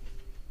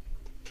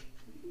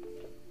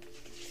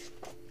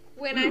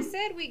 When I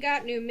said we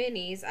got new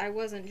minis, I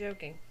wasn't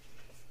joking.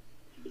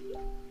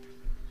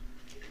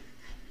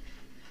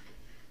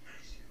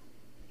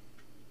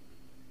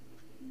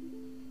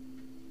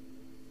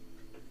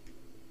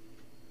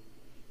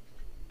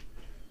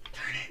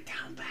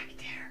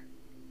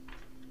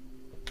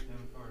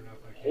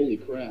 Holy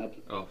crap.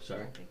 Oh,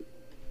 sorry.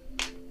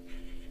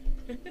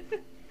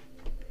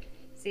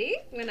 See?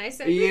 When I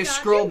said we You got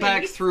scroll new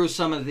back minis. through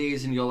some of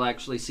these and you'll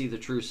actually see the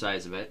true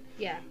size of it.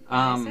 Yeah. When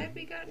I Um, said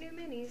we got new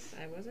minis.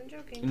 I wasn't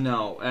joking.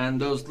 No,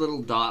 and those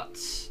little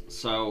dots,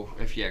 so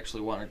if you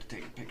actually wanted to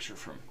take a picture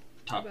from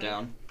top Right.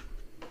 down.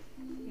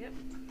 Yep.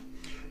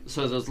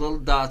 So those little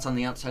dots on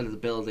the outside of the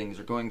buildings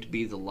are going to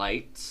be the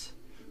lights,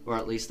 or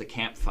at least the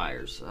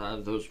campfires.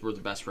 Those were the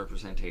best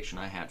representation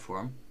I had for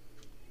them.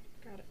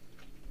 Got it.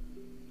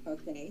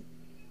 Okay.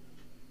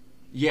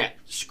 Yeah,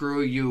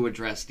 screw you,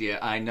 addressed you,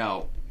 I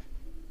know.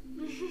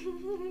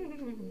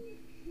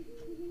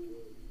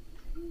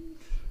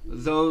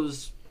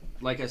 Those,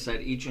 like I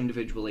said, each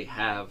individually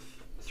have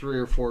 3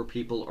 or 4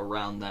 people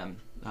around them.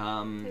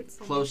 It's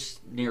Close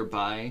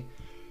nearby,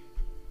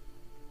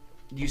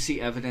 you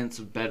see evidence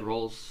of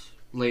bedrolls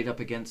laid up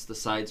against the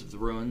sides of the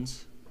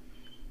ruins,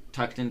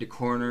 tucked into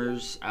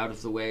corners out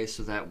of the way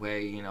so that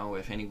way, you know,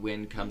 if any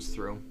wind comes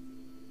through,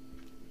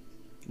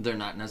 they're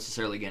not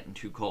necessarily getting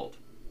too cold.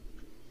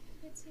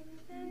 It's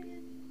a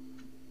rebellion.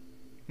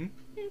 Hmm?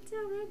 It's a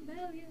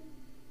rebellion.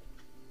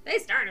 They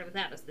started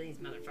without us, these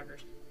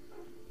motherfuckers.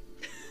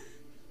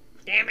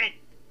 Damn it.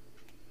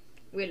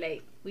 We're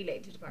late. We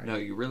late to the party. No,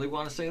 you really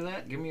want to say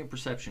that? Give me a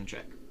perception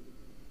check.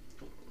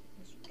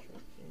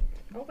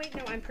 Oh wait,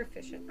 no, I'm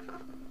proficient.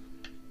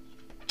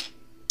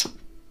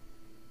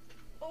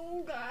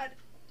 Oh god.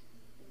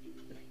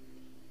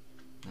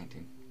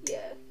 19.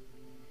 Yeah.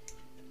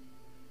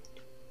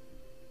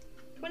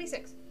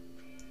 26.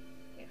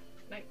 Yeah.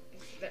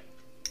 There.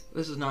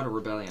 This is not a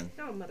rebellion.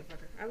 No,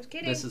 motherfucker. I was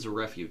kidding. This is a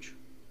refuge.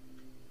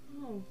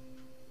 Oh.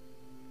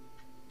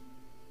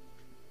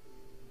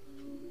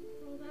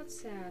 Oh, that's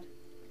sad.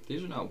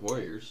 These are not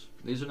warriors.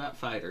 These are not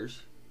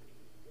fighters.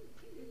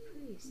 They're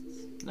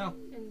priests. No.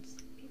 And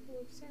people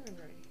of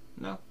Samurai.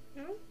 No.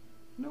 No?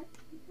 Nope.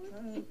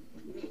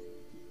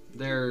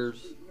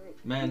 There's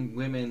men,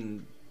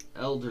 women,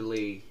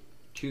 elderly,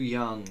 too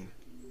young.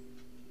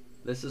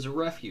 This is a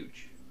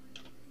refuge.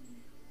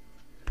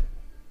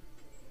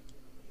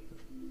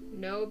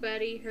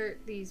 Nobody hurt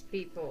these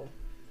people.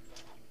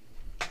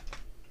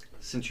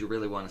 Since you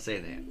really want to say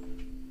that.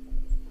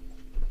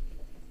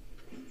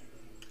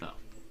 Oh.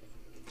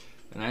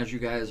 And as you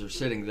guys are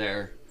sitting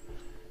there,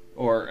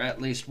 or at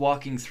least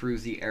walking through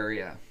the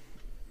area,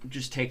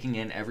 just taking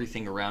in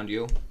everything around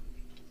you,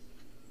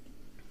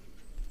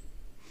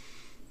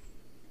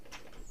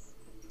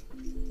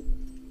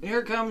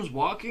 here comes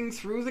walking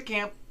through the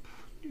camp.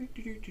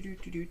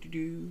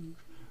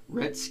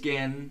 Red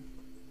skin.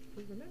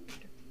 We remembered.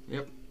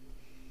 Yep.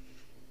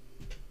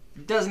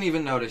 Doesn't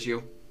even notice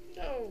you.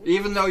 No.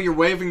 Even though you're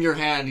waving your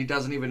hand, he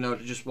doesn't even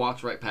notice. Just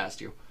walks right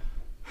past you.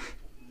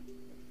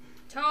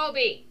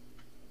 Toby!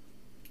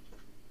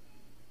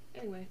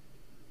 Anyway.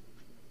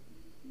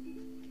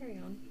 Carry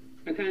on.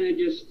 I kind of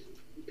just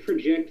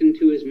project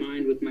into his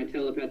mind with my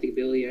telepathic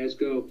ability. I just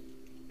go,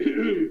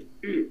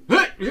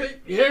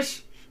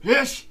 Yes?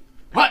 Yes?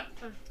 What?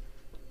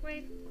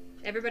 Wave.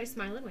 Everybody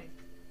smile and wave.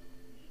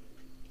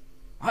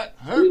 What?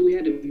 "Really, we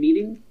had a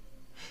meeting?"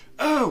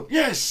 Oh,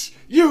 yes!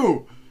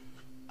 You!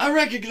 I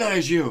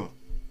recognize you!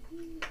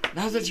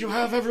 Now that you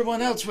have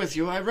everyone else with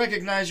you, I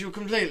recognize you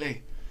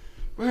completely.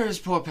 Where is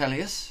poor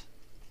Peleus?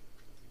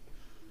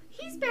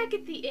 He's back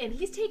at the inn.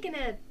 He's taking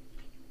a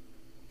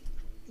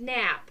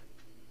nap.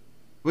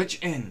 Which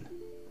inn?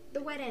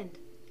 The wet end.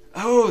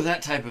 Oh,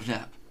 that type of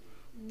nap.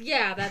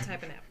 Yeah, that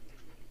type of nap.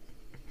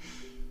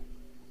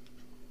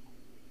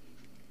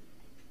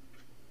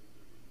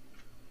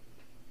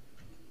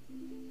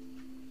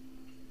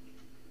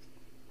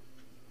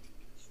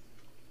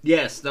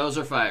 Yes, those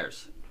are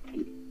fires.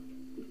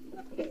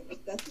 Okay,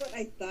 that's what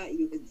I thought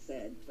you had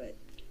said, but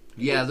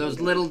Yeah, those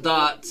little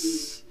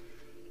dots.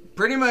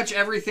 Pretty much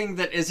everything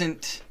that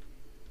isn't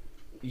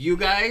you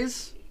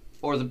guys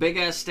or the big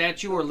ass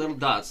statue are little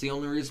dots. The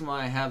only reason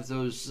why I have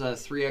those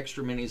 3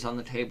 extra minis on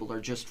the table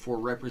are just for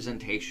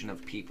representation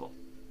of people.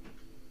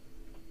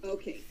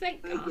 okay,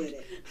 Thank I God. get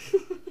it.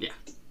 Yeah.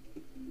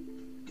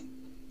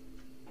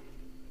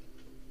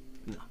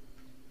 No.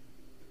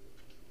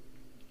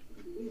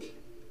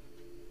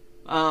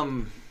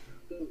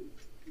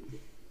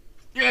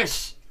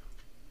 Yes.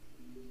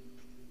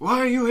 Why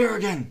are you here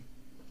again?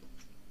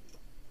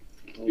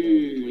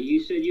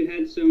 You said you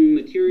had some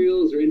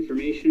materials or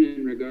information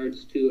in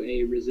regards to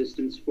a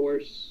resistance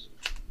force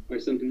or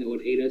something that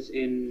would aid us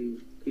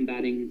in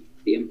combating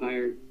the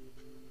Empire.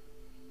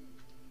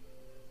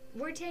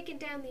 We're taking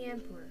down the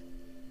Emperor.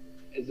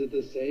 Is it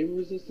the same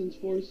resistance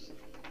force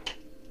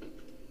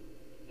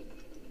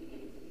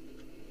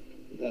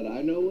that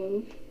I know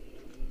of?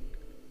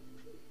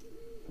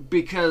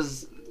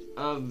 Because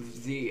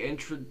of the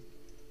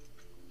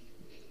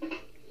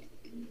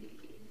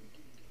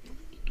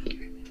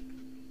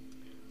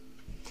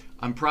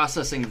I'm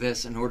processing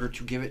this in order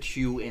to give it to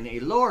you in a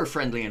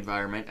lore-friendly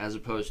environment as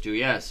opposed to,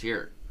 yes,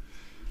 here.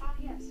 Ah,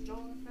 yes, Lord.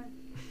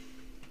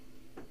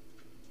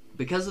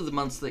 Because of the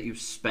months that you've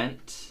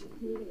spent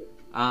Right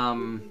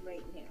now.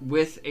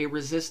 with a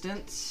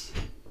resistance,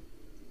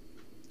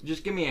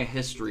 Just give me a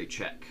history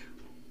check.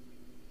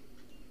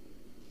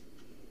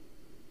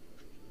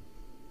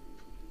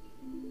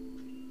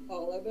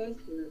 All of us,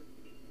 or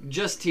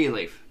Just Tea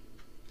Leaf.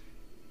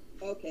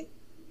 okay.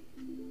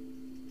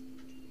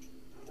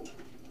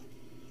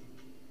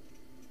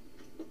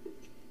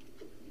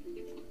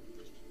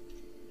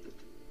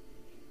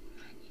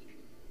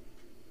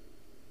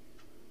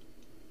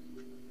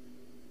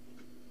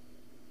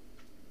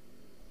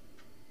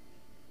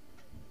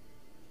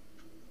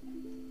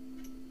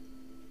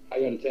 I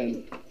got a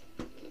 10.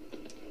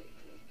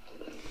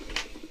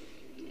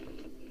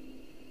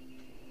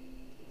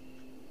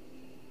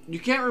 You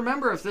can't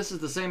remember if this is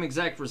the same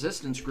exact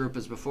resistance group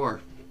as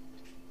before.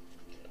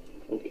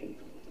 Okay.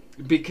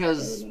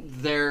 Because Fair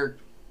enough. there,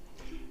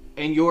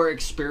 in your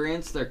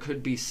experience, there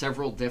could be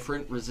several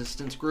different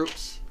resistance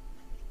groups.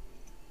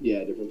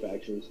 Yeah, different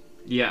factions.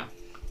 Yeah.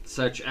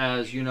 Such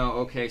as, you know,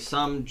 okay,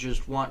 some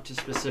just want to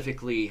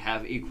specifically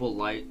have equal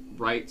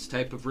rights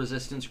type of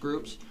resistance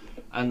groups.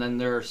 And then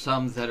there are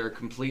some that are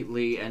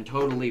completely and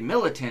totally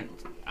militant,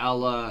 a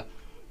la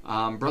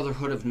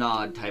Brotherhood of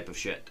Nod type of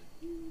shit.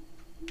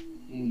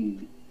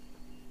 Hmm.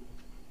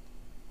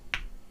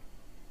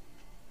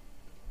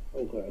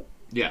 Okay.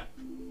 Yeah.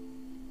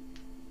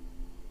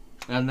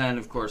 And then,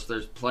 of course,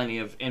 there's plenty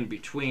of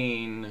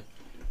in-between,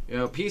 you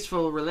know,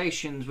 peaceful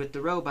relations with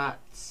the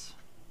robots.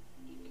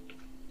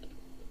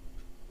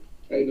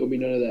 Ain't gonna be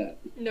none of that.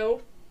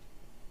 Nope.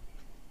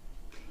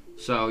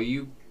 So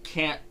you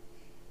can't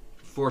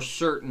for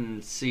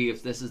certain see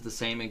if this is the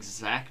same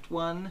exact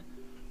one,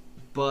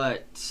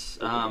 but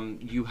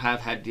you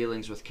have had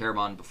dealings with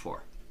Caramon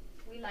before.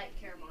 We like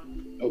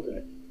Caramon.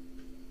 Okay.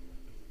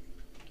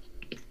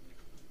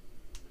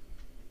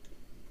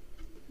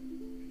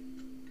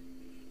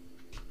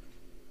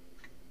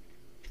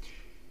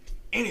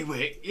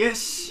 Anyway,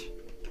 yes,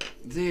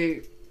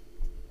 the...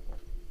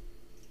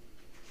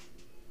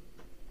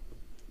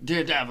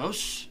 Dear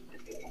Davos,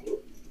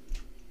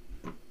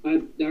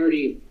 I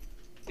already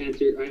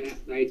answered.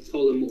 I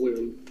told him what we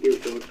were here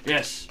for.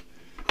 yes.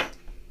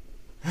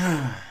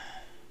 Well,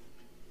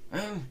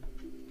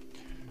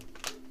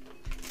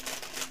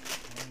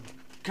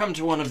 come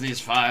to one of these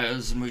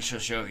fires and we shall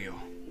show you.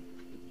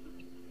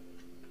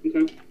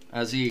 Okay.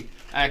 As he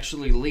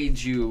actually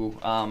leads you,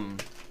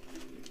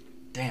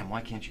 damn,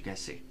 why can't you guys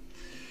see?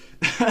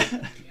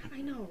 I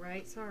know,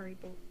 right? Sorry,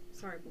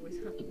 boys,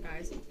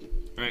 guys.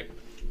 Right.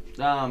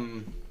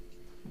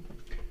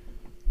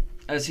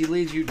 As he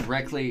leads you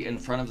directly in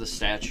front of the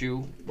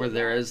statue, where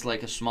there is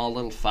like a small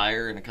little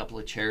fire and a couple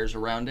of chairs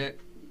around it,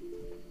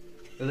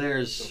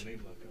 there's You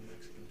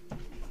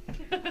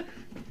can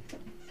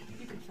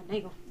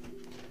finagle.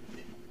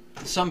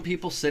 some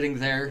people sitting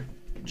there,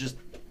 just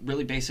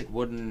really basic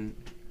wooden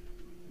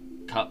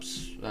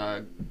cups,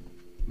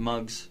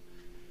 mugs.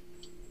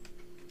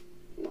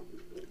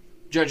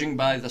 Judging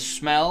by the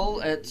smell,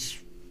 it's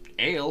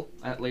ale,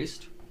 at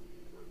least.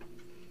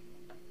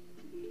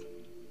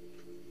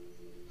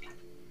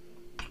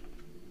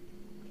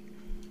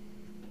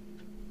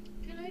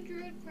 Can I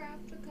druid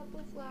craft a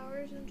couple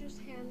flowers and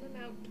just hand them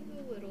out to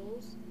the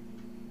littles?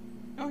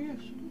 Oh, yes.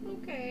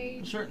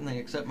 Okay. Certainly,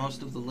 except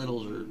most of the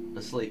littles are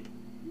asleep.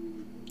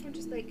 Or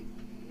just like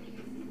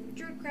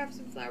druid craft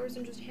some flowers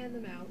and just hand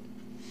them out.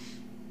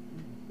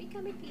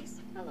 Become a piece.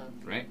 Hello.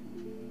 Right?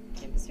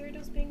 And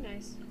Cyrodiil's being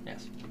nice.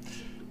 Yes.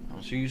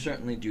 So you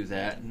certainly do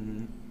that,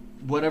 and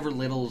whatever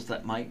littles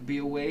that might be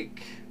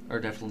awake are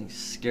definitely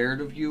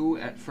scared of you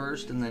at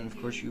first, and then of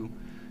course you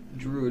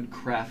druid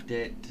craft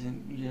it,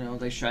 and you know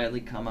they shyly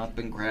come up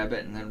and grab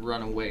it and then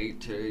run away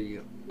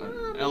to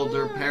an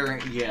elder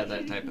parent, yeah,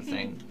 that type of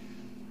thing.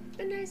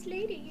 The nice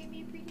lady gave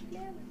me a pretty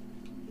flower.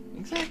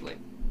 Exactly.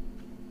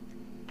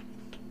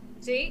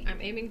 See,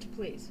 I'm aiming to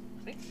please.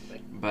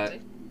 But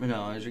you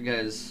know, as you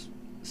guys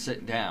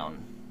sit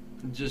down,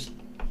 just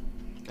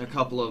a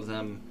couple of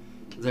them.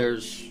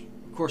 There's,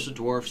 of course, a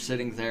dwarf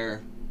sitting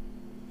there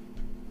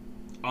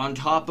on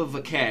top of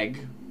a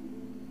keg.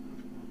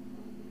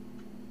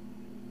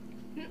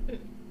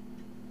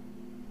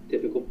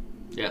 Typical.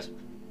 Yes.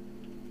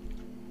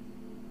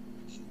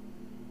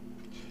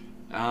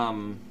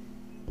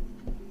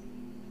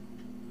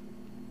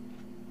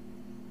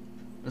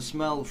 The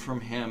smell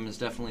from him is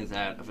definitely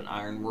that of an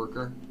iron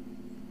worker.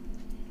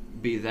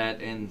 Be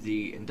that in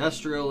the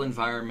industrial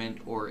environment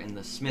or in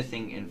the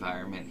smithing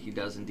environment, he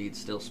does indeed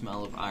still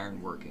smell of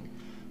iron working.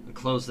 The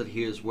clothes that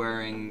he is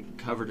wearing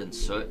covered in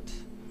soot.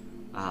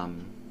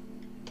 From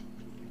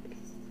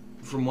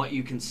what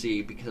you can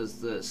see,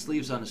 because the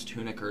sleeves on his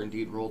tunic are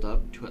indeed rolled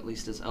up to at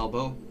least his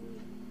elbow,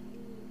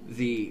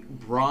 the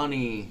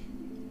brawny,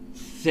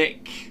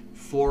 thick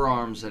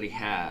forearms that he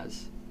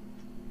has,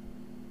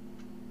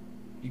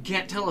 you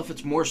can't tell if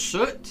it's more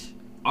soot,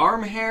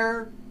 arm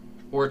hair,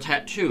 or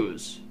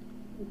tattoos.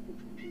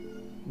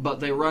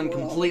 But they run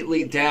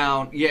completely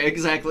down. Yeah,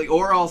 exactly.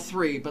 Or all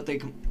three, but they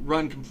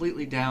run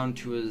completely down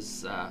to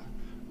his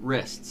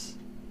wrists.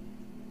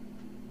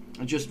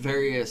 Just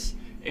various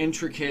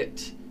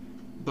intricate,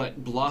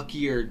 but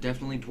blockier,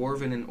 definitely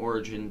dwarven in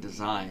origin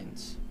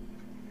designs.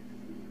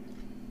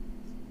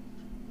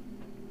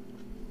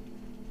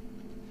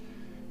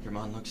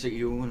 Paramon looks at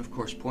you and, of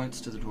course,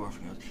 points to the dwarf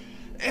and goes,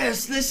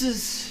 "Yes, this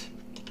is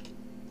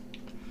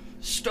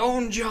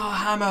Stonejaw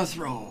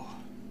Hammerthrow."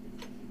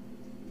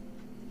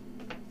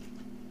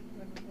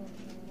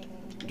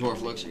 The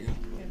dwarf looks at you.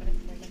 Wait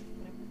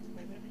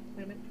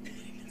a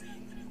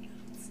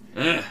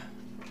minute.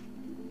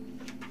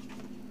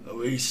 A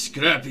wee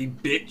scrappy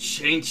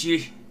bitch, ain't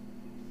you?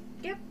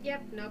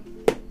 Yep, nope.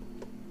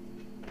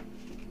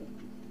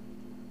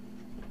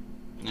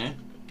 Yeah?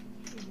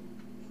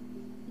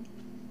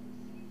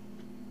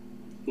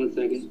 1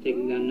 second,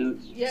 taking down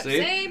notes. Yep, See?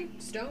 same.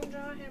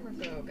 Stonejaw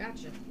Hammerthrow.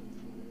 Gotcha.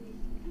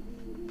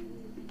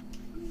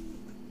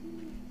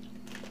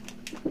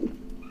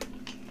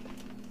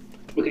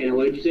 Okay, now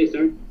what did you say,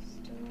 sir?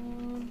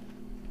 Stone.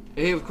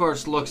 He, of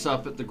course, looks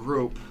up at the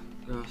group.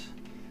 Goes,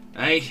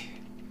 "Hey,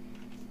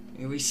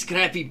 you wee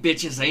scrappy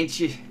bitches, ain't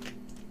you?"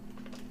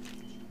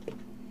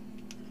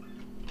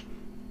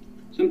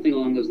 Something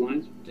along those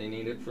lines. Do you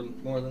need it for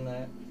more than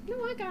that?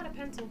 No, I got a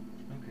pencil.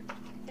 Okay.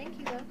 Thank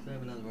you, though. I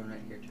have another one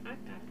right here, too. I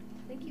got it.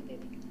 Thank you,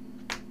 baby.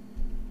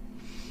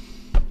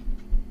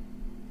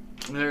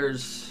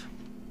 There's,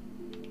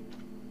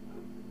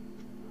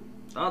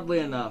 oddly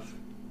enough,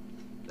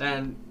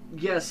 and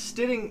yes,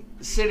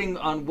 sitting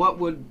on what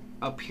would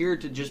appear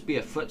to just be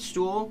a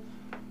footstool,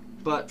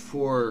 but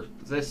for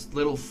this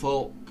little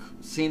folk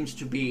seems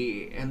to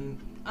be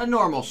a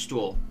normal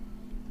stool,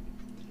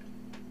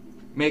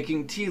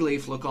 making Tea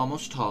Leaf look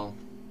almost tall,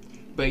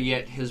 but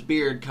yet his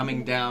beard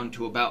coming down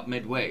to about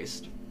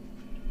mid-waist,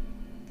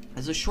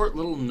 is a short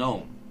little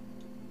gnome,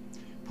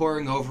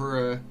 poring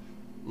over a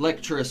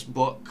lecturous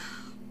book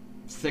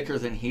thicker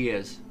than he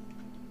is.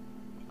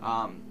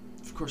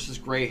 Of course, his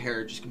gray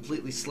hair just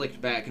completely slicked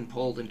back and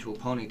pulled into a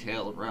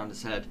ponytail around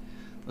his head.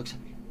 Looks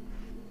at me.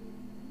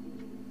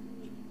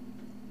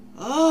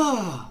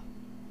 "Oh!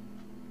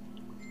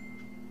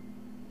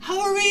 How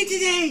are we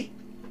today?"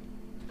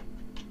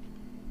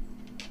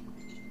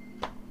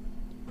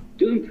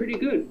 Doing pretty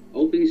good,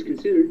 all things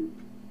considered.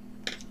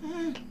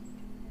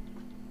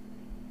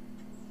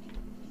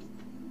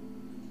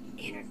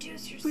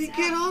 Introduce yourself. We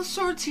get all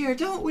sorts here,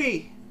 don't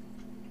we?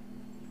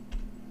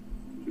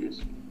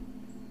 Yes.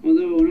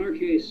 Although, in our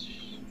case,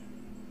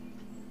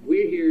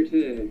 we're here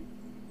to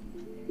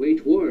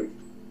wage war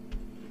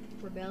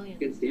Rebellion.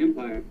 against the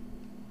Empire.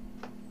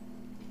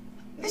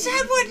 Is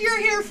that what you're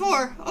here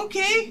for?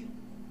 Okay.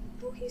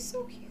 Oh, he's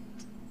so cute.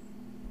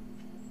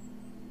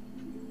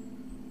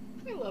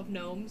 I love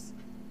gnomes.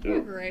 They're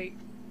So, great.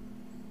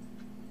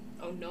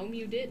 Oh, gnome,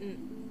 you didn't.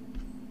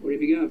 what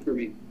have you got for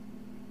me?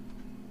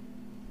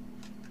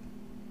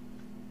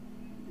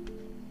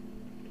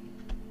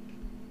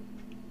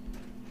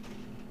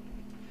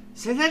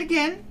 Say that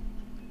again.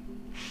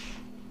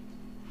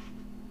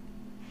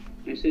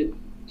 I said,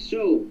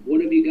 so,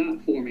 what have you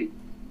got for me?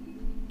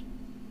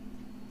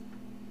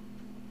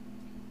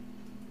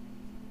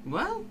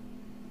 Well,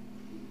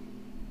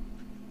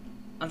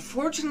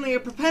 unfortunately, a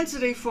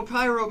propensity for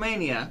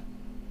pyromania.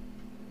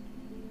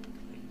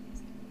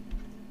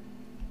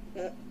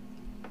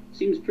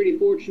 Seems pretty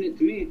fortunate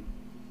to me.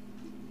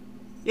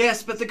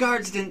 Yes, but the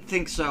guards didn't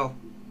think so.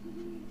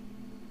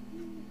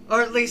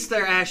 Or at least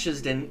their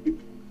ashes didn't.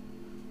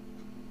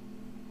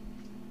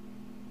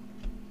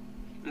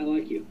 I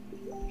like you.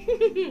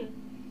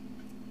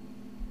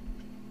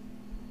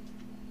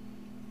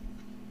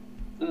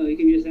 Oh, you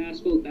can just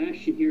ask old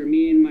Bastion here.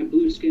 Me and my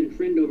blue-skinned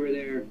friend over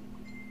there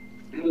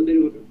have a bit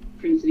of a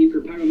propensity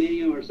for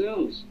pyromania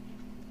ourselves.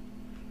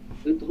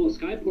 Lit the whole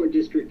Skyport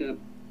district up.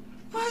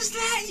 Was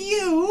that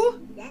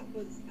you? That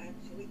was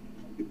actually.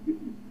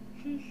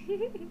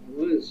 It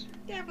was.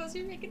 Davos,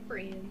 you're making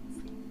friends.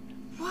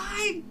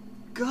 Why,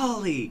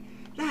 golly,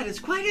 that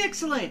is quite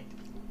excellent.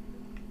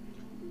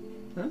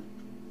 Huh?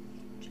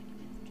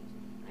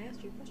 I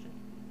asked you a question.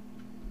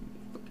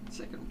 Fucking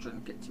second, I'm trying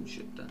to get some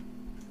shit done.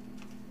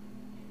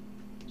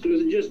 So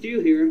is it just you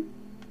here?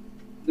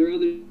 There are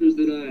others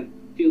that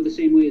feel the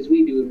same way as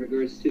we do in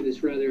regards to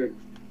this rather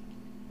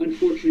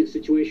unfortunate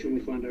situation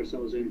we find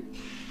ourselves in.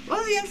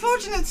 Well, the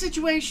unfortunate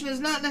situation is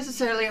not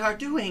necessarily our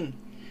doing.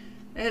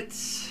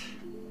 It's...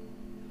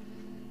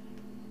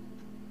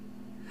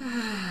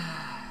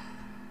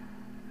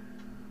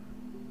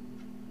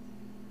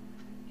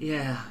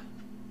 yeah.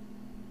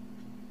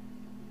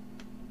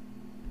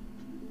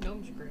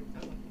 Gnomes are great. I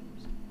love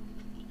gnomes.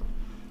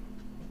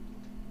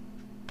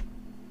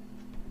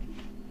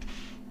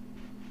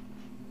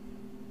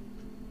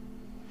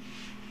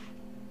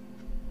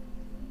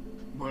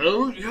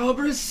 Well,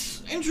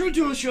 Yobris,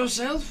 introduce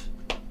yourself.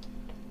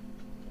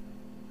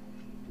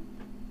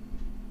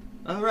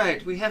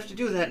 Alright, we have to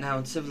do that now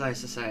in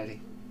civilized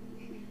society.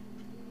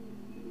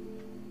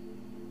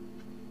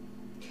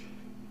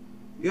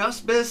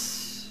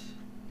 Yospis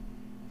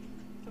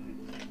Okay,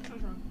 I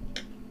was wrong.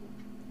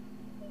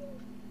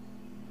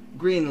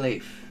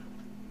 Greenleaf.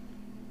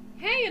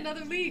 Hey,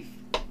 another leaf.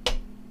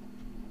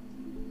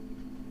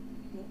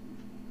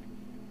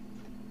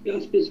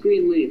 Jaspis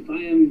Greenleaf,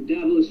 I am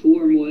Davos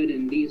Wormwood,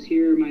 and these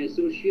here are my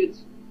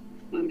associates.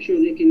 I'm sure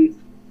they can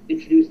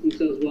introduce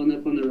themselves well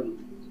enough on their own,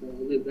 so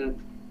I'll leave that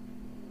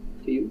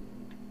to you.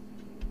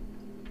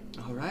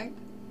 All right.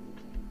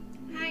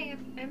 Hi,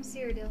 I'm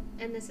Cyrodiil,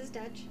 and this is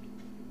Dutch.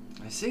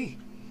 I see.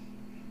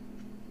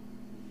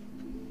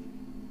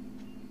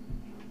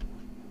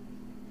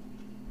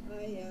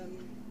 I am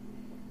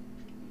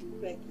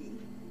Becky.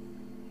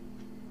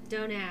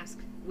 Don't ask.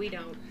 We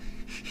don't.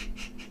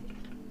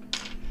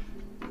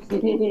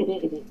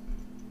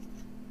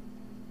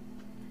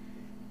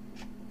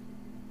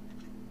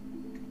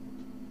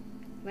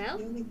 Well,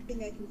 The only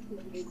thing I can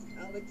say is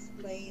I'll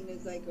explain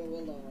as I go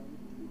along.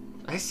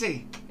 I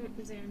see.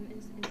 Zan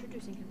is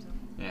introducing himself.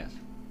 Yes.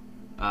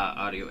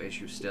 Audio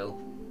issue still.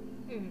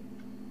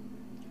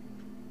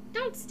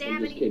 don't stab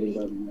I'm just kidding,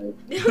 by anybody.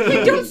 the way.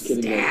 Like, don't Just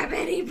kidding, stab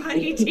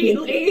anybody, tea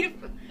leaf.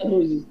 I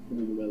was just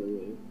kidding, by the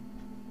way.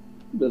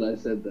 But I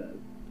said that.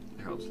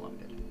 Harold Slum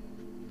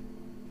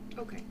did.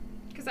 Okay.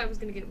 Because I was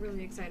going to get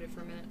really excited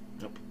for a minute.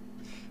 Nope.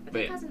 But But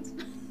they're yeah. cousins.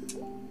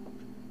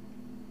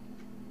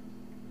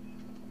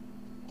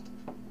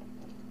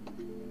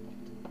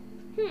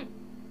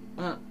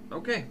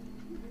 Okay.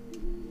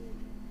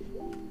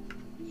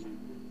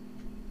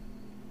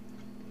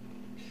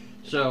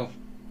 So.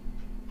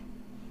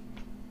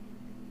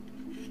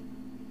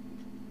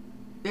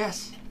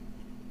 Yes.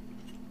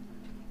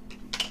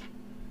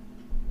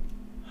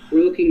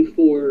 We're looking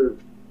for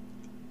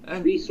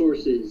And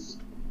resources,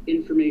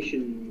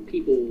 information,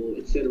 people,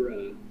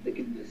 etc. that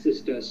can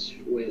assist us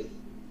with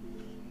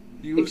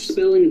you have,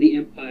 expelling the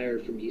Empire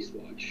from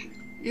Eastwatch.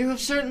 you have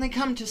certainly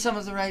come to some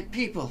of the right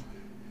people.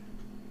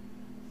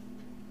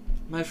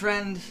 My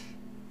friend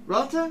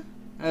Ralta,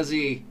 as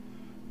he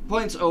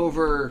points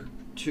over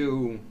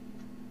to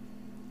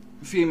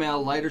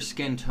female lighter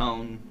skin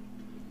tone,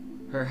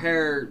 her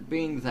hair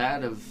being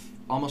that of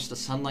almost a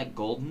sunlight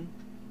golden.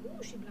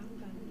 Ooh, she blonde.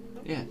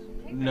 Yeah.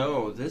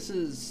 No, this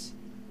is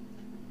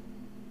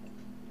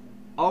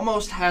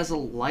almost has a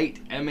light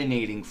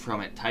emanating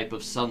from it type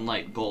of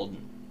sunlight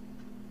golden.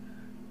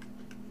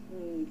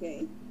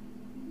 Okay.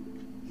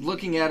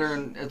 Looking at her,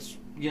 and it's,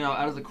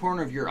 out of the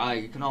corner of your eye,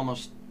 you can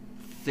almost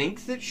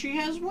think that she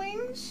has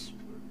wings.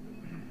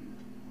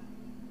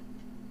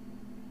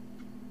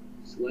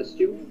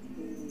 Celestial?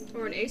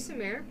 Or an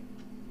Asimare.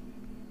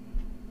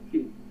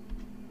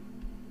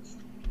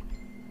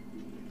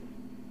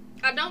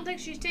 I don't think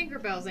she's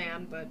Tinkerbell,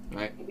 Zan, but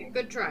Right.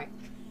 good try.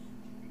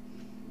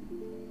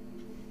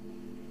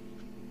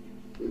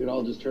 We could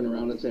all just turn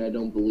around and say, I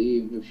don't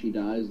believe. If she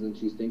dies, then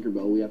she's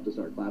Tinkerbell. We have to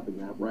start clapping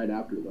that right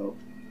after, though.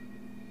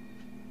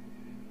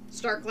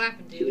 Start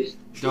clapping, She dude. just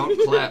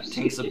Don't clap,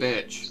 Tink's a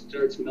bitch.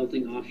 starts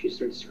melting off. She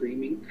starts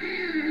screaming.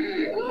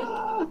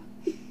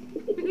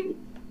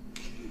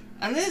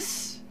 And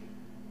this,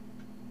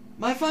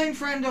 my fine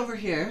friend over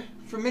here,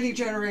 from many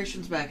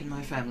generations back in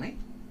my family,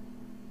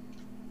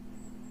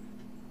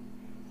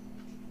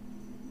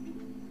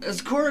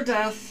 is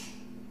Koradath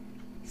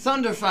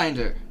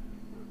Thunderfinder.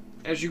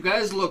 As you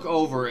guys look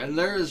over, and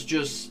there is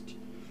just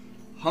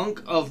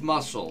hunk of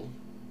muscle,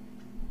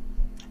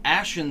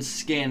 ashen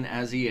skin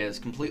as he is,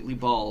 completely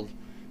bald,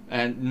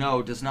 and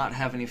no, does not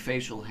have any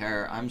facial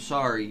hair. I'm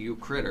sorry, you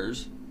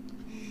critters.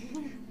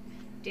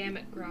 Damn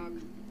it, Grog.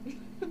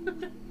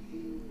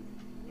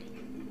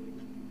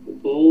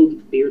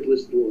 Bald,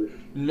 beardless dwarf.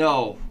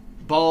 No,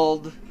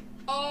 bald,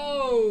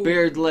 Oh!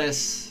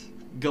 beardless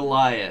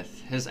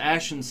Goliath. His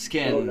ashen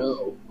skin Oh,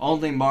 no.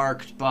 only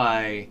marked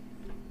by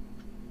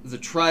the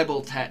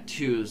tribal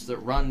tattoos that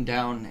run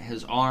down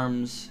his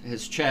arms,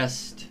 his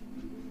chest.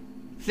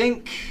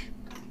 Think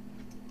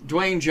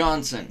Dwayne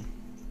Johnson,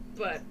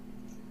 But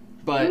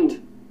but Oh,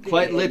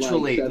 quite Like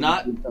literally, 7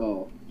 not, feet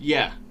tall.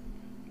 yeah,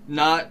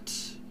 not,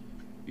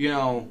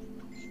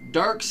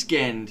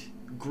 dark-skinned,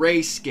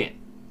 gray skin.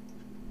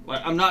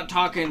 Like, I'm not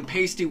talking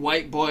pasty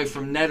white boy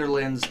from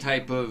Netherlands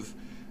type of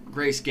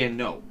gray skin,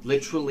 no.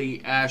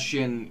 Literally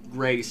ashen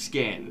gray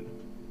skin.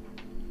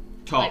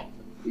 Tall.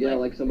 Yeah,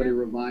 like somebody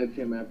revived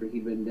him after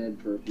he'd been dead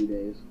for a few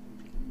days.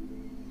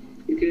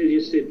 You could have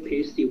just said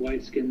pasty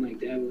white skin like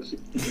Davos.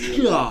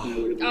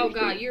 oh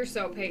god, you're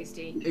so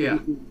pasty. Yeah.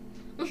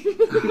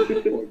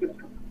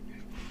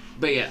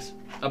 But yes,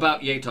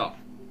 about yay tall.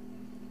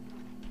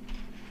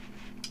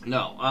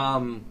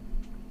 No,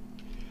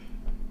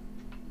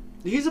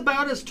 he's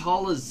about as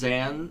tall as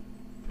Zan,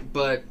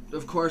 but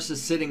of course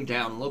is sitting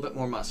down, a little bit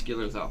more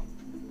muscular though.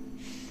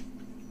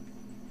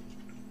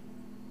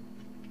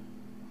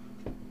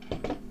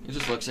 He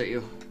just looks at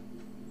you.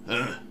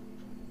 Ugh.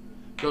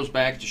 Goes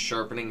back to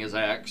sharpening his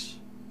axe.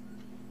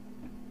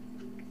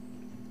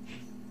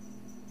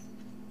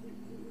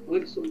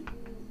 Excellent.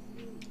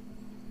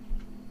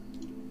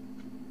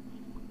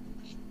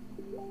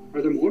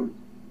 Are there more?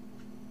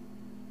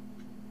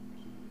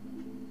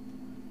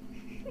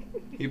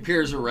 He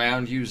peers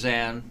around you,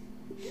 Zan.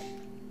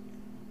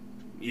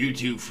 You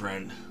too,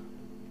 friend.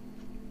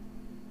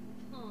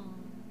 Aw.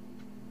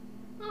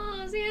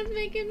 Aw, Zan's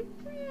making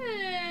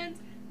friends.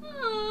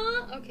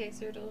 Aw. Okay,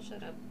 Cyrodiil,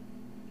 shut up.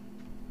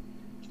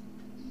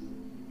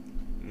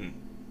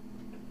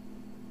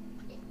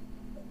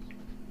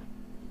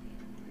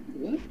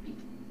 What?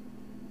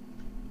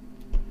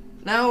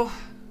 Now,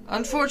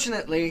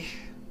 Unfortunately,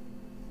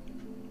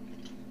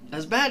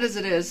 as bad as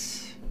it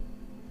is,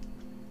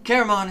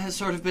 Caramon has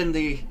sort of been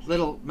the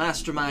little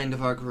mastermind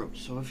of our group,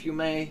 so if you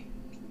may,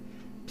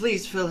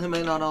 please fill him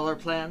in on all our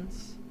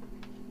plans.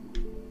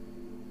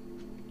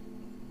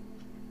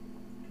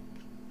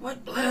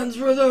 What plans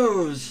were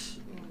those?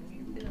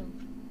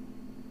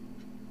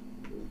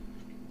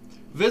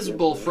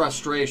 Visible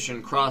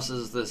frustration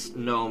crosses this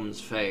gnome's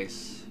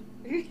face.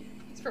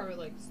 He's probably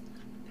like,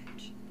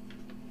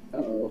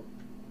 Uh-oh.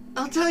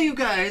 I'll tell you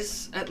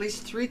guys at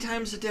least 3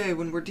 times a day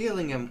when we're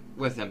dealing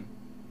with him.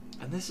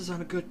 And this is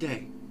on a good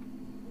day.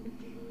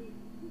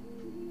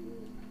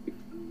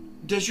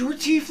 Does your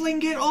tiefling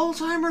get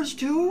Alzheimer's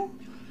too?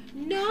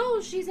 No,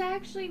 she's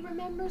actually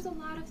remembers a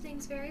lot of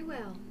things very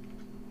well.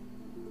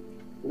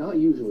 Not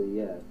usually,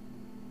 yeah.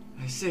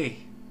 I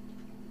see.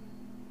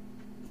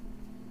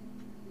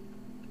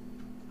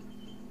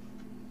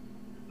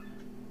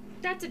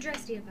 that's a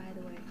Drestia, by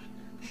the way.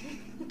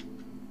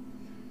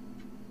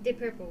 The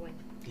purple one.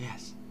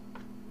 Yes.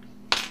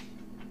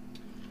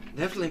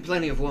 Definitely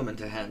plenty of woman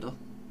to handle.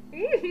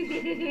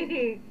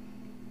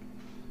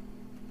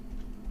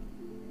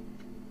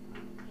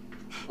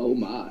 Oh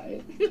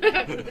my.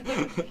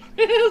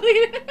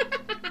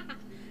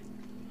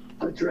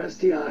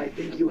 Adrestia, I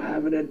think you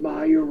have an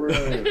admirer.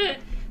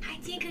 I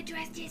think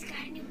Adrestia's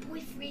got a new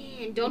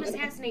boyfriend. Don't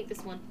assassinate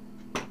this one.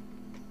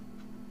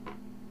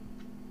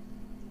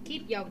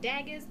 Keep your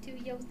daggers to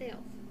yourself.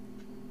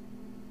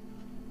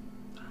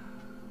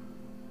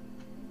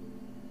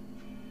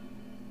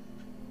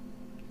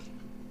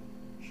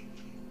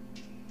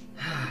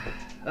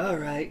 All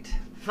right.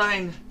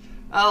 Fine.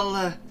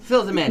 I'll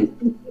fill them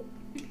in.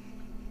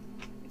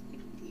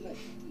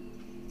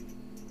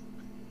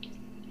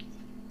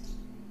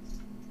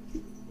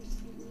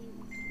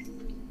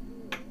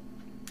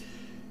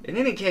 In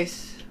any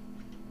case,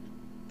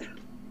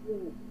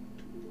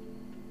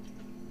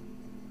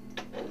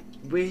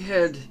 we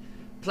had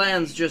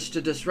plans just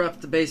to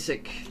disrupt the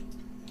basic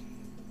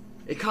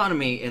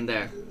economy in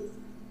there.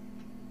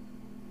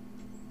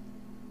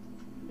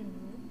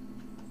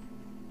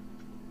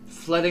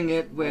 Flooding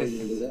it How are you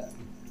gonna do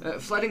with,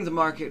 that? flooding the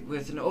market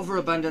with an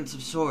overabundance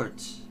of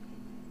swords.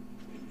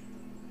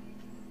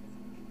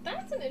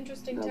 That's an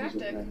interesting That was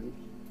tactic. what happened.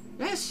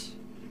 Yes,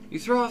 you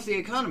throw off the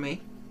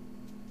economy,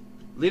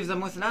 leave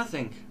them with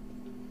nothing.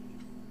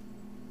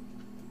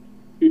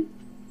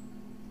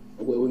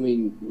 Well, we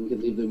mean we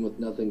could leave them with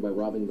nothing by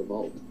robbing the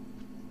vault.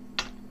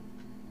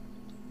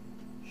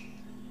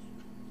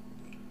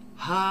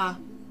 Ha,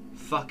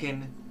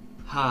 fucking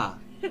ha.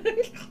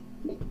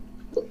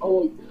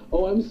 Oh,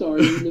 I'm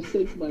sorry. You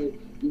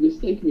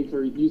mistake me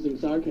for using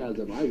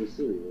sarcasm. I was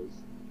serious.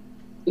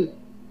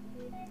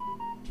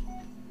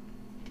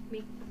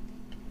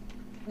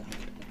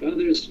 Well,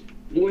 there's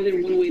more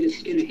than one way to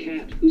skin a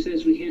cat. Who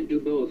says we can't do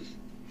both?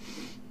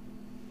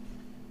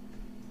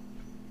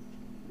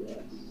 Yes.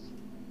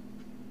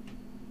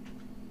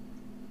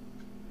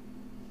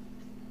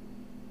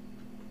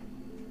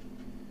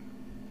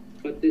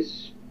 But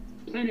this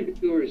plan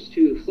of yours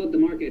to flood the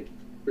market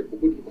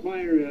would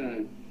require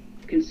a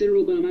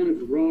considerable amount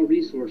of raw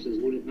resources,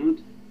 would it not?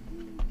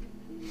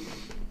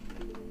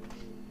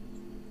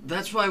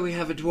 That's why we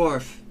have a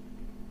dwarf.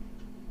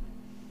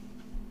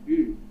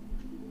 Hmm.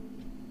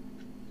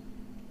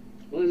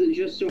 Well, as it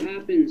just so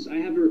happens, I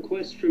have a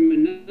request from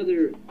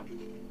another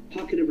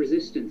pocket of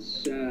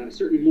resistance, a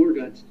certain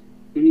Morgut,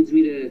 who needs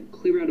me to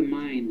clear out a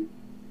mine.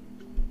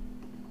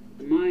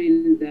 A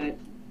mine that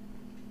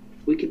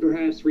we could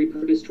perhaps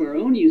repurpose to our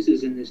own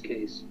uses in this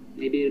case.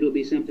 Maybe it'll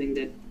be something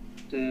that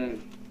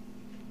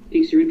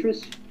piques your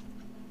interest?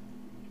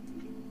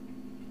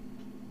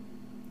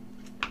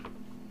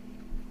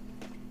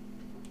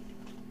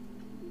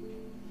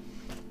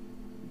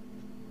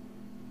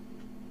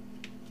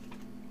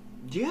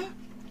 Yeah.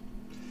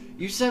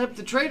 You set up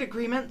the trade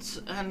agreements,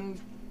 and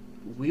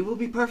we will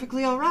be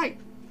perfectly all right.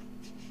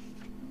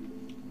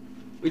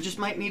 We just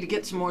might need to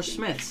get some more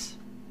smiths.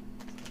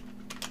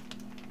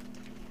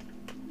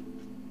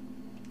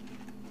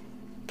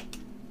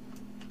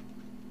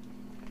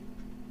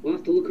 We'll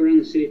have to look around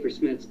the city for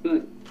smiths,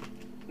 but,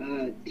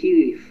 Tea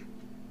Leaf,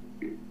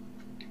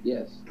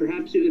 Yes.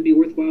 perhaps it would be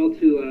worthwhile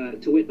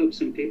to whip up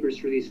some papers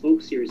for these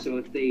folks here, so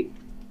if they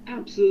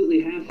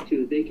absolutely have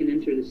to, they can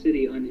enter the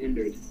city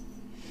unhindered.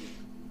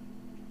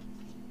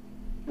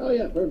 Oh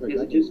yeah, perfect. Is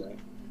I it can just- do that.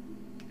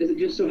 As it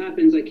just so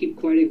happens, I keep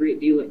quite a great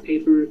deal of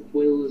paper,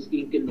 quills,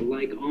 ink, and the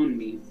like on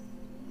me.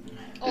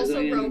 as Also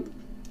I am rope.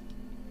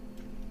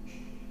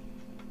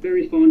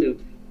 very fond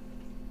of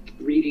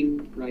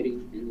reading,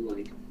 writing, and the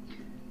like.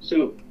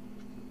 So,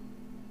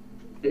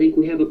 I think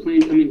we have a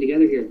plan coming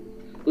together here.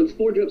 Let's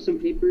forge up some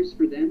papers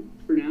for them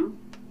for now.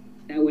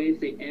 That way, if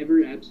they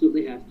ever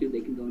absolutely have to,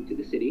 they can go into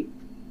the city.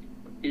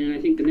 And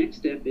I think the next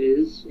step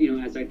is,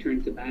 as I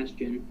turn to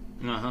Bastion,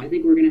 Uh-huh. I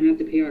think we're going to have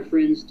to pay our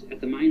friends at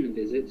the mine a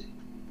visit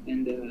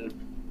and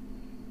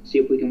see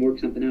if we can work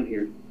something out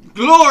here.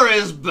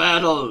 Glorious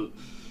battle!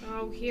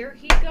 Oh, here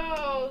he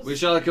goes. We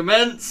shall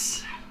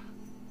commence.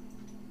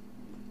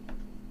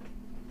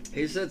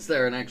 He sits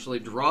there and actually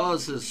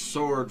draws his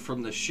sword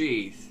from the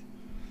sheath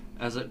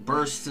as it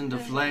bursts into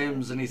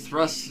flames, and he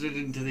thrusts it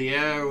into the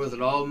air with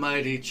an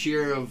almighty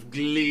cheer of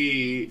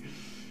glee.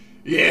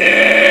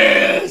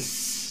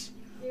 Yes!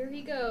 Here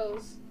he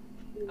goes.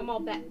 I'm all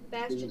He's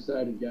Bastion.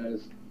 excited,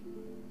 guys.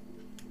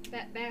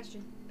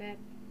 Bastion.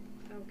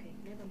 Okay,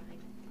 never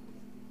mind.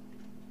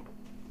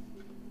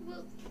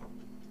 Well,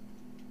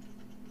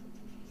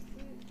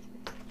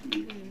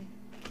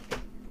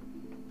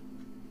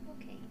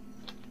 Okay.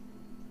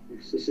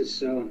 This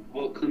is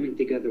all coming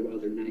together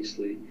rather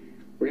nicely.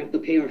 We're gonna have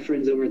to pay our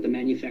friends over at the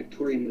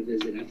Manufactorium a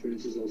visit after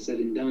this is all said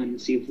and done,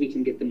 see if we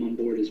can get them on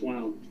board as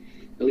well.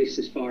 At least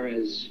as far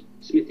as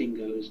smithing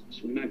goes.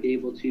 So we might be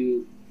able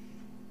to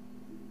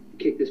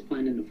kick this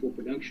plan into full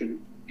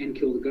production and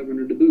kill the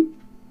governor to boot.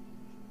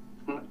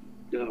 Hot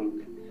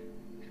dog.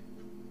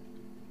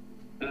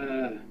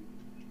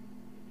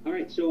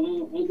 Alright, so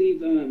I'll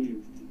leave,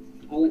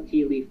 I'll let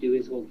Tea Leaf do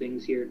his whole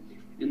things here,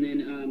 and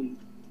then,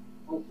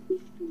 I'll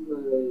speak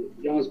to,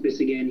 Yosbis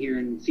again here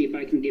and see if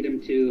I can get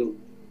him to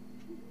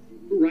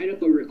write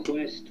up a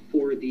request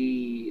for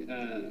the,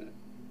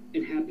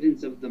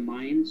 inhabitants of the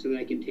mine so that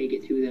I can take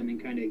it to them and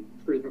kind of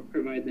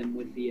provide them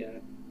with the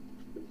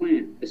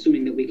plan,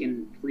 assuming that we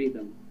can free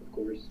them, of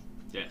course.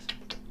 Yes.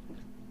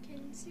 Can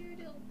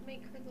Cyrodiil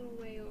make her little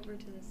way over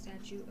to the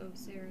statue of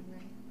Saren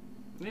Ray?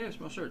 Yes,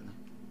 most certainly.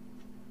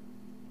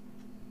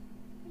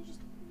 I just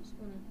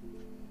wanna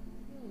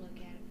look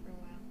at it for a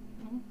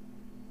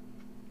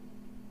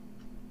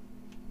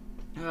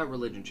while.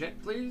 Religion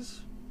check,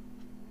 please.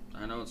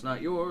 I know it's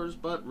not yours,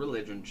 but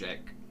religion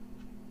check.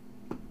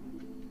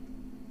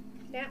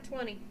 Nat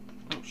 20.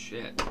 Oh,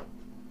 shit.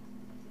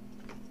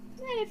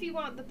 And if you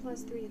want the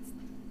 +3, it's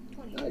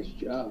 20. Nice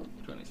job.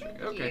 23.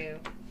 Thank Okay. you.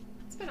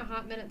 It's been a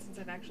hot minute since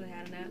I've actually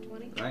had a nat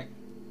 20. Right.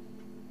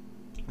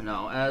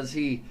 Now, as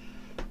he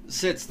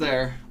sits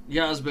there,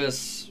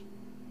 Yasbis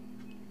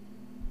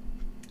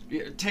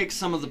takes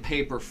some of the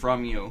paper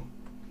from you,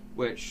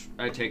 which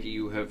I take it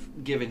you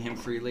have given him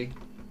freely,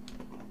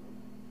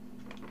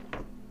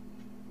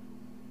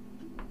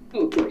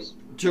 Oh, of course.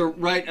 to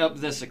write up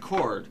this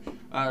accord.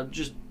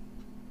 Just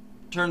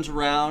turns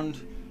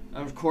around,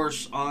 and of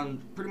course,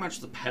 on pretty much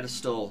the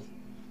pedestal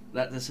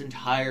that this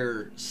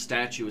entire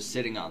statue is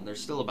sitting on, they're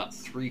still about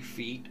 3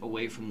 feet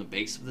away from the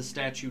base of the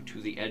statue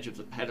to the edge of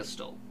the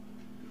pedestal.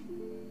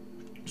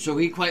 So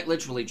he quite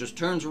literally just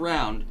turns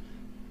around,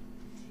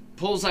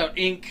 pulls out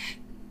ink.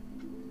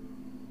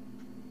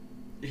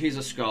 He's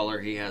a scholar,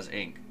 he has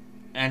ink.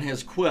 And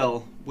his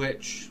quill,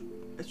 which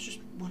is just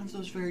one of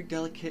those very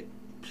delicate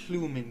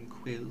pluming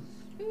quills.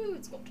 Ooh,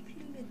 it's got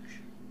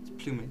plumage. It's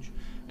plumage.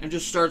 And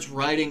just starts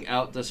writing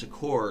out this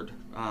accord.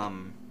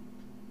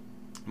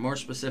 More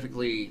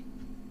specifically,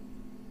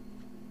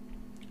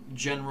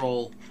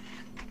 general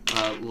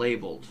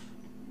labeled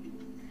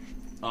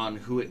on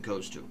who it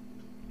goes to.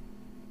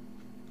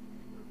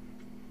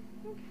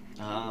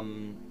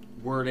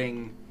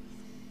 Wording,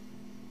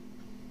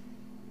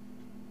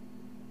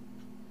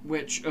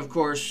 which, of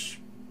course,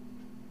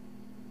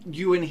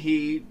 you and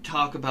he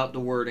talk about the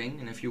wording,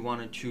 and if you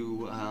wanted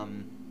to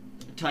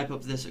type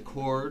up this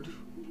accord,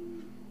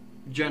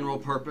 general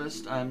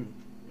purpose,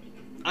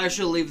 I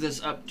shall leave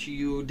this up to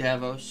you,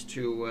 Davos,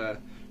 to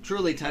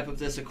truly type up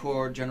this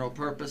accord, general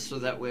purpose, so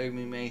that way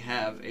we may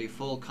have a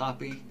full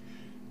copy,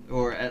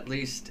 or at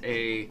least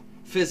a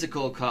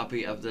physical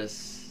copy of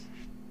this.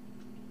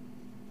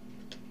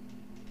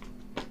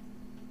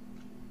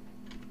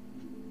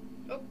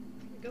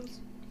 It goes.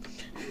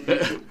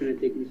 It's gonna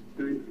take me some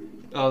time.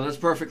 Oh, that's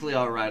perfectly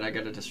alright. I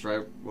gotta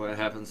describe what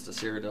happens to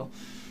Cyrodiil.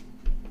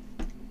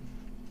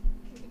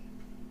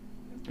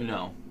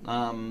 No.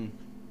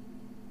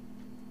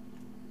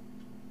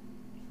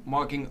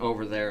 Walking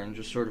over there and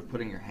just sort of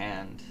putting your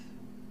hand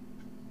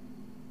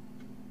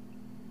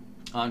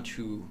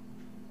onto...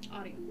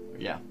 Audio.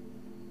 Yeah.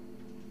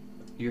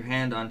 Your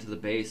hand onto the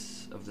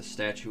base of the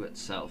statue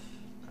itself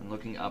and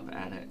looking up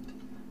at it.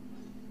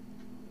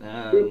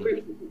 Real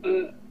quick,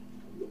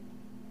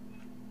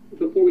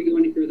 before we go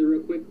any further,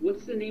 real quick,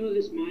 what's the name of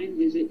this mine?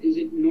 Is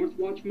it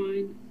Northwatch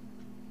Mine?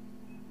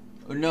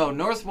 No,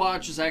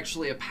 Northwatch is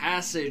actually a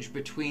passage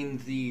between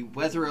the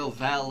Wetherill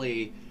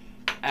Valley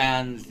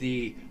and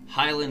the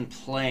Highland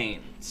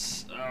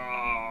Plains.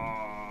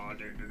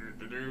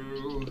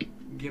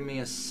 Give me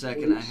a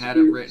second. I had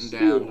it written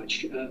down.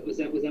 Watch. Was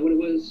that what it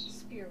was?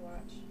 Spear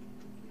watch,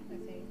 I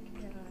think.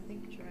 Yeah, I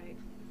think it's right.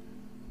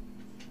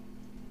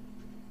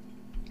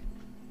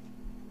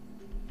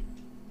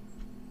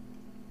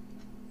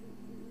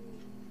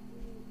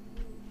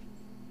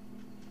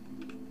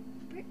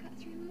 Britt cut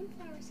 3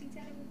 moonflower seeds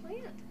out of a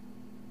plant.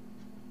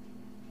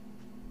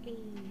 Hey.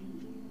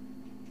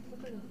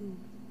 Look like a who.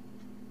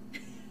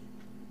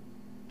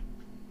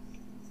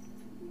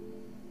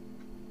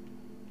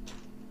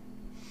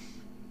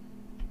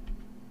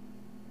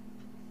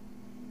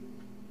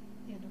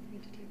 Yeah, don't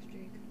forget to text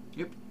Jake.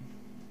 Yep.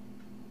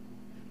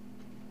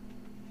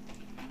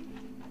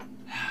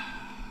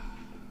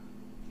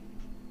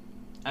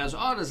 As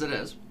odd as it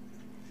is,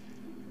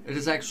 It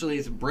is actually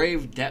the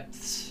Brave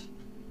Depths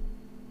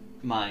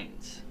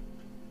Mines.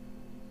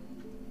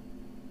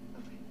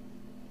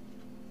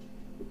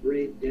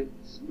 Brave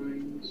Depths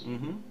Mines.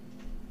 Mm-hmm.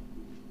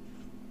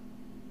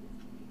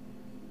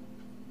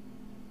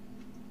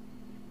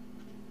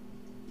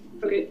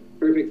 Okay,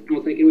 perfect.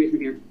 I'll take it away from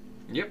here.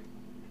 Yep.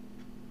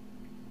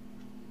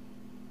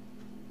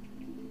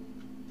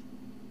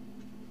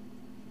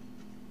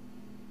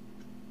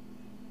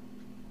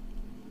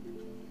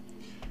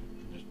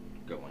 Just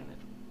go in at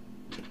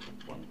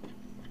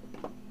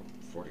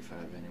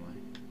 1:45 anyway.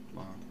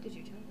 Tomorrow. Did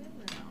you tell them?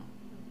 Or? No.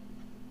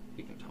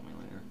 He can tell me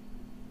later.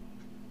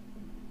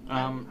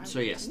 So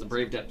yes, the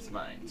Brave Depths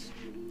Mines.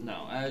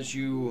 Now, as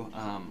you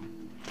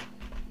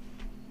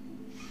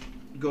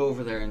go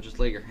over there and just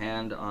lay your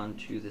hand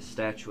onto the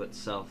statue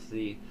itself,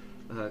 the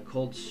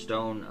cold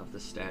stone of the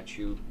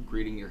statue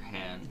greeting your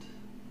hand,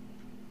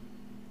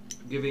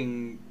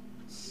 giving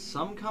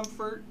some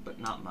comfort, but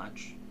not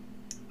much.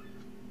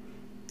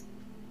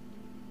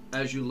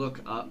 As you look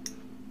up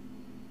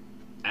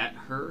at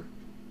her,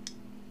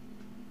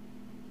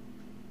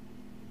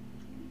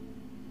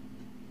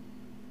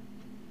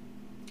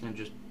 and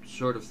just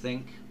sort of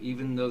think,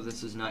 even though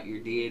this is not your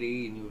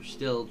deity and you're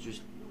still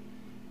just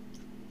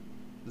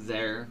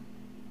there,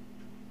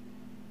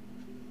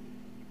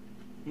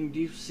 do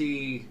you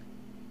see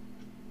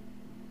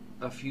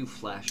a few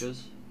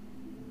flashes?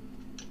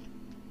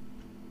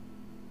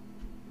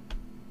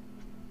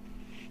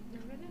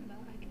 Now remember,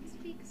 I can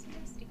speak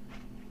Celestial.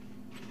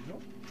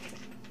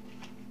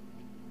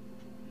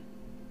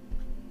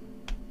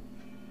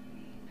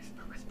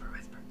 Whisper, whisper,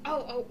 whisper.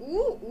 Oh,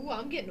 ooh,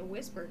 I'm getting a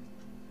whisper.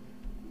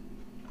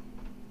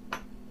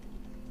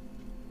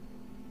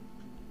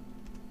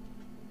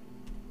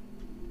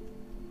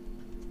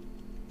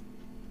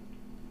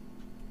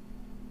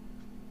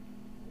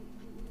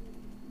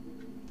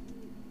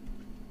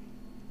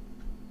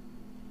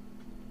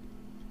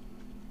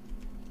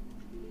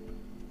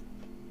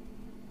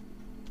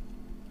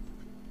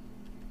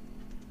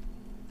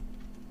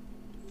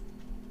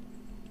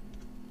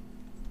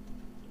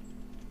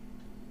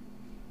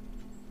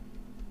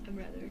 I'm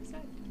rather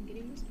excited. I'm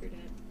getting whispered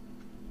at.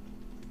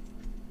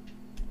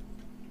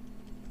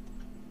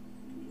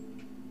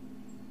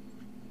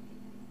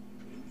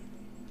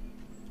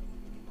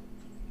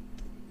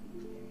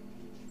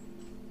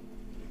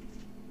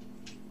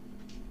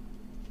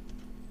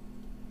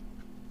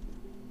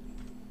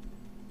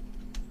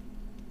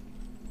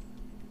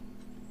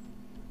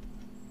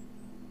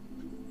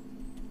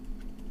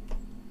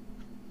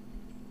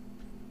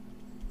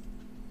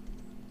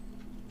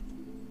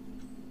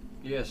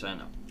 Yes, I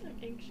know. I'm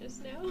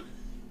anxious now.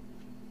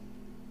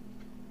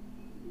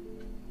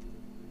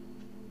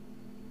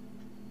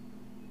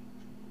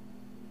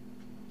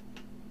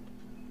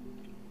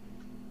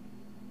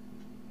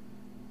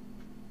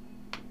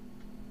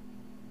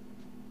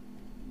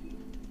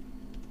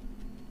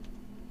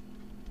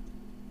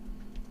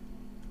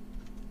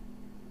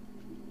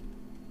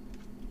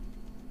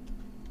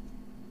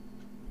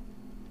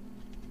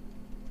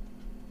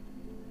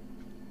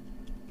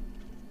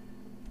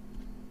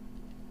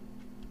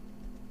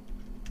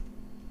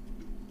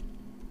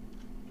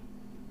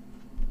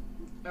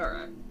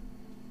 Alright.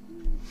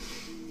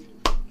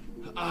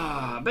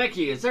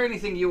 Becky, is there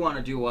anything you want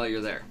to do while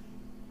you're there?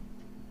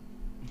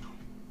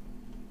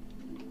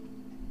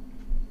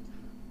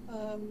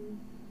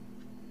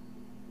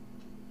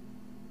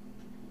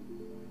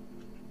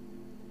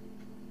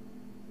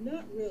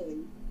 Not really,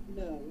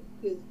 no,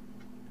 because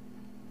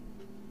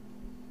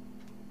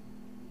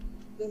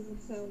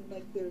doesn't sound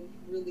like there's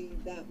really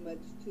that much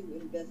to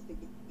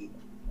investigate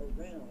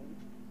around,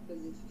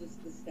 because it's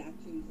just the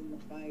statues and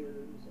the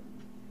fires.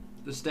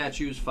 And The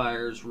statues,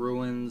 fires,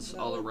 ruins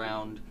all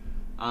around.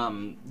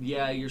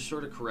 Yeah, you're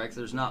sort of correct.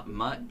 There's not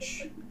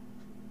much.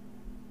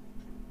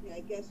 yeah, I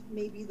guess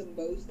maybe the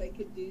most I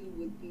could do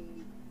would be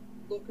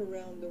look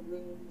around the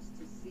rooms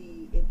to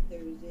see if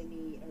there's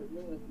any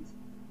ruins,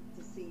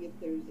 to see if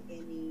there's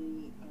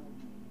any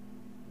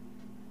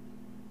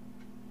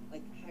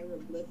like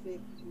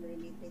hieroglyphics or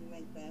anything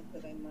like that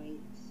that I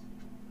might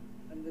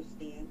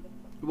understand.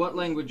 What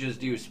languages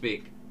do you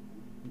speak?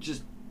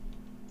 Just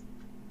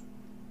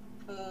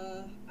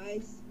I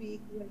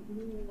speak right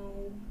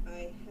now.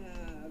 I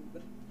have,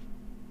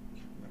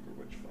 remember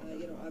which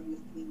you know,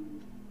 obviously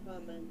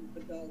Common,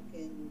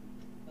 Badalkin,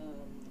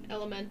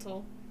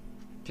 Elemental.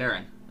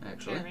 Terran,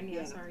 actually. Karen, yeah,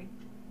 Yeah. sorry.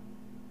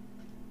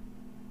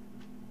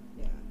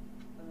 yeah.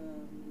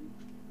 And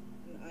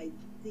I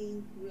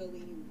think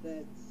really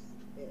that's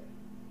it,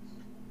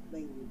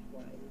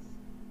 language-wise.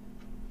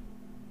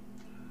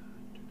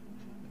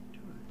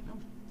 No.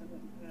 I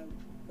don't have,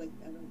 like,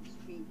 I don't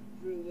speak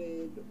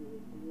Druid or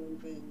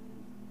Dwarven.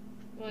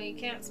 Well, you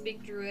can't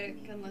speak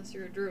Druidic unless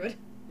you're a Druid.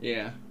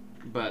 Yeah,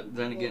 but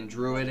then again,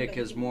 Druidic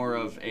is more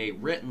of a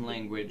written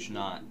language,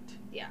 not...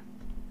 Yeah.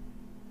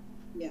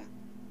 Yeah.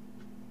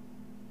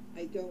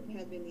 I don't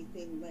have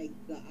anything like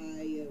the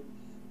Eye of,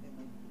 you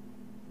know,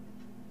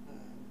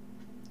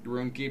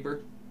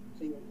 Runekeeper?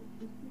 so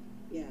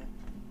yeah.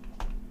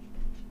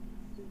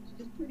 So it's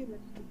just pretty much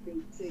the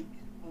basic,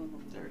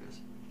 There it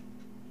is.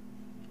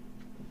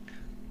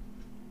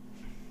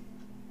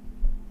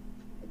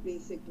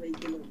 basic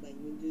regular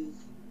languages.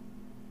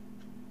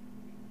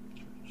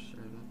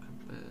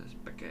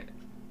 Packet.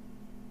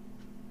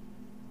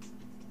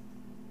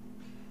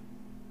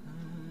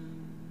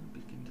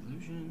 Beacon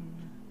delusion.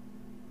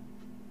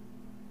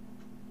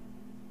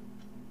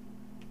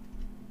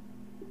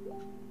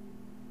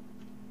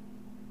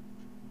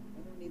 I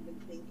don't even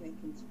think I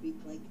can speak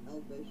like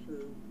Elvish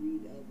or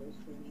read Elvish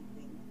or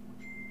anything.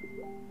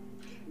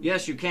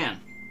 Yes, you can.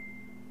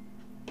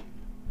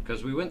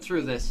 Because we went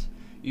through this.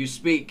 You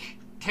speak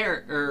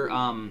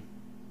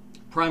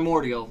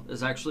primordial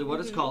is actually what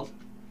it's called.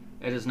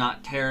 It is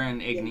not Terran,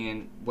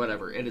 Ignean,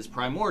 whatever. It is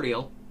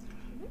primordial,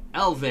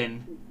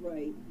 Elven,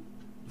 Right.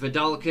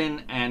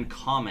 Vidalcan, and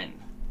Common.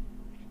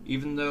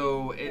 Even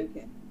though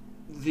Okay.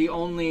 the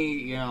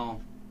only,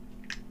 you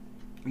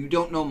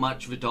don't know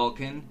much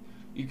Vidalcan,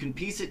 you can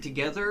piece it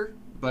together,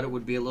 but it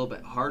would be a little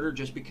bit harder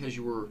just because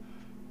you were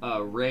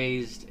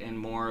raised in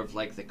more of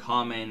like the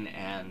Common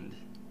and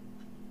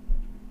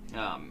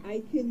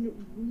I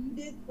can read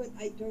it, but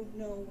I don't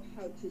know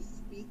how to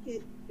speak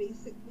it,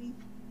 basically,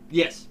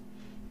 yes.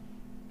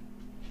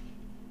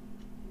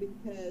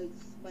 because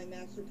my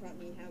master taught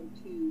me how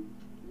to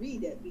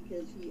read it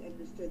because he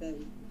understood I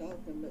was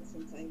Dolphin, but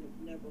since I have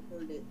never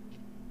heard it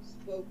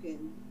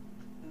spoken,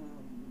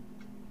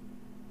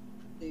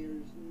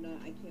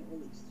 I can't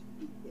really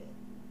speak it.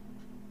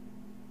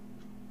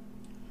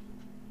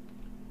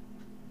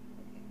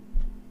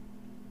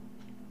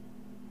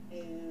 Okay.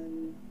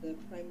 And the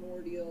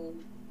primordial,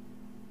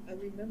 I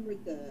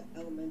remembered the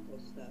elemental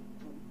stuff,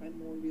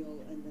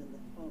 primordial and then the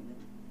common.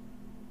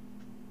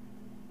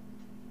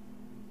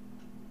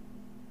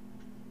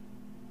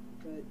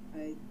 But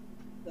I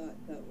thought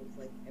that was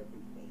like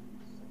everything.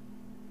 So.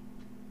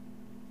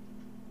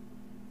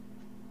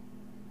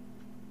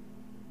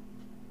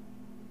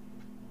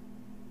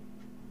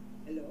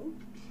 Hello?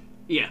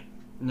 Yeah.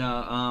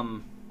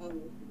 No, Oh, okay. I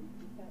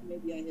thought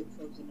maybe I had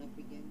frozen up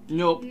again.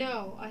 nope.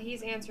 No,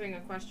 he's answering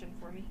a question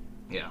for me.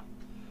 Yeah.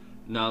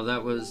 No,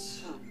 that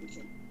was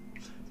Okay.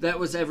 that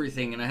was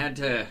everything, and I had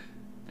to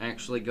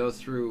actually go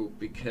through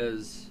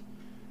because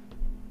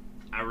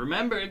I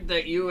remembered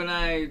that you and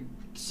I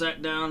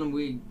sat down and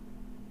we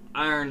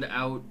ironed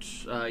out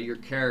your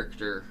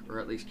character, or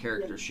at least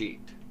character sheet.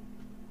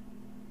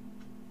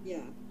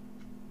 Yeah,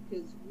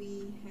 because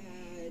we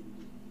had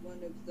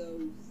one of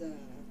those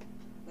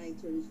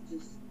nights where it was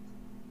just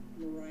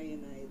Mariah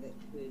and I that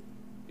could.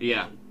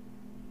 Yeah.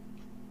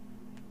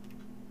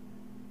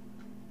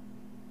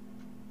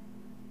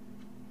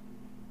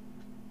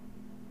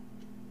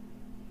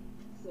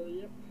 So,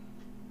 yep.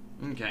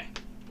 Okay.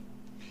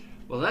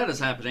 Well, that is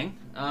happening.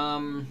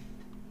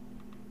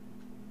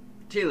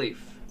 Tea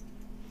leaf.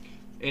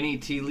 Any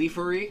tea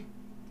leafery?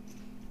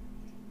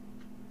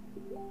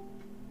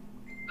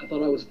 I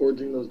thought I was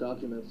forging those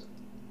documents.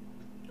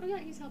 Oh yeah,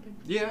 he's helping.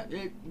 Yeah,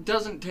 it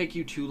doesn't take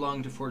you too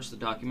long to forge the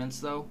documents,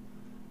 though.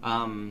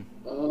 Not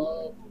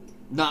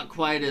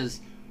quite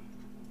as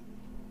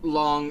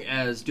long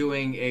as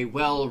doing a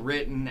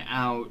well-written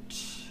out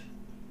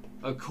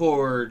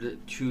accord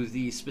to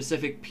the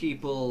specific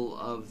people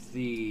of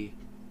the...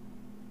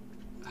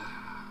 I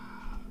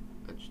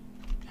just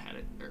had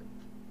it there.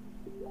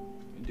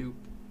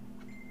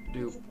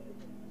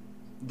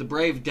 The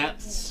Brave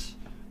Depths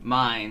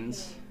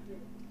Mines.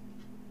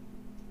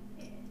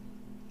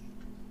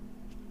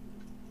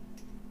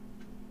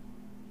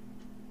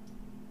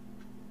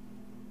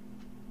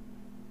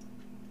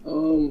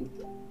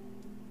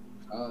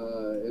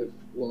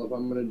 If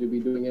I'm gonna be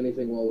doing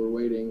anything while we're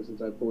waiting,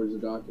 since I forged the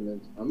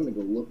documents, I'm gonna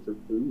go look for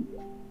food.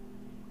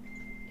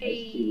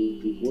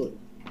 Hey.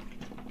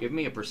 Give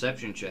me a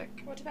perception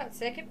check. What about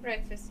second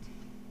breakfast?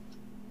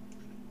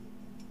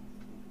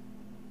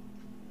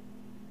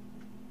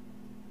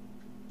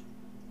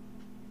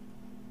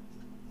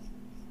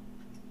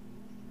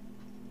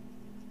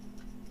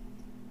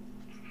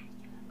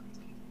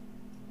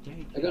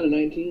 I got a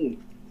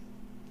 19.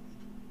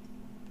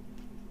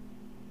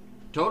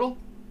 Total?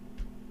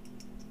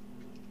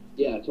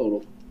 Yeah,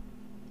 total.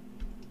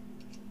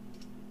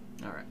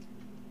 Alright.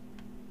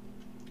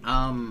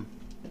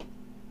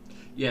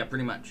 Yeah,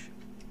 pretty much.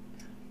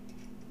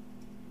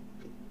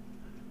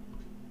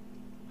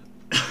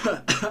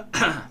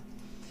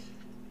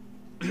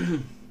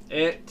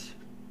 It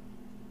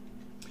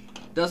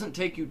doesn't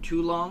take you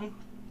too long,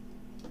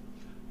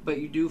 but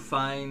you do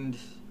find,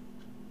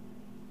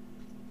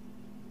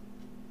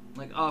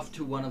 like, off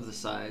to one of the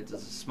sides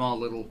is a small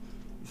little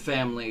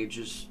family,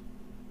 just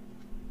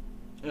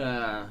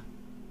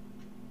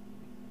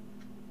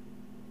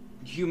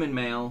human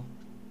male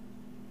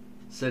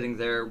sitting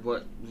there,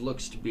 what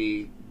looks to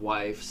be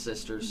wife,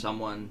 sister,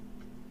 someone,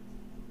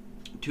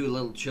 two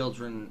little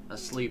children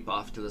asleep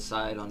off to the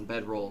side on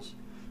bedrolls,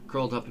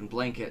 curled up in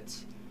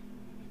blankets,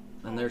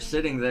 and they're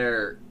sitting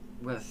there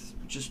with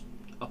just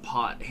a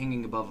pot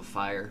hanging above a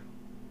fire.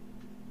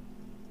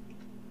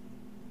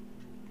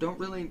 Don't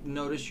really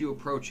notice you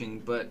approaching,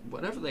 but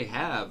whatever they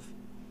have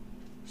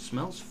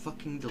Smells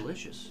fucking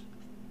delicious.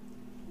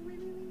 Wait.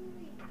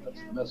 That's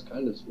the best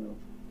kind of smell.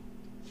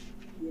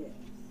 Yeah.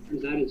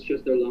 Turns out it's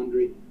just their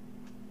laundry.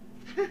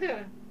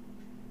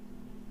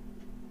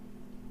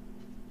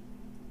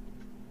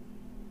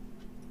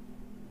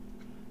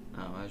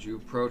 As you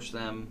approach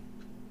them,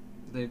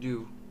 they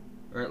do,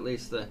 or at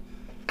least the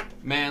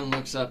man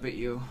looks up at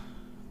you.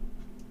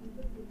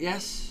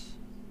 Yes?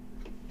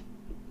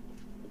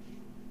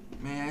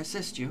 May I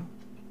assist you?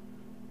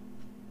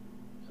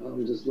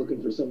 I'm just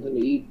looking for something to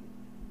eat.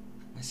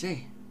 I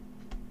see.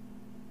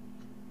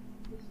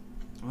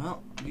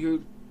 Well, you're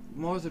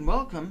more than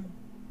welcome,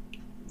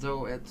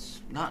 though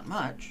it's not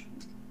much.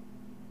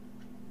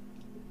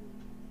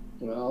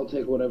 Well, I'll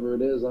take whatever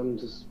it is. I'm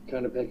just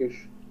kind of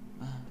peckish.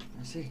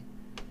 I see.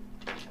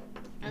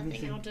 Nothing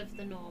Anything- out of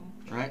the norm.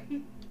 Right?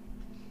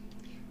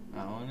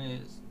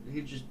 And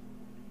he just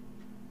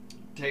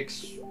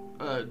takes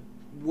a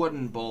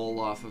wooden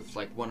bowl off of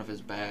like one of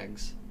his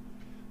bags,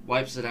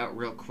 wipes it out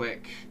real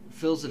quick,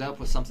 fills it up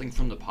with something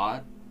from the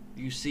pot.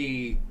 You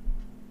see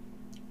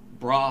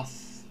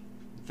broth,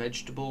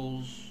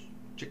 vegetables,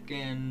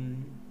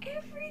 chicken.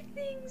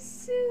 Everything's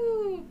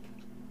soup.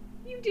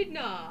 You did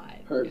not.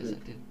 Yes, Perfect.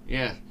 I did.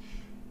 Yeah.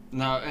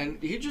 No, and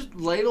he just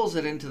ladles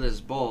it into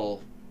this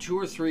bowl. 2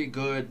 or 3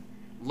 good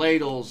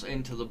ladles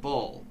into the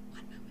bowl.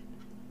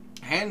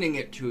 Handing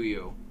it to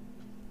you.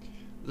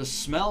 The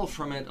smell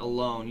from it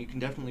alone, you can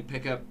definitely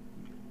pick up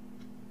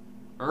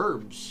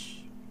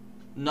herbs.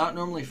 Not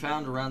normally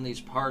found around these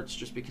parts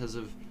just because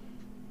of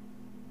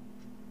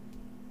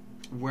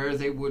where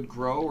they would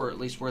grow, or at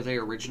least where they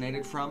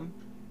originated from.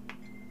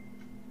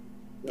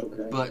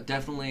 Okay. But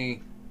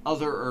definitely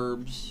other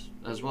herbs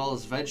as well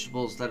as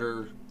vegetables that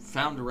are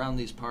found around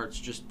these parts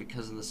just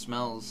because of the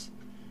smells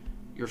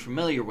you're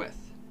familiar with.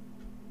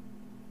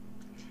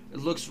 It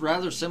looks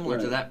rather similar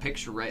to Right. that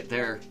picture right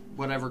there,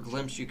 whatever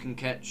glimpse you can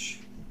catch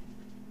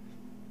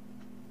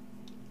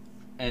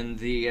in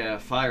the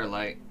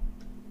firelight.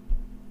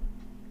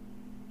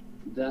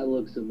 That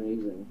looks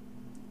amazing.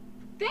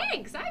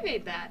 Thanks. I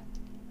made that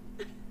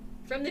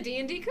from the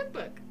D&D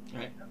cookbook.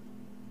 Right.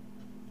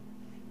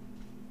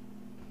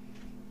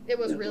 It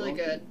was That's really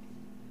awesome. good.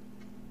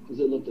 Because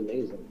it looked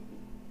amazing.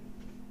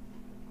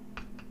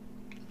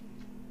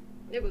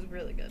 It was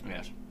really good.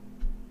 Yes.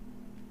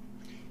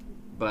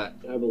 But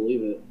I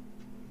believe it.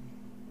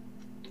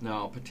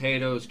 no,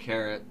 potatoes,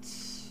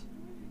 carrots.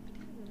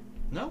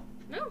 No?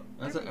 No.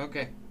 That's it.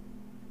 Okay.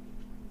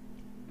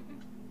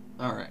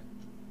 All right.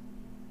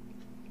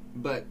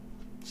 But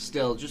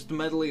still, just the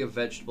medley of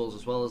vegetables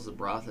as well as the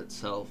broth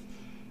itself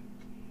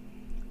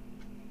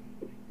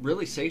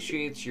really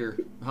satiates your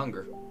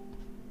hunger.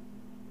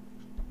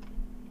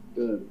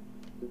 Good.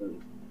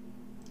 Good.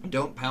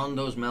 Don't pound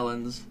those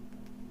melons.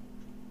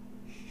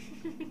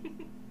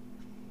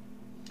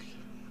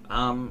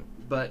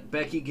 But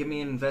Becky, give me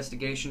an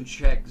investigation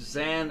check.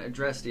 Zan,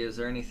 Adrestia, is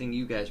there anything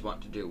you guys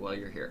want to do while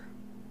you're here?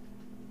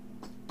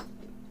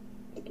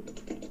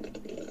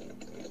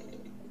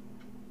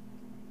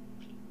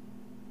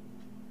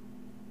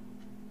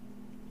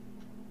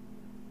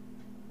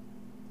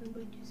 I'm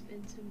going to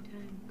spend some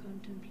time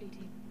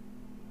contemplating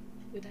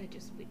what I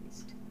just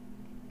witnessed.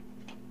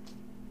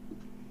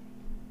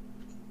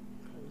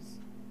 Cause,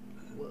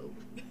 whoa.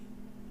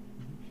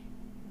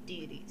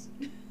 Deities.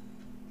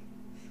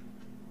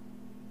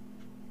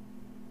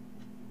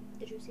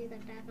 Did you see that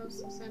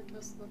Davos sent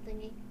us the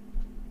thingy?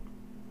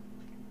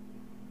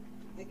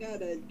 I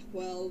got a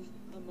 12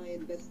 on my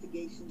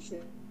investigation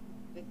check.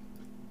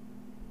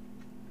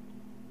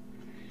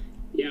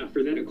 Yeah,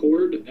 for that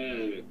accord,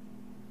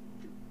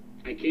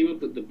 I came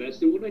up with the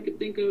best of what I could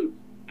think of.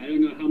 I don't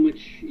know how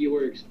much you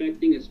were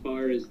expecting as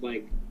far as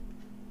like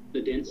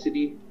the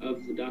density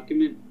of the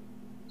document.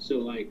 So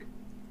like,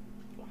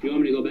 if you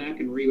want me to go back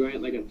and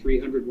rewrite like a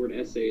 300-word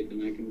essay,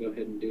 then I can go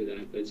ahead and do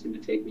that. But it's going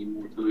to take me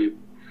more time.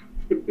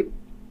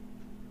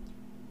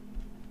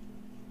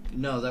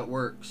 No, that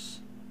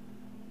works.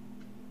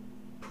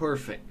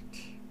 Perfect.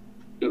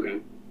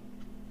 Okay.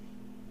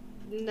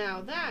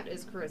 Now that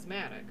is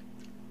charismatic.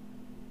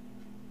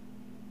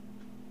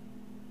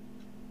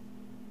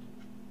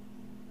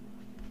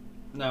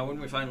 Now, when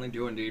we finally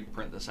do indeed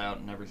print this out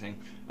and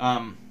everything,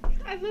 I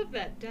love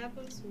that.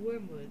 Davos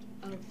Wormwood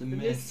of The the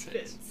Misfits.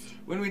 Misfits.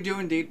 when we do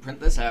indeed print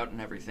this out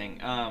and everything,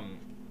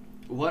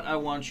 what I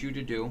want you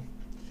to do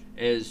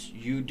is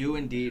you do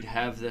indeed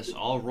have this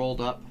all rolled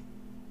up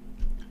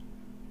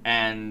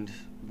and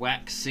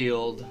wax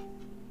sealed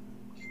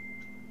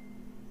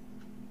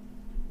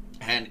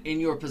and in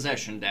your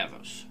possession,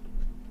 Davos.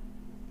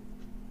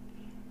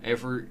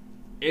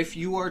 If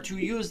you are to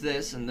use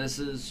this, and this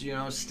is,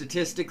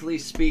 statistically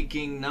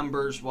speaking,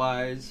 numbers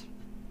wise,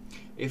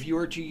 if you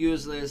are to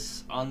use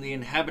this on the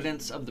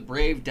inhabitants of the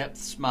Brave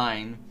Depths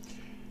Mine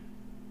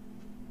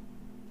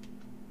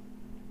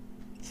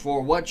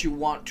for what you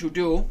want to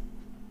do,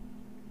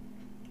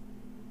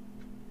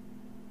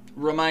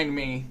 remind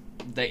me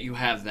that you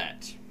have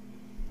that.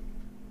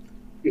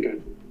 Okay.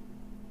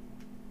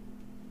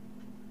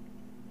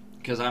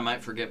 Because I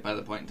might forget by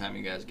the point in time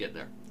you guys get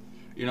there.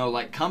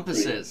 Like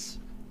compasses.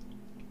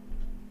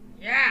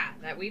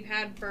 that we've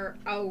had for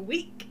a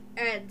week,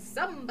 and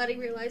somebody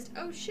realized,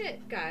 oh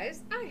shit,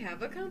 guys, I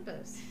have a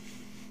compass.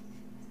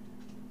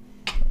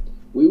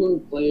 We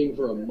weren't playing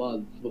for a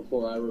month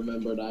before I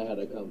remembered I had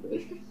a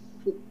compass.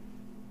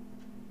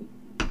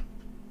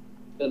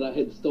 That I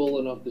had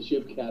stolen off the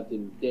ship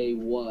captain day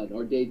 1,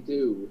 or day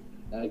 2,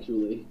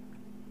 actually.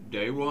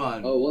 Day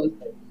 1. Oh, it was?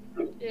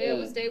 Yeah, it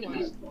was day I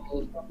 1.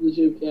 stole off the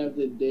ship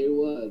captain day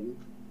 1.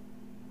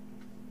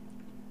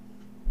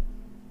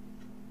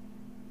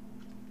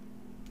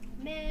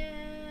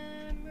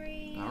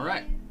 Memories. All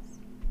right.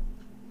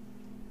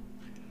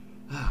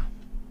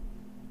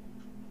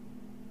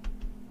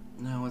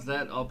 Now, with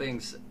that all being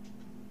said,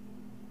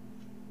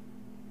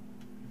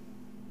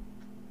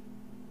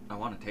 I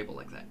want a table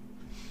like that.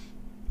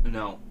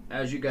 No,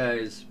 as you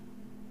guys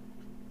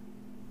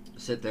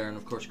sit there and,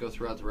 of course, go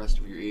throughout the rest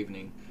of your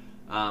evening,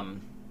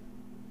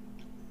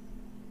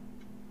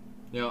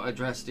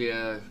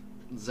 Adrestia,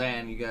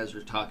 Zan, you guys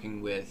are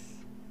talking with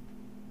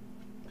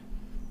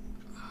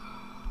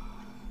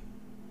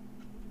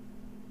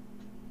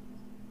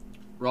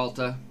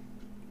Ralta,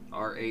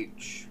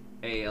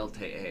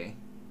 Rhalta,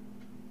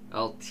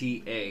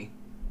 LTA,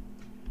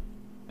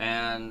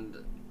 and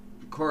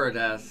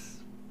Koradeath,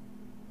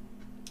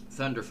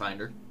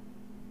 Thunderfinder.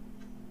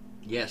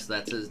 Yes,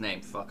 that's his name.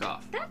 Fuck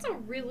off. That's a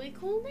really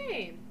cool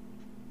name.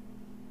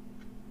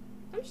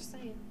 I'm just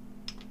saying.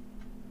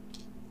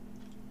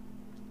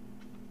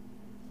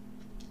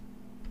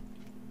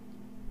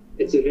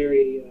 It's a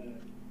very,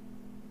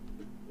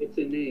 it's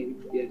a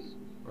name, yes.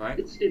 Right?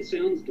 It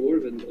sounds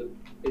Dwarven, though.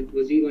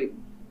 Was he, like,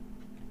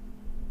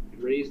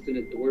 raised in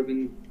a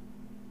Dwarven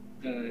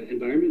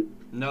environment?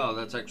 No,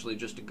 that's actually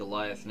just a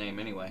Goliath name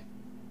anyway.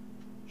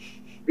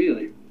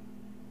 Really?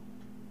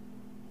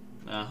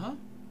 Uh-huh.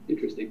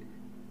 Interesting.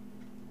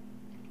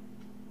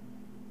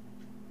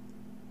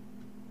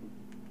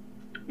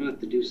 I'll have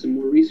to do some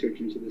more research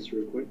into this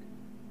real quick.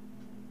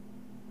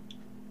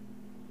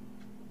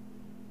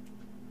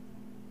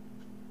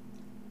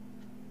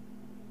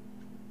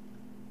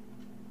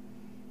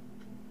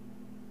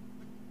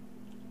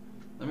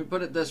 Let me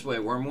put it this way,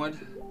 Wormwood.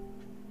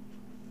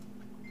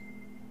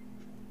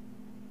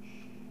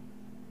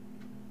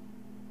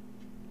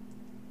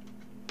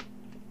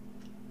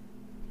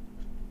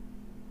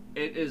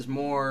 It is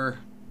more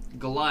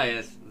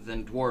Goliath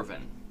than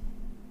Dwarven.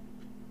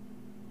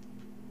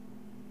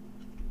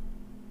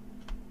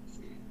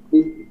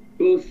 Well,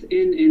 both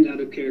in and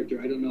out of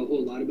character, I don't know a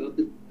whole lot about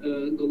the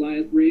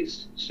Goliath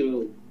race,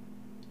 so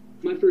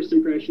my first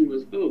impression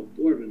was, oh,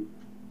 Dwarven.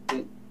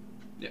 But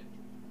yeah.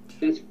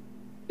 That's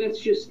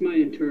just my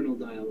internal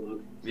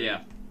dialogue.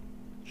 Yeah.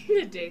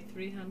 Day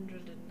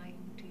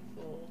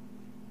 394.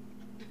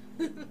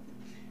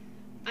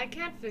 I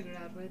can't figure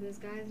out where this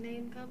guy's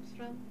name comes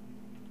from.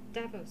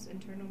 Davos,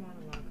 internal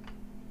monologue.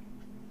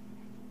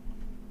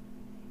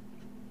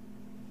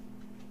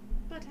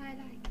 But I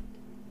like it.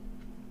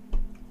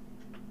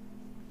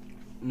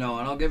 No,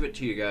 and I'll give it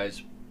to you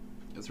guys.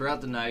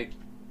 Throughout the night,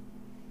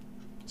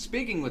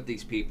 speaking with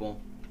these people,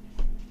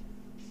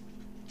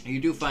 you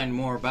do find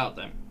more about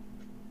them.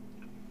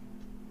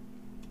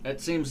 It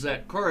seems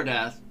that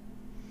Koradeath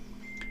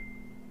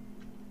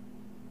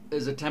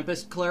is a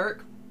Tempest cleric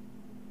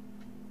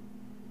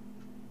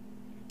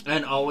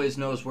and always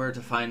knows where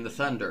to find the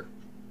thunder.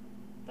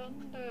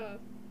 Thunder.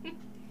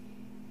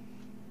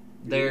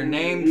 They're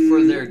named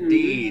for their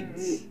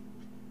deeds.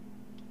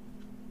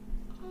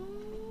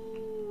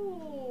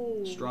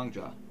 Oh.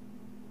 Strongjaw.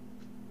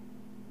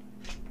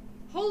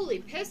 Holy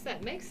piss,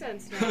 that makes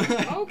sense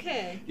now.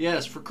 Okay.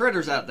 Yes, for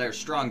critters out there,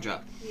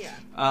 Strongjaw. Yeah.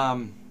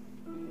 Power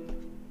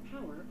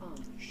on.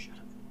 Shut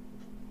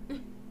up.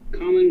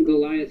 Common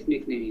Goliath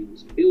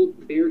nicknames: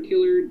 Bear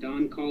Killer,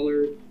 Dawn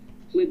Caller,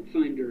 Flint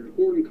Finder,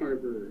 Horn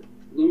Carver,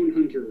 Lone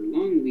Hunter,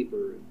 Long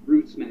Leaper,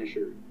 Root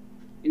Smasher,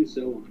 and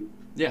so on.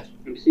 Yes.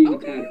 I'm seeing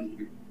Okay. a pattern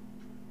here.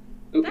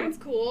 Okay. That's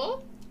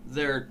cool.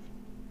 They're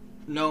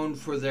known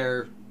for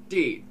their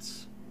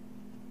deeds.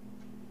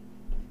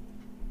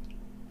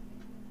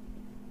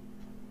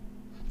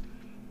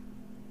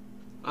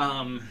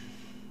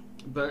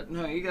 But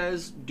no, you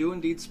guys do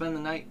indeed spend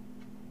the night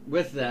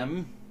with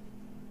them.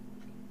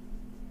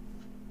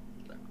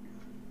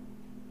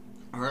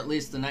 Or at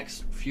least the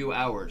next few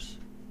hours.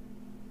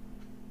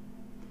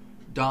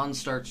 Dawn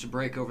starts to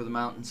break over the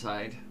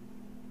mountainside.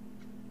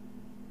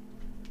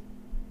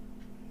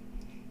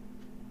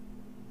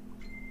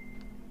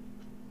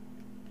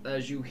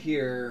 As you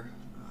hear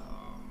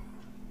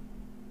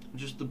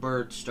just the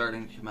birds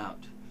starting to come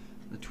out,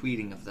 the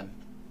tweeting of them.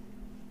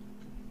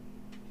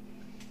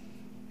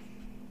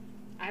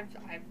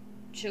 I've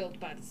chilled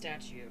by the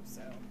statue,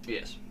 so.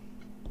 Yes.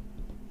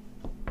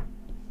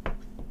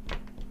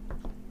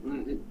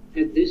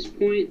 At this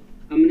point,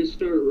 I'm gonna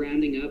start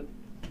rounding up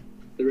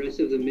the rest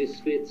of the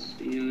misfits,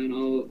 and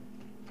I'll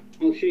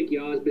shake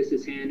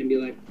Yosbis's hand and be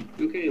like,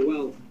 okay,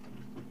 well,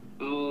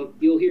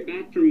 you'll hear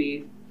back from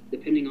me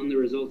depending on the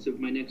results of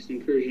my next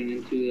incursion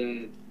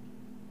into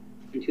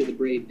the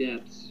Brave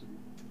Depths.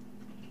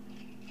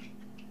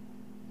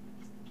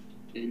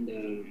 And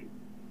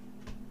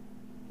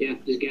Yeah,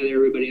 just gather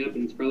everybody up,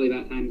 and it's probably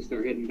about time to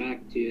start heading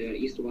back to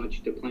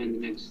Eastwatch to plan the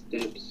next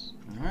steps.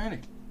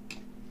 Alrighty.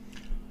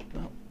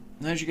 Well,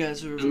 as you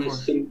guys are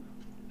Unless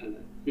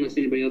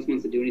anybody else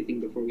wants to do anything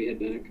before we head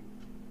back.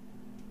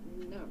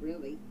 Not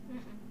really.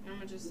 I'm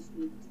gonna just Just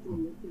still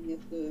looking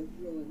at the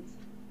ruins.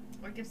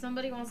 like if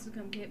somebody wants to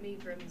come get me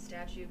from the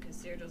statue, because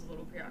Cyrodiil's a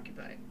little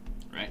preoccupied.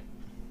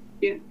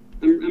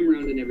 I'm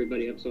rounding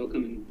everybody up, so I'll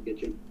come and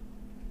get you.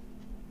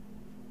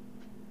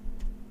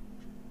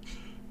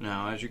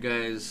 Now, as you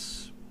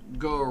guys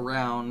go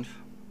around,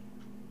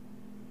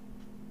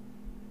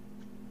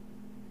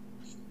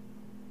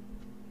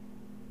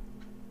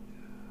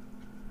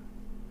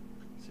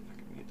 see if I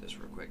can get this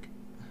real quick.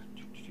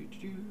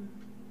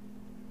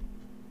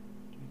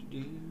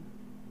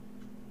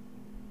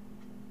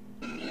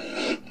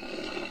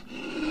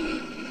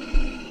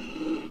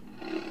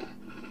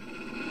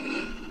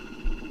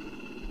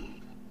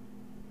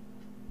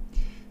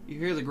 You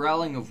hear the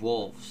growling of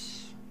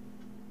wolves.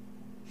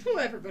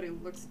 Everybody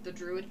looks at the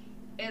druid.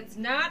 It's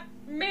not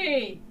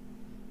me.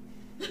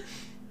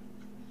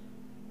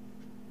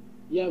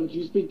 Yeah, but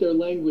you speak their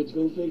language.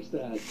 Go fix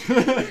that.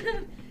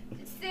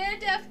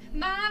 Instead of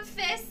my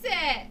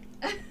facet.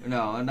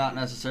 No, not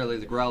necessarily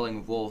the growling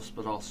of wolves,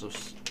 but also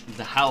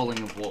the howling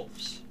of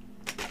wolves.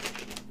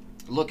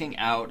 Looking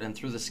out and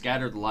through the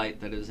scattered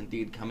light that is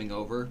indeed coming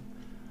over,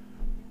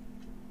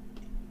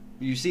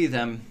 you see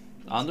them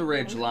on the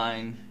ridge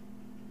line,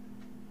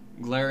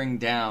 glaring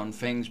down,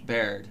 fangs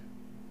bared.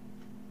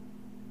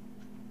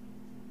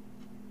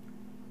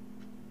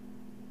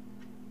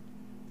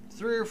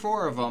 Three or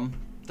four of them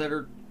that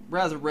are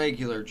rather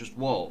regular, just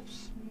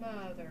wolves.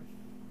 Mother.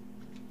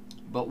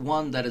 But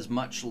one that is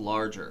much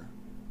larger.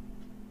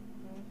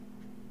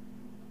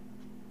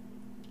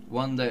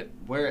 One that,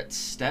 where it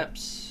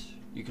steps,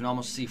 you can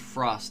almost see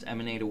frost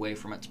emanate away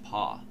from its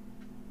paw.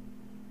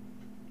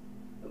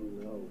 Oh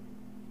no.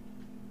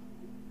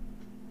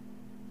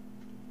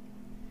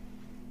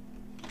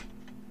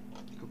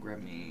 Go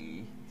grab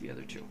me the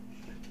other two.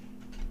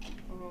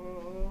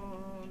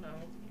 Oh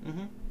no.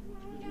 Mm-hmm.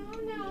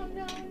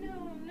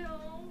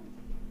 No.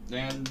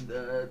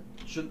 And,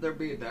 shouldn't there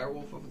be a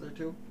direwolf over there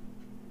too?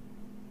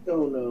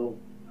 Oh no.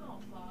 Oh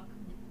fuck.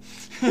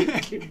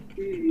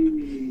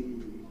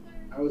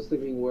 I was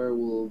thinking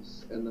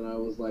werewolves, and then I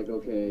was like,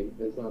 okay,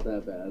 it's not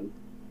that bad.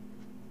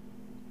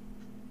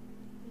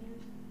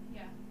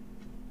 Yeah.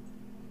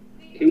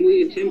 Can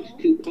we attempt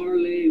to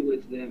parlay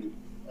with them?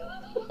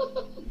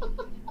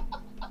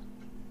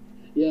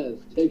 Yes,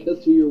 take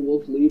us to your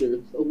wolf leader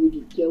so we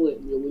can kill it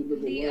and you'll leave us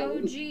The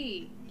alone.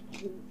 OG.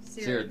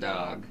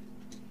 Cyrodiil.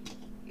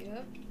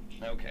 Yep.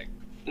 Okay.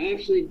 I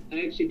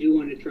actually do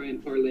want to try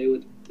and parlay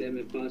with them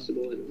if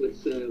possible.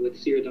 With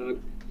Cyrodiil,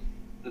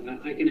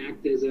 I can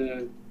act as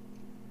a,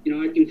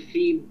 I can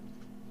feed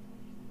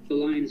the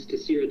lines to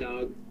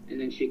Cyrodiil,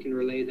 and then she can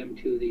relay them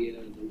to the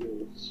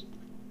wolves.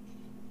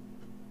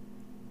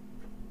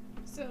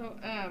 So,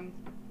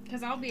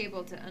 because I'll be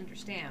able to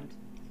understand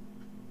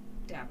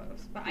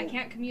Davos, but I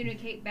can't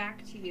communicate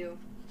back to you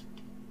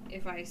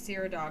if I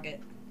Cyrodiil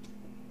it.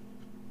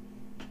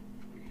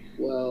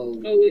 Well,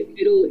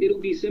 It'll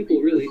be simple,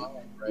 really.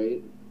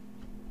 right?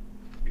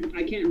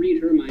 I can't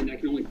read her mind. I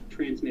can only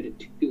transmit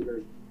it to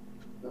her.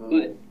 Um,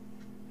 But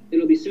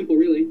it'll be simple,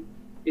 really.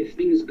 If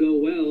things go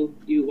well,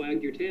 you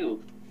wag your tail.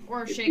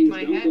 Or If shake things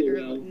my don't head, go or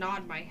well-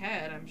 nod my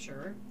head, I'm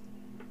sure.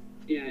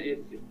 Yeah, if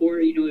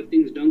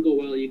things don't go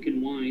well, you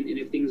can whine, and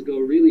if things go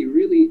really,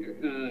 really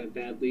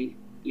badly,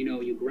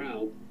 you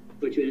growl,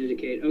 which would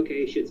indicate,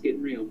 okay, shit's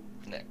getting real.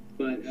 Yeah.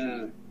 But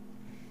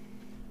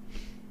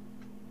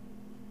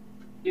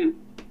yeah,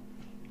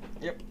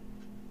 Yep.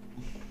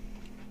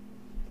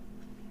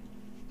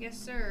 Yes,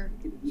 sir.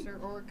 Sir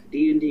Orc.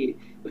 D&D.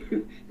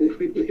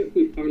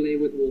 we parlay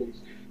with wolves.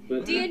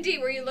 But D&D,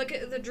 where you look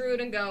at the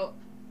druid and go,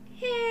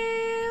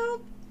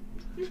 help!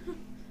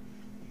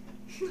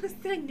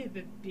 Son of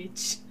a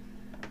bitch.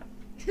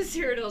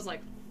 Cyrodiil's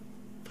like,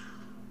 fuck.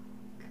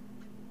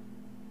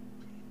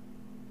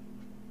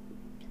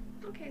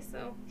 Okay,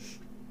 so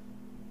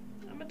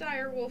I'm a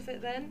dire wolf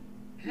it then.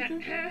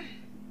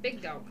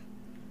 Big dog.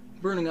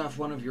 Burning off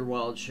one of your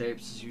wild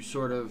shapes as you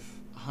sort of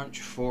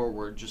hunch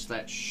forward, just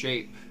that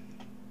shape.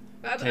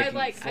 I'm Taking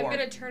I'm form.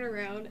 gonna turn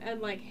around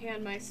and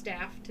hand my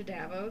staff to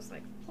Davos,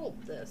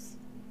 hold this.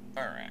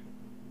 Alright.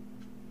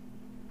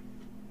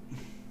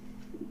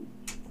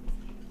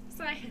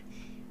 So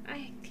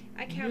I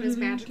count as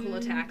magical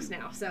attacks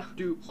now, so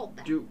Doop, hold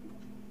that. doop,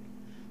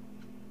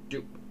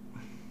 doop.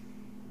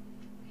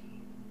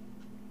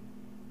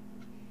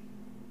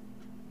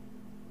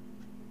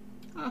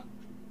 Huh.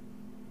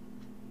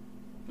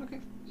 Okay.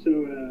 so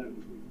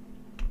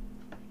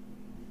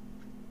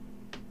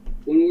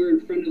when we're in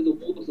front of the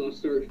wolves, I'll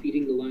start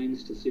feeding the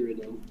lines to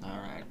Cyrodiil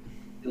Alright.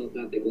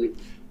 telepathically.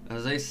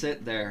 As they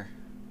sit there,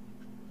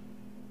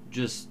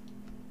 just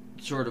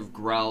sort of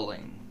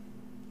growling,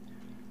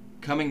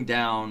 coming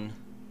down,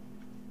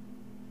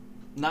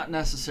 not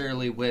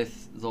necessarily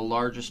with the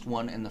largest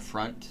one in the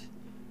front,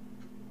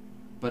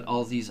 but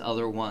all these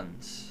other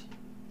ones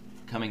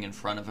coming in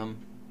front of him,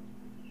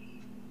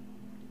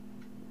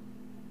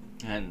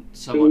 And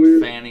somewhat we're-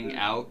 fanning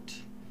out,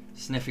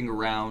 sniffing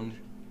around.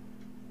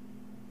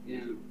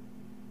 Yeah.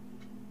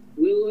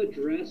 We'll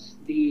address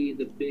the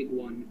big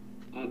one,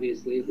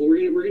 obviously. Well,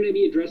 we're gonna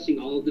be addressing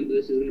all of them, but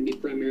this is gonna be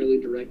primarily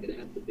directed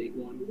at the big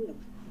one.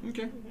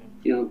 Okay.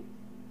 You know.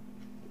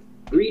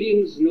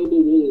 Greetings,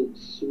 noble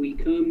wolves. We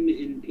come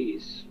in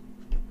peace.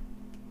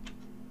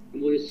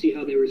 And we'll just see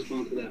how they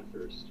respond to that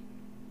first.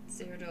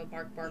 Cyrodiil,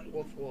 bark, bark,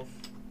 woof, woof.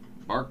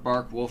 Bark,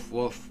 bark, woof,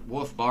 woof,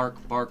 woof,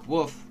 bark, bark,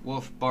 woof,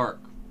 woof, bark.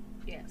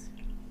 Yes.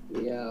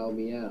 Meow,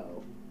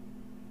 meow.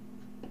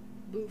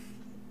 Boof.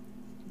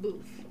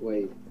 Boof.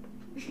 Wait.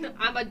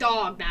 I'm a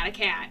dog, not a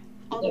cat.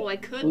 Although I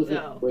could,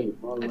 though. Wait,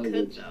 wrong I could,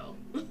 language.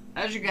 though.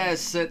 As you guys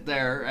sit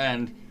there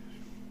and,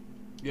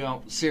 you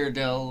know,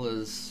 Cyrodiil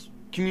is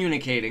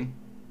communicating,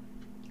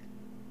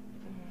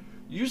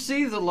 you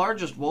see the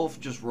largest wolf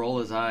just roll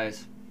his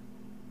eyes.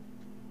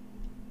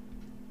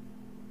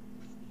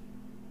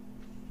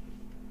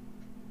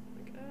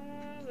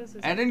 This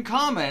is And in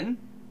common,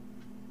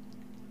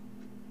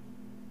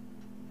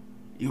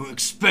 you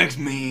expect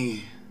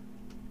me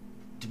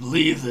to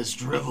believe this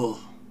drivel.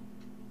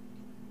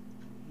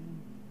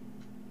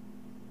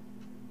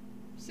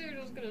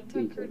 Cyrodiil's gonna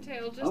tuck her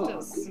tail just Oh. a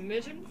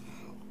smidgen.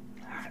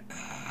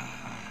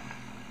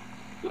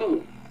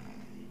 Oh.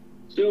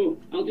 So,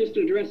 I'll just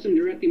address them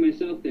directly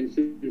myself then,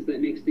 since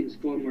that makes things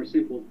far more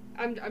simple.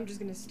 I'm just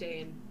gonna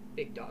stay in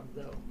big dog,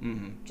 though.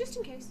 Mm-hmm. Just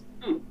in case.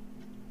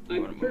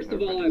 First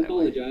of all, I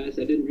apologize.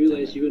 I didn't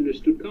realize you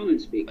understood common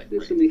speak.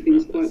 This will make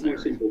things quite more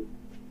simple.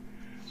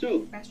 So,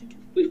 Bastion 2.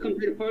 we've come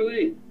here to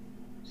parlay.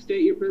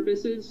 State your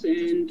purposes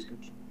and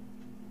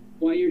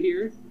why you're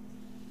here.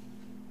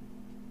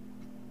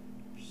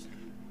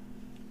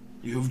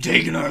 You've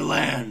taken our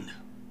land.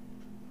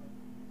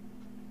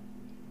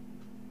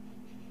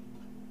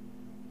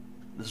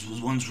 This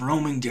was once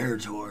roaming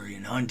territory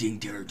and hunting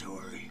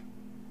territory.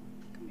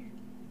 Come here.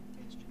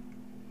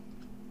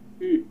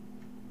 Bastion.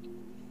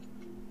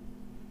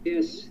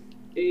 Yes,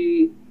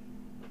 a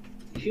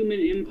human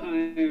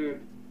empire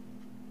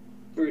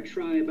or a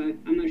tribe.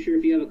 I'm not sure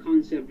if you have a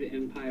concept of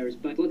empires,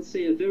 but let's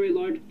say a very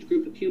large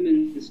group of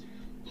humans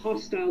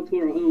hostile to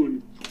our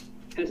own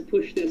has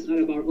pushed us out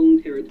of our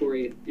own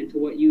territory into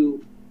what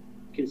you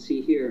can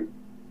see here.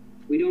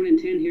 We don't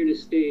intend here to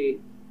stay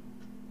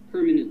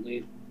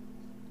permanently,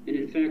 and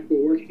in fact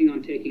we're working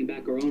on taking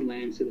back our own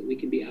land so that we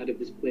can be out of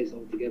this place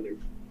altogether.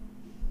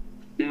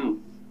 Now,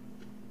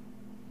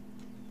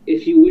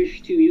 if you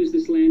wish to use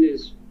this land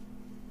as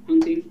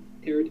hunting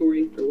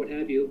territory or what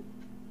have you,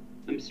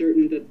 I'm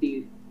certain that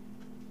the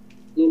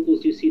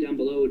locals you see down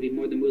below would be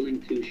more than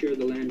willing to share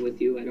the land with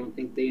you. I don't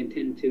think they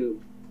intend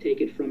to take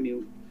it from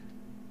you.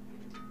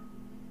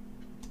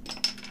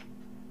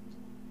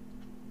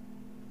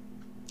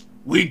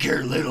 We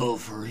care little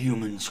for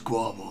human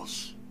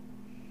squabbles.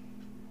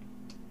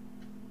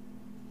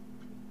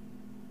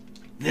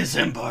 This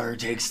empire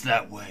takes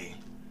that way.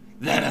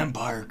 That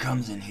empire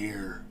comes in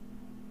here.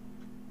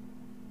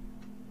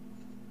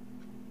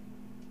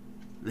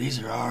 These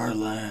are our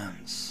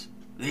lands.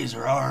 These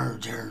are our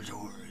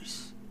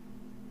territories.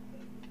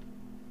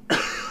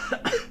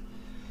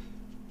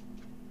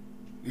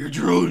 Your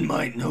druid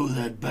might know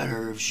that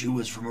better if she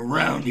was from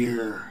around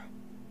here.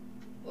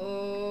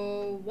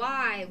 Oh,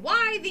 why?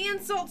 Why the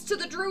insults to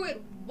the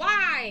druid?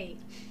 Why?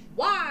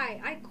 Why?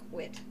 I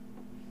quit.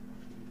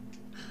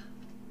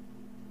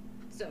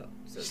 So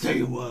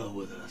Stay a while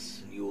with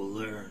us, and you will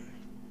learn.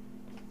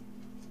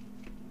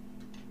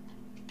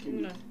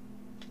 I'm gonna,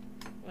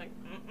 like,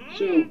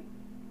 So,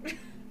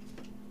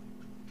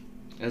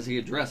 As he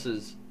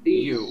addresses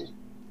these- you.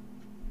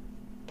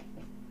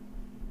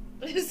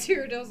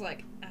 Cyrodiil's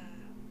like,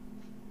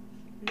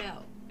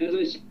 no. as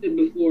I said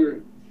before,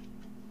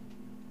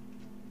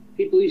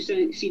 people you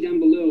see down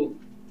below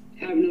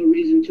have no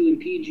reason to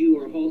impede you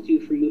or halt you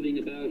from moving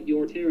about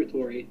your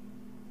territory.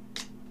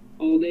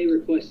 All they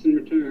request in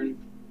return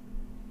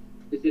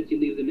is that you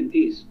leave them in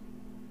peace.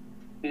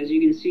 As you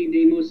can see,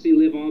 they mostly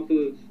live off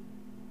of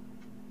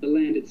the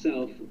land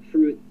itself,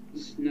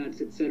 fruits,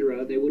 nuts,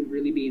 etc. They wouldn't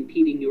really be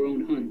impeding your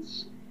own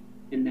hunts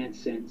in that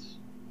sense.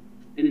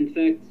 And in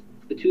fact,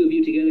 the two of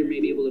you together may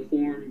be able to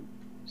form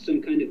some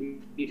kind of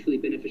mutually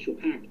beneficial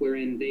pact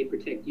wherein they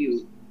protect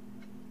you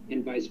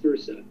and vice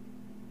versa.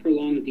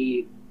 Prolong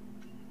the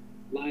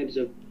lives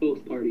of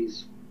both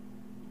parties.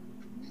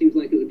 Seems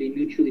like it would be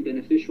mutually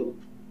beneficial.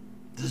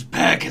 This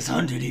pack has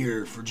hunted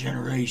here for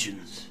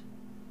generations.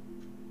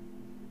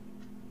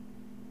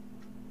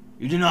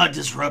 You do not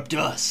disrupt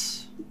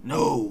us.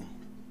 No.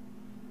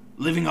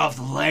 Living off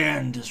the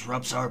land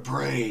disrupts our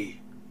prey.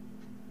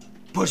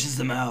 Pushes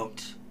them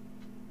out.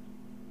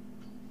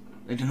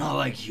 They do not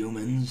like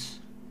humans.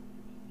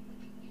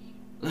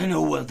 They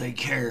know what they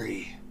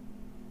carry.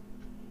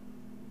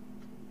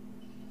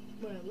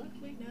 Well,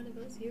 luckily none of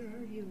us here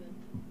are human.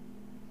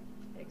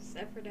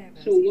 Except for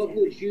Davos. So what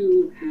would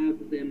you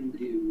have them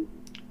do?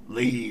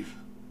 Leave.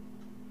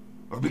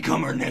 Or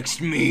become our next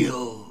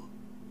meal.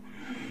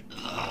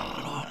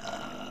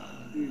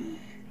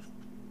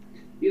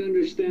 You to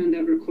understand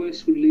that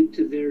request would lead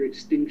to their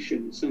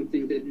extinction,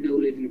 something that no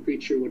living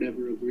creature would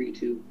ever agree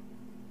to.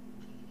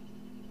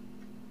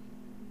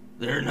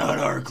 They're not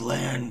our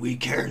clan. We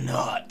care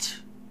not.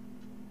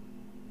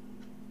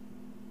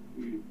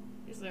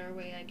 Is there a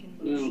way I can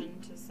No.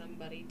 motion to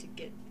somebody to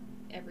get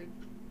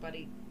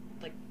everybody,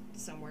 like,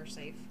 somewhere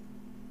safe?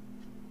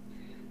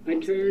 I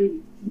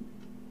turn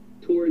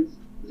towards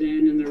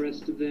Zan and the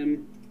rest of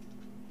them,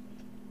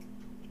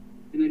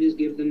 and I just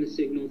give them the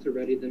signal to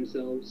ready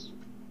themselves.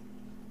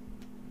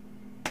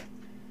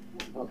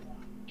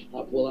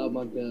 I'll pull out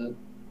my gun.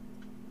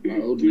 My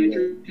And OG I gun.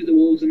 turn to the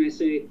wolves and I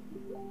say,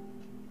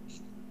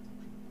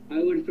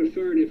 I would have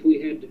preferred if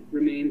we had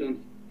remained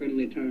on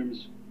friendly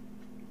terms.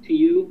 To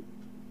you,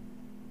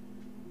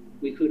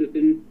 we could have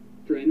been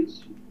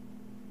friends.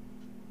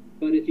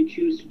 But if you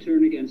choose to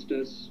turn against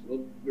us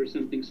over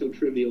something so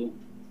trivial,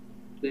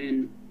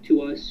 then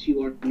to us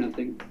you are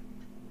nothing.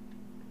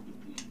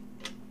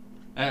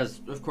 As,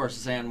 of course,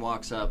 Zan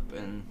walks up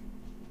and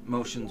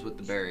motions with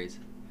the berries.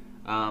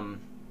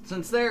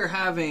 Since they're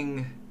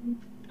having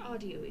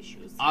Audio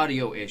issues.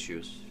 audio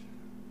issues,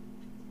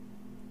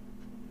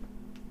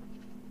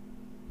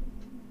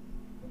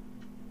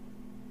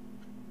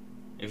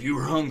 if you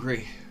were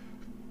hungry,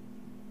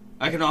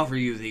 I can offer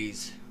you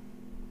these.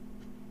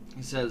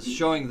 He says,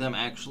 showing them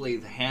actually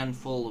the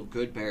handful of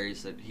good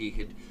berries that he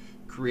had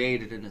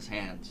created in his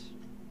hands.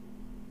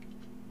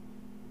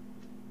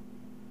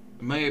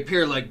 It may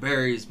appear like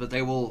berries, but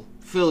they will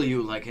fill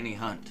you like any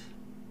hunt.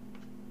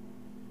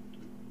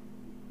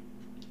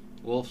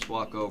 Wolves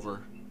walk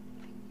over,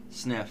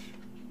 sniff,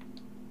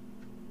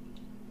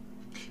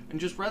 and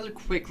just rather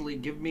quickly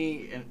give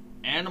me an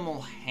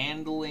animal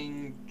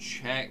handling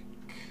check.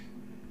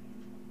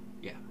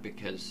 Yeah,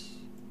 because...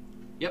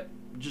 Yep,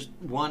 just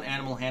one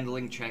animal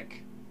handling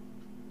check.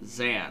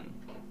 Zan.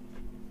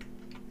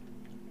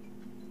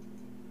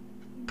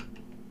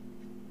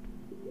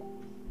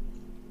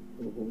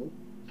 Mm-hmm.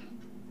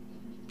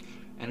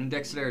 And a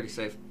dexterity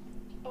save.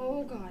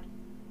 Oh, God.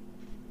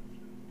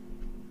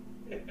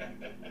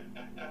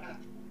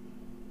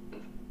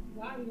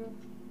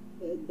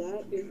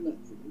 That is not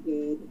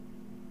good.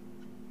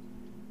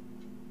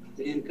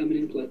 Zan coming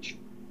in clutch.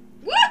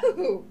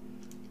 Woo!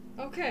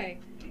 Okay.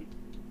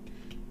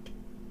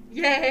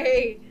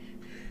 Yay!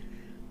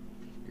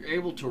 You're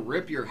able to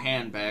rip your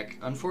hand back,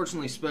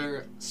 unfortunately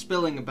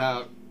spilling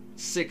about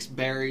 6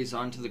 berries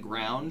onto the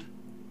ground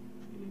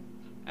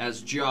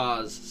as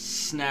jaws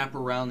snap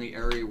around the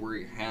area where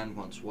your hand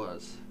once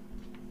was.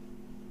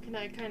 Can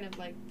I kind of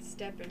like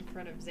step in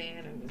front of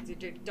Zan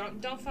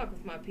and don't fuck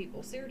with my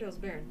people? Cyrodiil's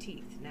bearing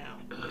teeth now.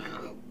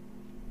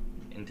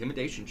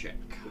 Intimidation check.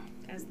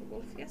 As the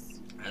wolf, yes.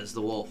 As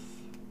the wolf.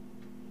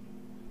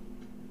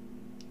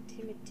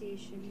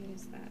 Intimidation, what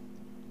is that?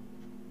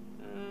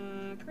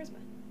 Charisma.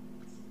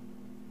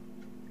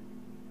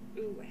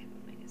 Ooh, I have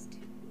a -2.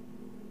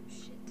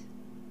 Shit.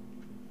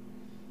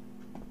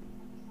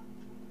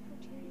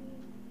 14,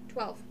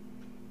 12.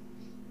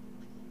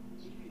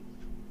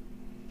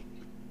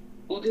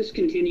 I'll just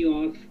continue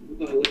off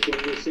with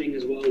what I was saying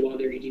as well while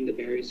they're eating the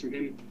berries from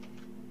him.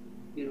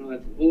 You know,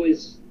 I've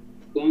always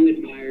long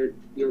admired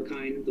your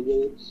kind, the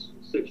wolves,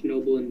 such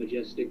noble and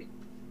majestic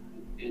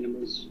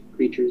animals,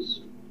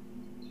 creatures.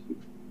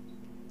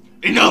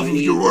 Enough of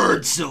your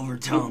words, Silver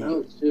Tongue.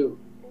 Mounts too.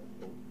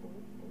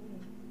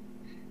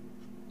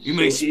 You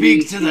may So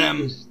speak to any-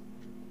 them,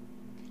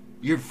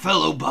 your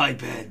fellow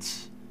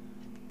bipeds,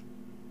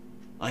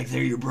 like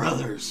they're your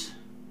brothers.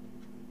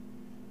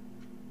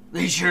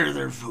 They share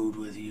their food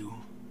with you.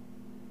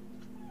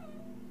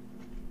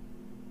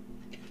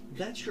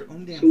 That's your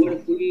own damn So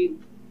fault.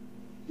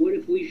 what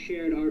if we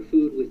shared our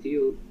food with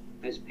you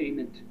as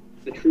payment,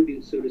 a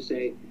tribute, so to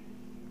say,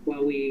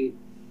 while we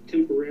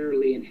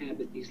temporarily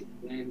inhabit these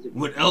lands?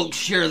 Would elk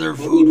share their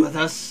food with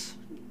us?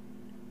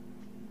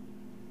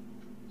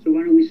 So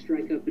why don't we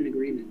strike up an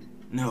agreement?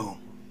 No.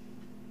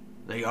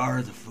 They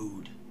are the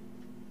food.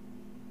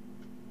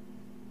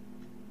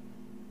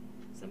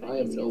 Somebody I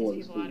am needs to no get one's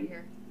these people out of food.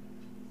 here.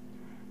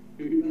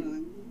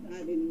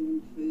 Not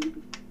anyone's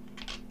food.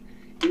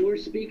 You are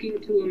speaking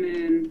to a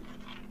man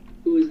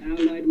who is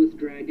allied with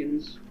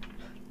dragons,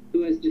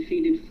 who has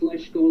defeated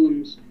flesh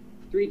golems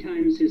 3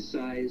 times his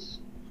size,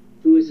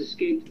 who has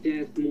escaped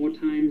death more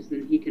times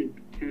than he can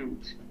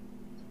count.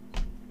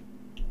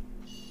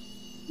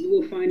 You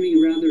will find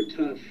me rather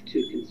tough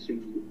to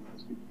consume.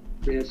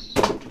 Yes,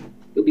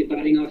 you'll be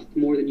biting off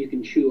more than you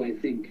can chew, I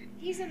think.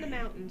 He's in the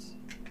mountains.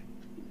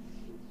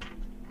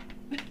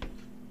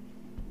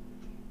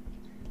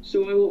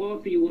 So I will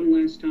offer you one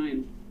last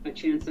time a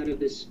chance out of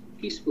this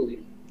peacefully.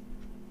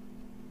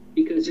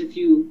 Because if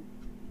you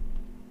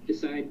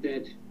decide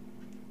that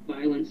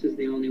violence is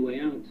the only way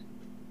out,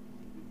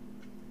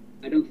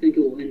 I don't think it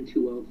will end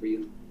too well for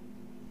you.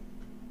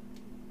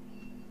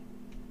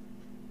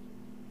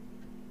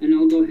 And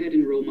I'll go ahead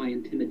and roll my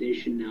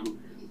intimidation now.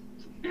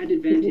 At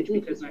advantage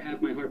because I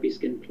have my harpy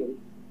skin cloak.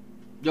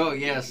 Oh,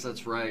 yes,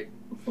 that's right.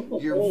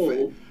 You're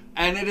Oh.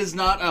 and it is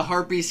not a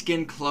harpy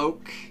skin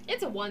cloak.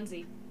 It's a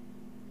onesie.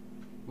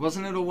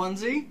 Wasn't it a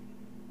onesie?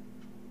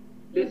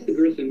 That's the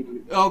Griffin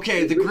one.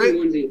 Okay, the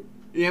Griffin Griffin. onesie.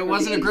 Yeah, it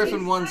wasn't a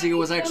Griffin onesie. It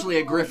was actually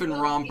a Griffin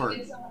romper.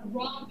 It's a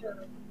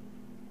romper.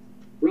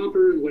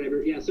 Romper,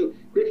 whatever. Yeah, so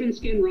Griffin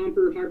skin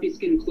romper, harpy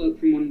skin cloak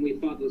from when we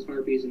fought those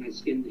harpies, and I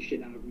skinned the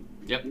shit out of them.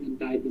 Yep. And then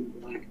dyed them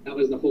black. That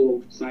was the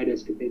whole side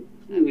escapade.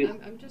 I'm, Anyways,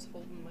 I'm just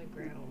holding my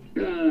ground.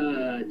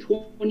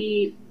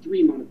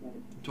 23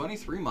 modified.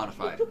 23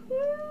 modified.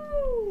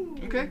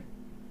 Woohoo! Okay.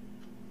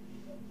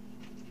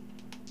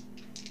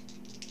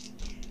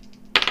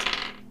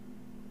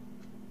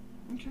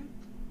 Okay.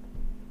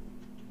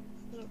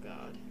 Oh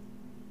God.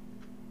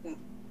 Yeah.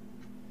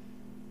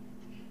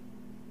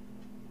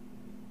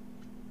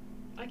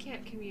 I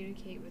can't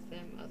communicate with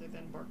them other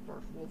than bark,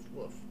 bark, woof,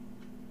 woof.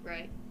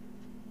 Right?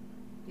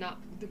 Not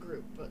the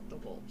group, but the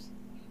wolves.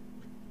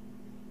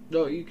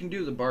 No, you can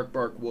do the bark,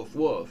 bark, woof,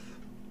 woof.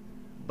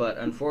 But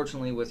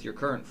unfortunately, with your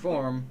current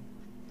form,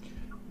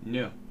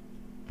 no.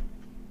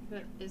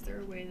 But is there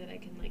a way that I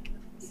can, like,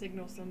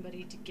 signal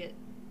somebody to get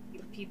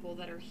the people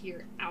that are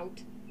here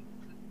out?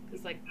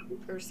 Is, like,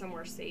 or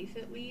somewhere safe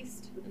at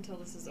least until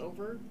this is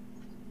over?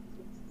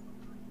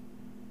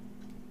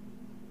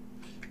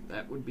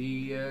 That would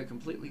be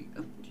completely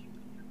up to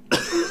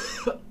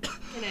you.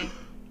 Can I?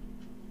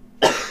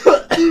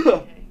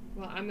 Okay.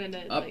 Well, I'm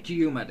gonna Up like. to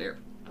you, my dear.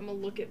 I'm gonna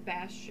look at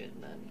Bastion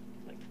then.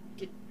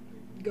 Like,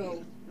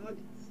 go. I'll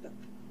get stuff.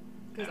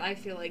 Because I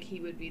feel like he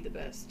would be the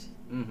best.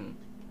 Mm-hmm.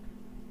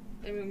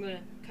 And I'm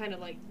gonna kind of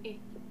like,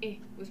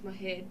 with my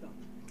head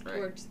Right.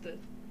 towards the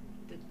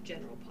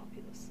general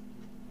populace.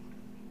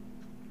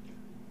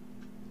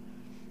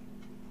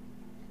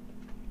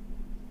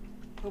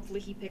 Hopefully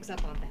he picks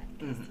up on that.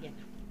 'Cause, Mhm. yeah.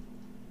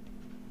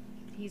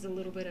 He's a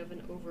little bit of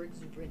an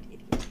over-exuberant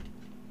idiot.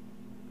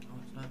 Oh,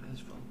 it's not his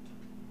fault.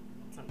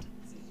 Sometimes.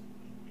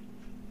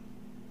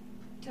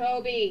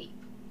 Toby!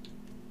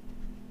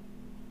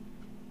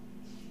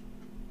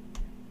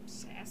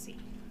 Sassy.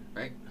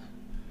 Right?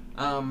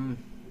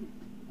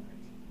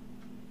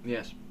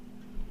 Yes.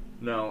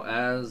 No,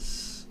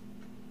 as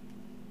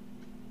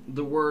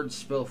the words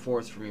spill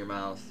forth from your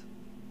mouth,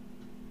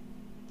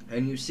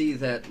 and you see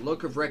that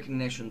look of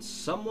recognition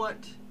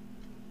somewhat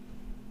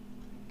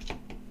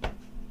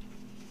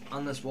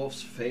on this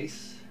wolf's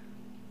face,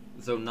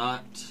 though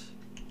not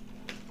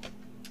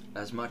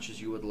as much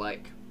as you would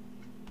like.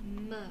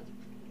 Mother.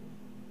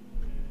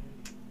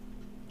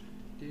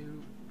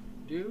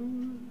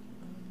 Do.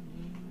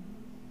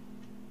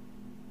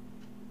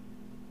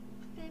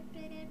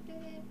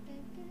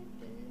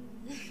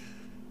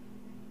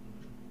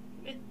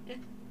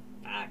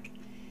 Fuck.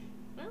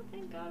 Well,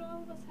 thank God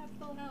all of us have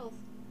full health.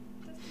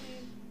 This way.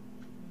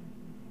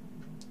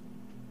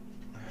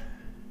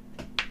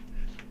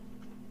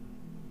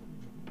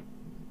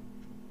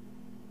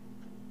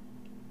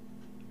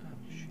 Oh,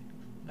 shit.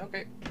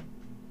 Okay.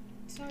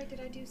 Sorry, did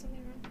I do something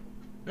wrong?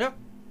 Yep.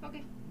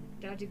 Okay.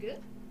 Did I do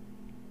good?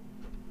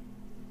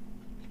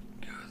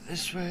 Go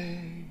this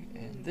way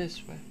and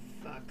this way.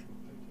 Fuck.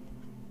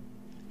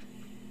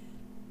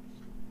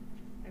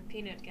 Our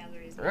peanut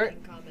gallery is Right.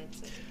 making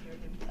comments. I can hear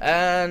him.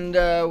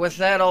 And with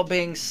that all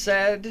being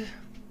said,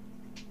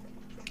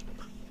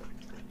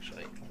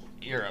 actually,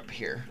 you're up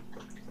here.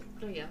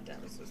 Oh yeah,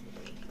 that was with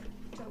me.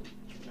 So,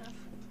 enough.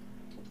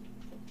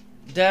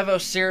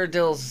 Davos,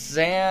 Cyrodiil,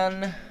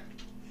 Zan,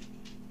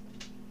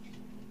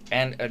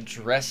 and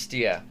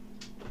Adrestia.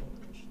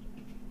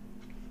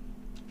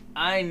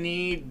 I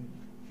need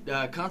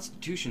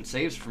Constitution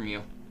saves from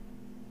you.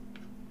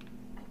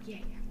 Yeah.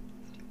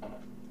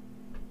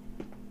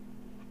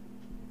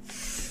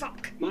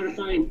 Fuck.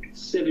 Modified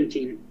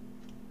 17.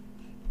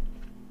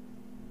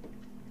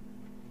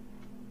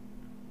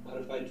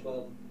 Modified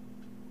 12.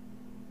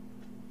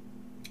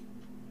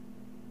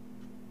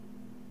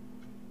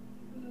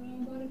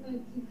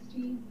 Modified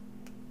 16.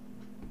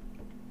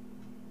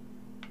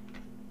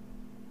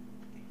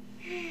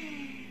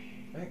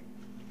 Right.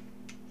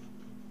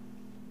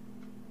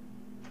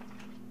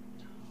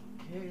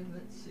 Okay,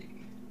 let's see.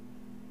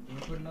 You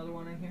want to put another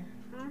one in here?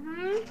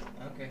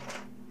 Mm-hmm. Okay.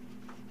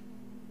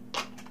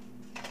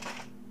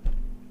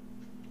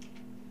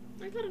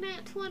 I got an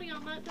at 20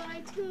 on that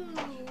die too.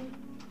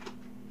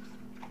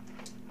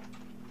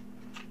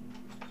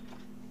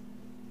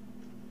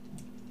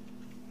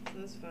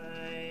 That's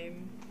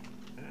fine.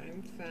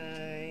 I'm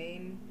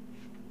fine.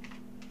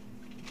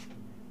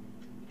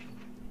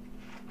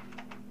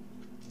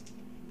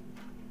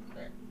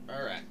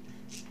 Alright.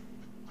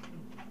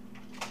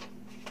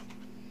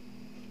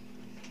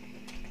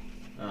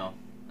 Oh.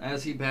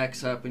 As he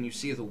backs up and you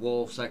see the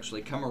wolves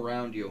actually come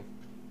around you.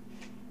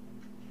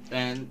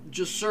 And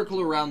just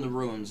circle around the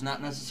ruins,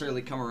 not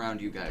necessarily come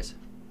around you guys.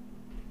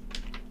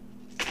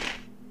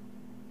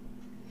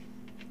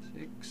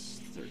 6,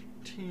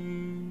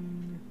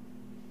 13,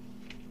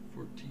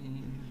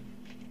 14.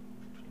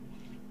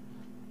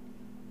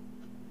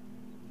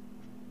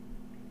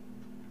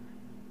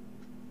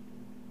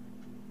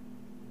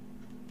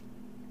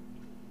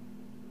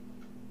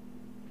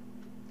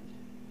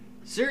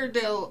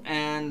 Cyrodiil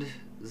and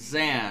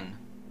Zan,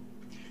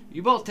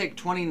 you both take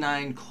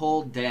 29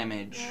 cold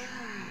damage.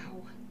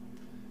 Wow.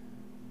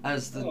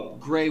 as the Oh.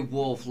 gray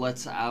wolf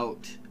lets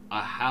out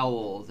a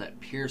howl that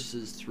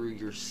pierces through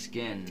your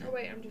skin. Oh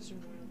wait, I'm just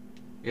in royal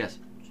Yes,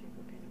 shape.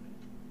 Okay.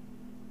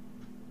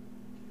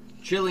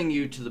 chilling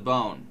you to the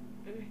bone.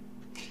 Okay.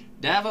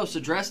 Davos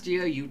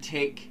Adrestia, you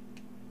take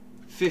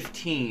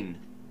 15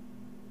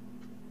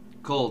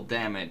 cold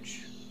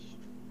damage.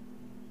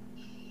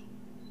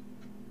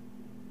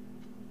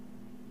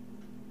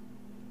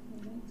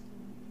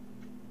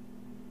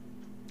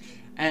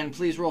 And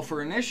please roll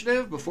for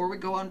initiative before we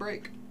go on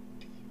break.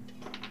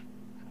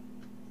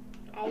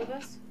 All of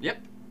us?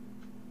 Yep.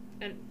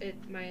 And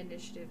my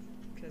initiative,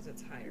 because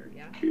it's higher,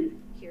 yeah?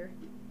 Here?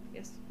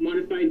 Yes?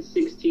 Modified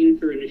 16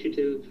 for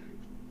initiative.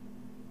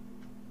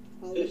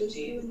 All of us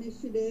do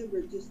initiative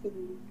or just the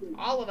one?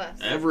 All of us.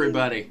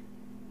 Everybody.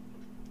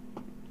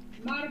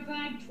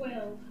 Modified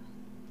 12.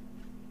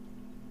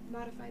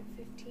 Modified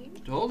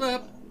 15? Hold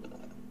up.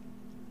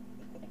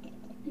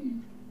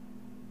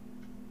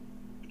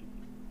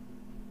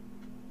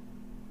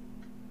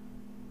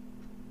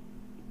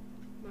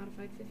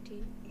 Modified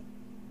 15.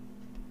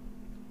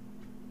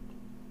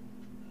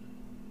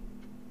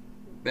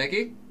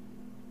 Becky?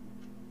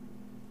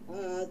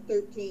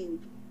 13.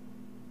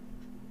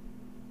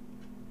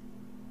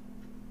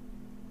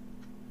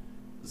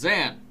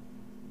 Zan?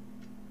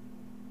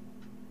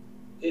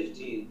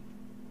 15.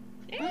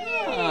 Hey,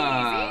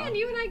 Ah. Zan,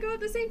 you and I go at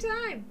the same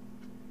time.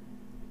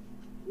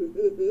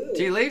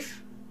 Tea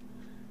Leaf?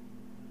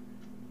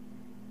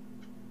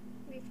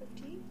 Wait,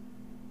 15?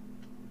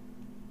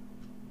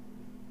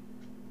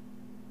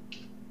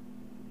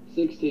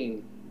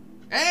 16.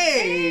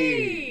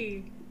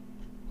 Hey!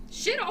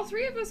 Shit, all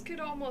three of us could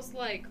almost,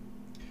 like...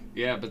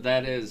 Yeah, but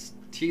that is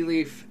Tea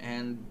Leaf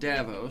and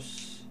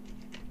Davos.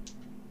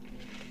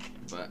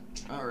 But,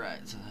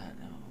 alright, so that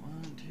now.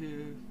 1,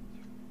 2,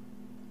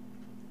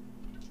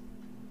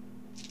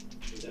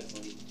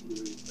 Definitely you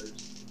read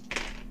first.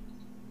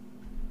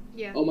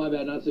 Yeah. Oh, my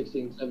bad, not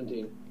 16,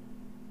 17.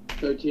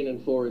 13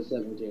 and 4 is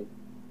 17.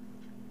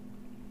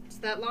 It's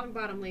that long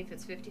bottom leaf,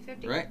 it's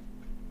 50-50. right?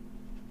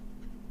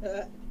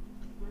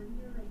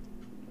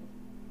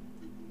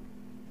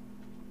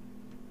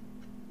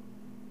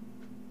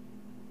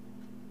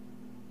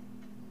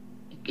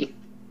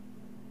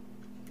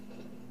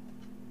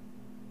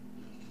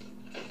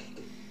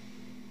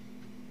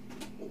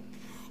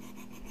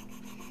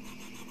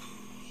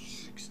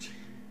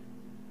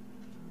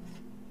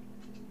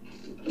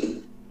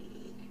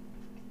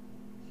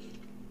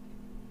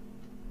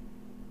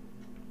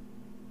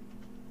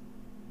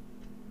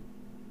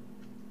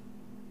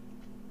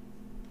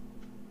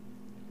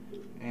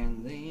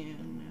 And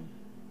then...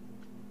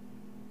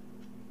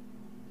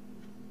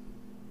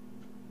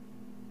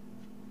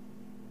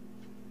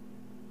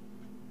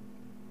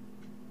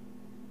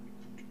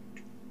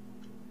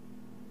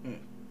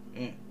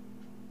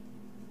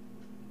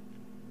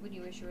 When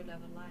you wish you were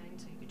level 9,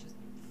 so you could just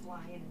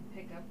fly in and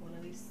pick up one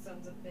of these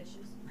sons of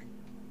bitches.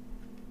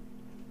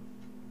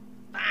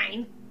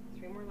 Fine.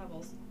 3 more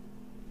levels.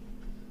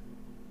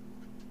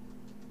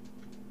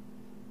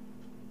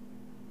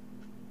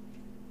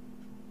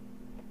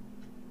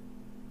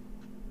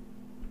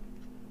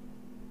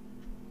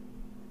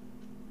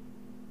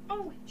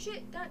 Oh,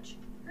 shit, Dutch.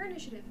 Her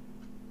initiative.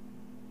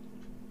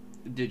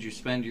 Did you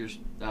spend your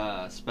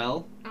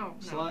spell Oh, no.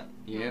 slot?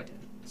 No, I Yep.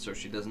 didn't. So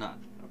she does not.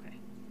 Okay.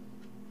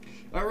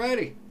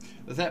 Alrighty.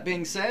 With that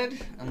being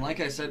said, and like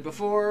I said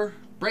before,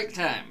 break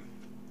time.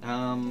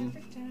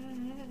 Perfect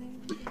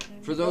time.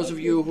 For those of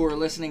you who are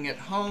listening at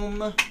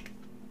home,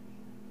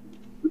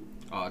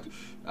 odd.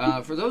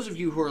 For those of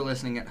you who are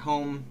listening at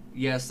home,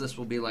 yes, this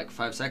will be like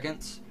 5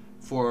 seconds.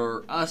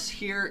 For us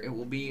here, it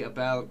will be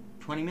about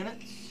 20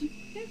 minutes. Yeah,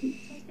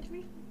 sounds good to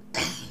me.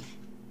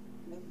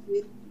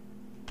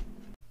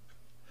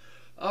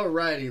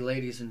 Alrighty,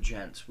 ladies and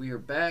gents, we are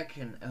back,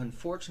 and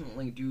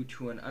unfortunately, due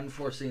to an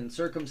unforeseen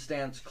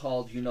circumstance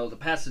called, the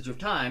passage of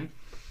time,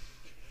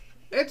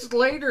 it's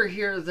later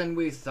here than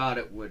we thought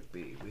it would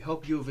be. We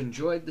hope you've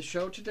enjoyed the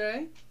show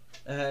today,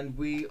 and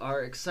we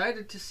are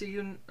excited to see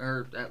you,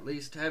 or at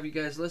least have you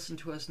guys listen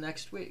to us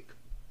next week.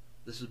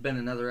 This has been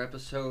another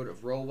episode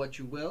of Roll What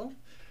You Will.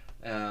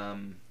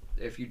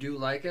 If you do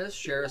like us,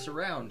 share us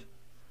around.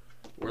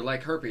 We're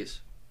like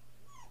herpes.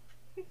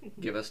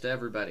 Give us to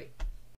everybody.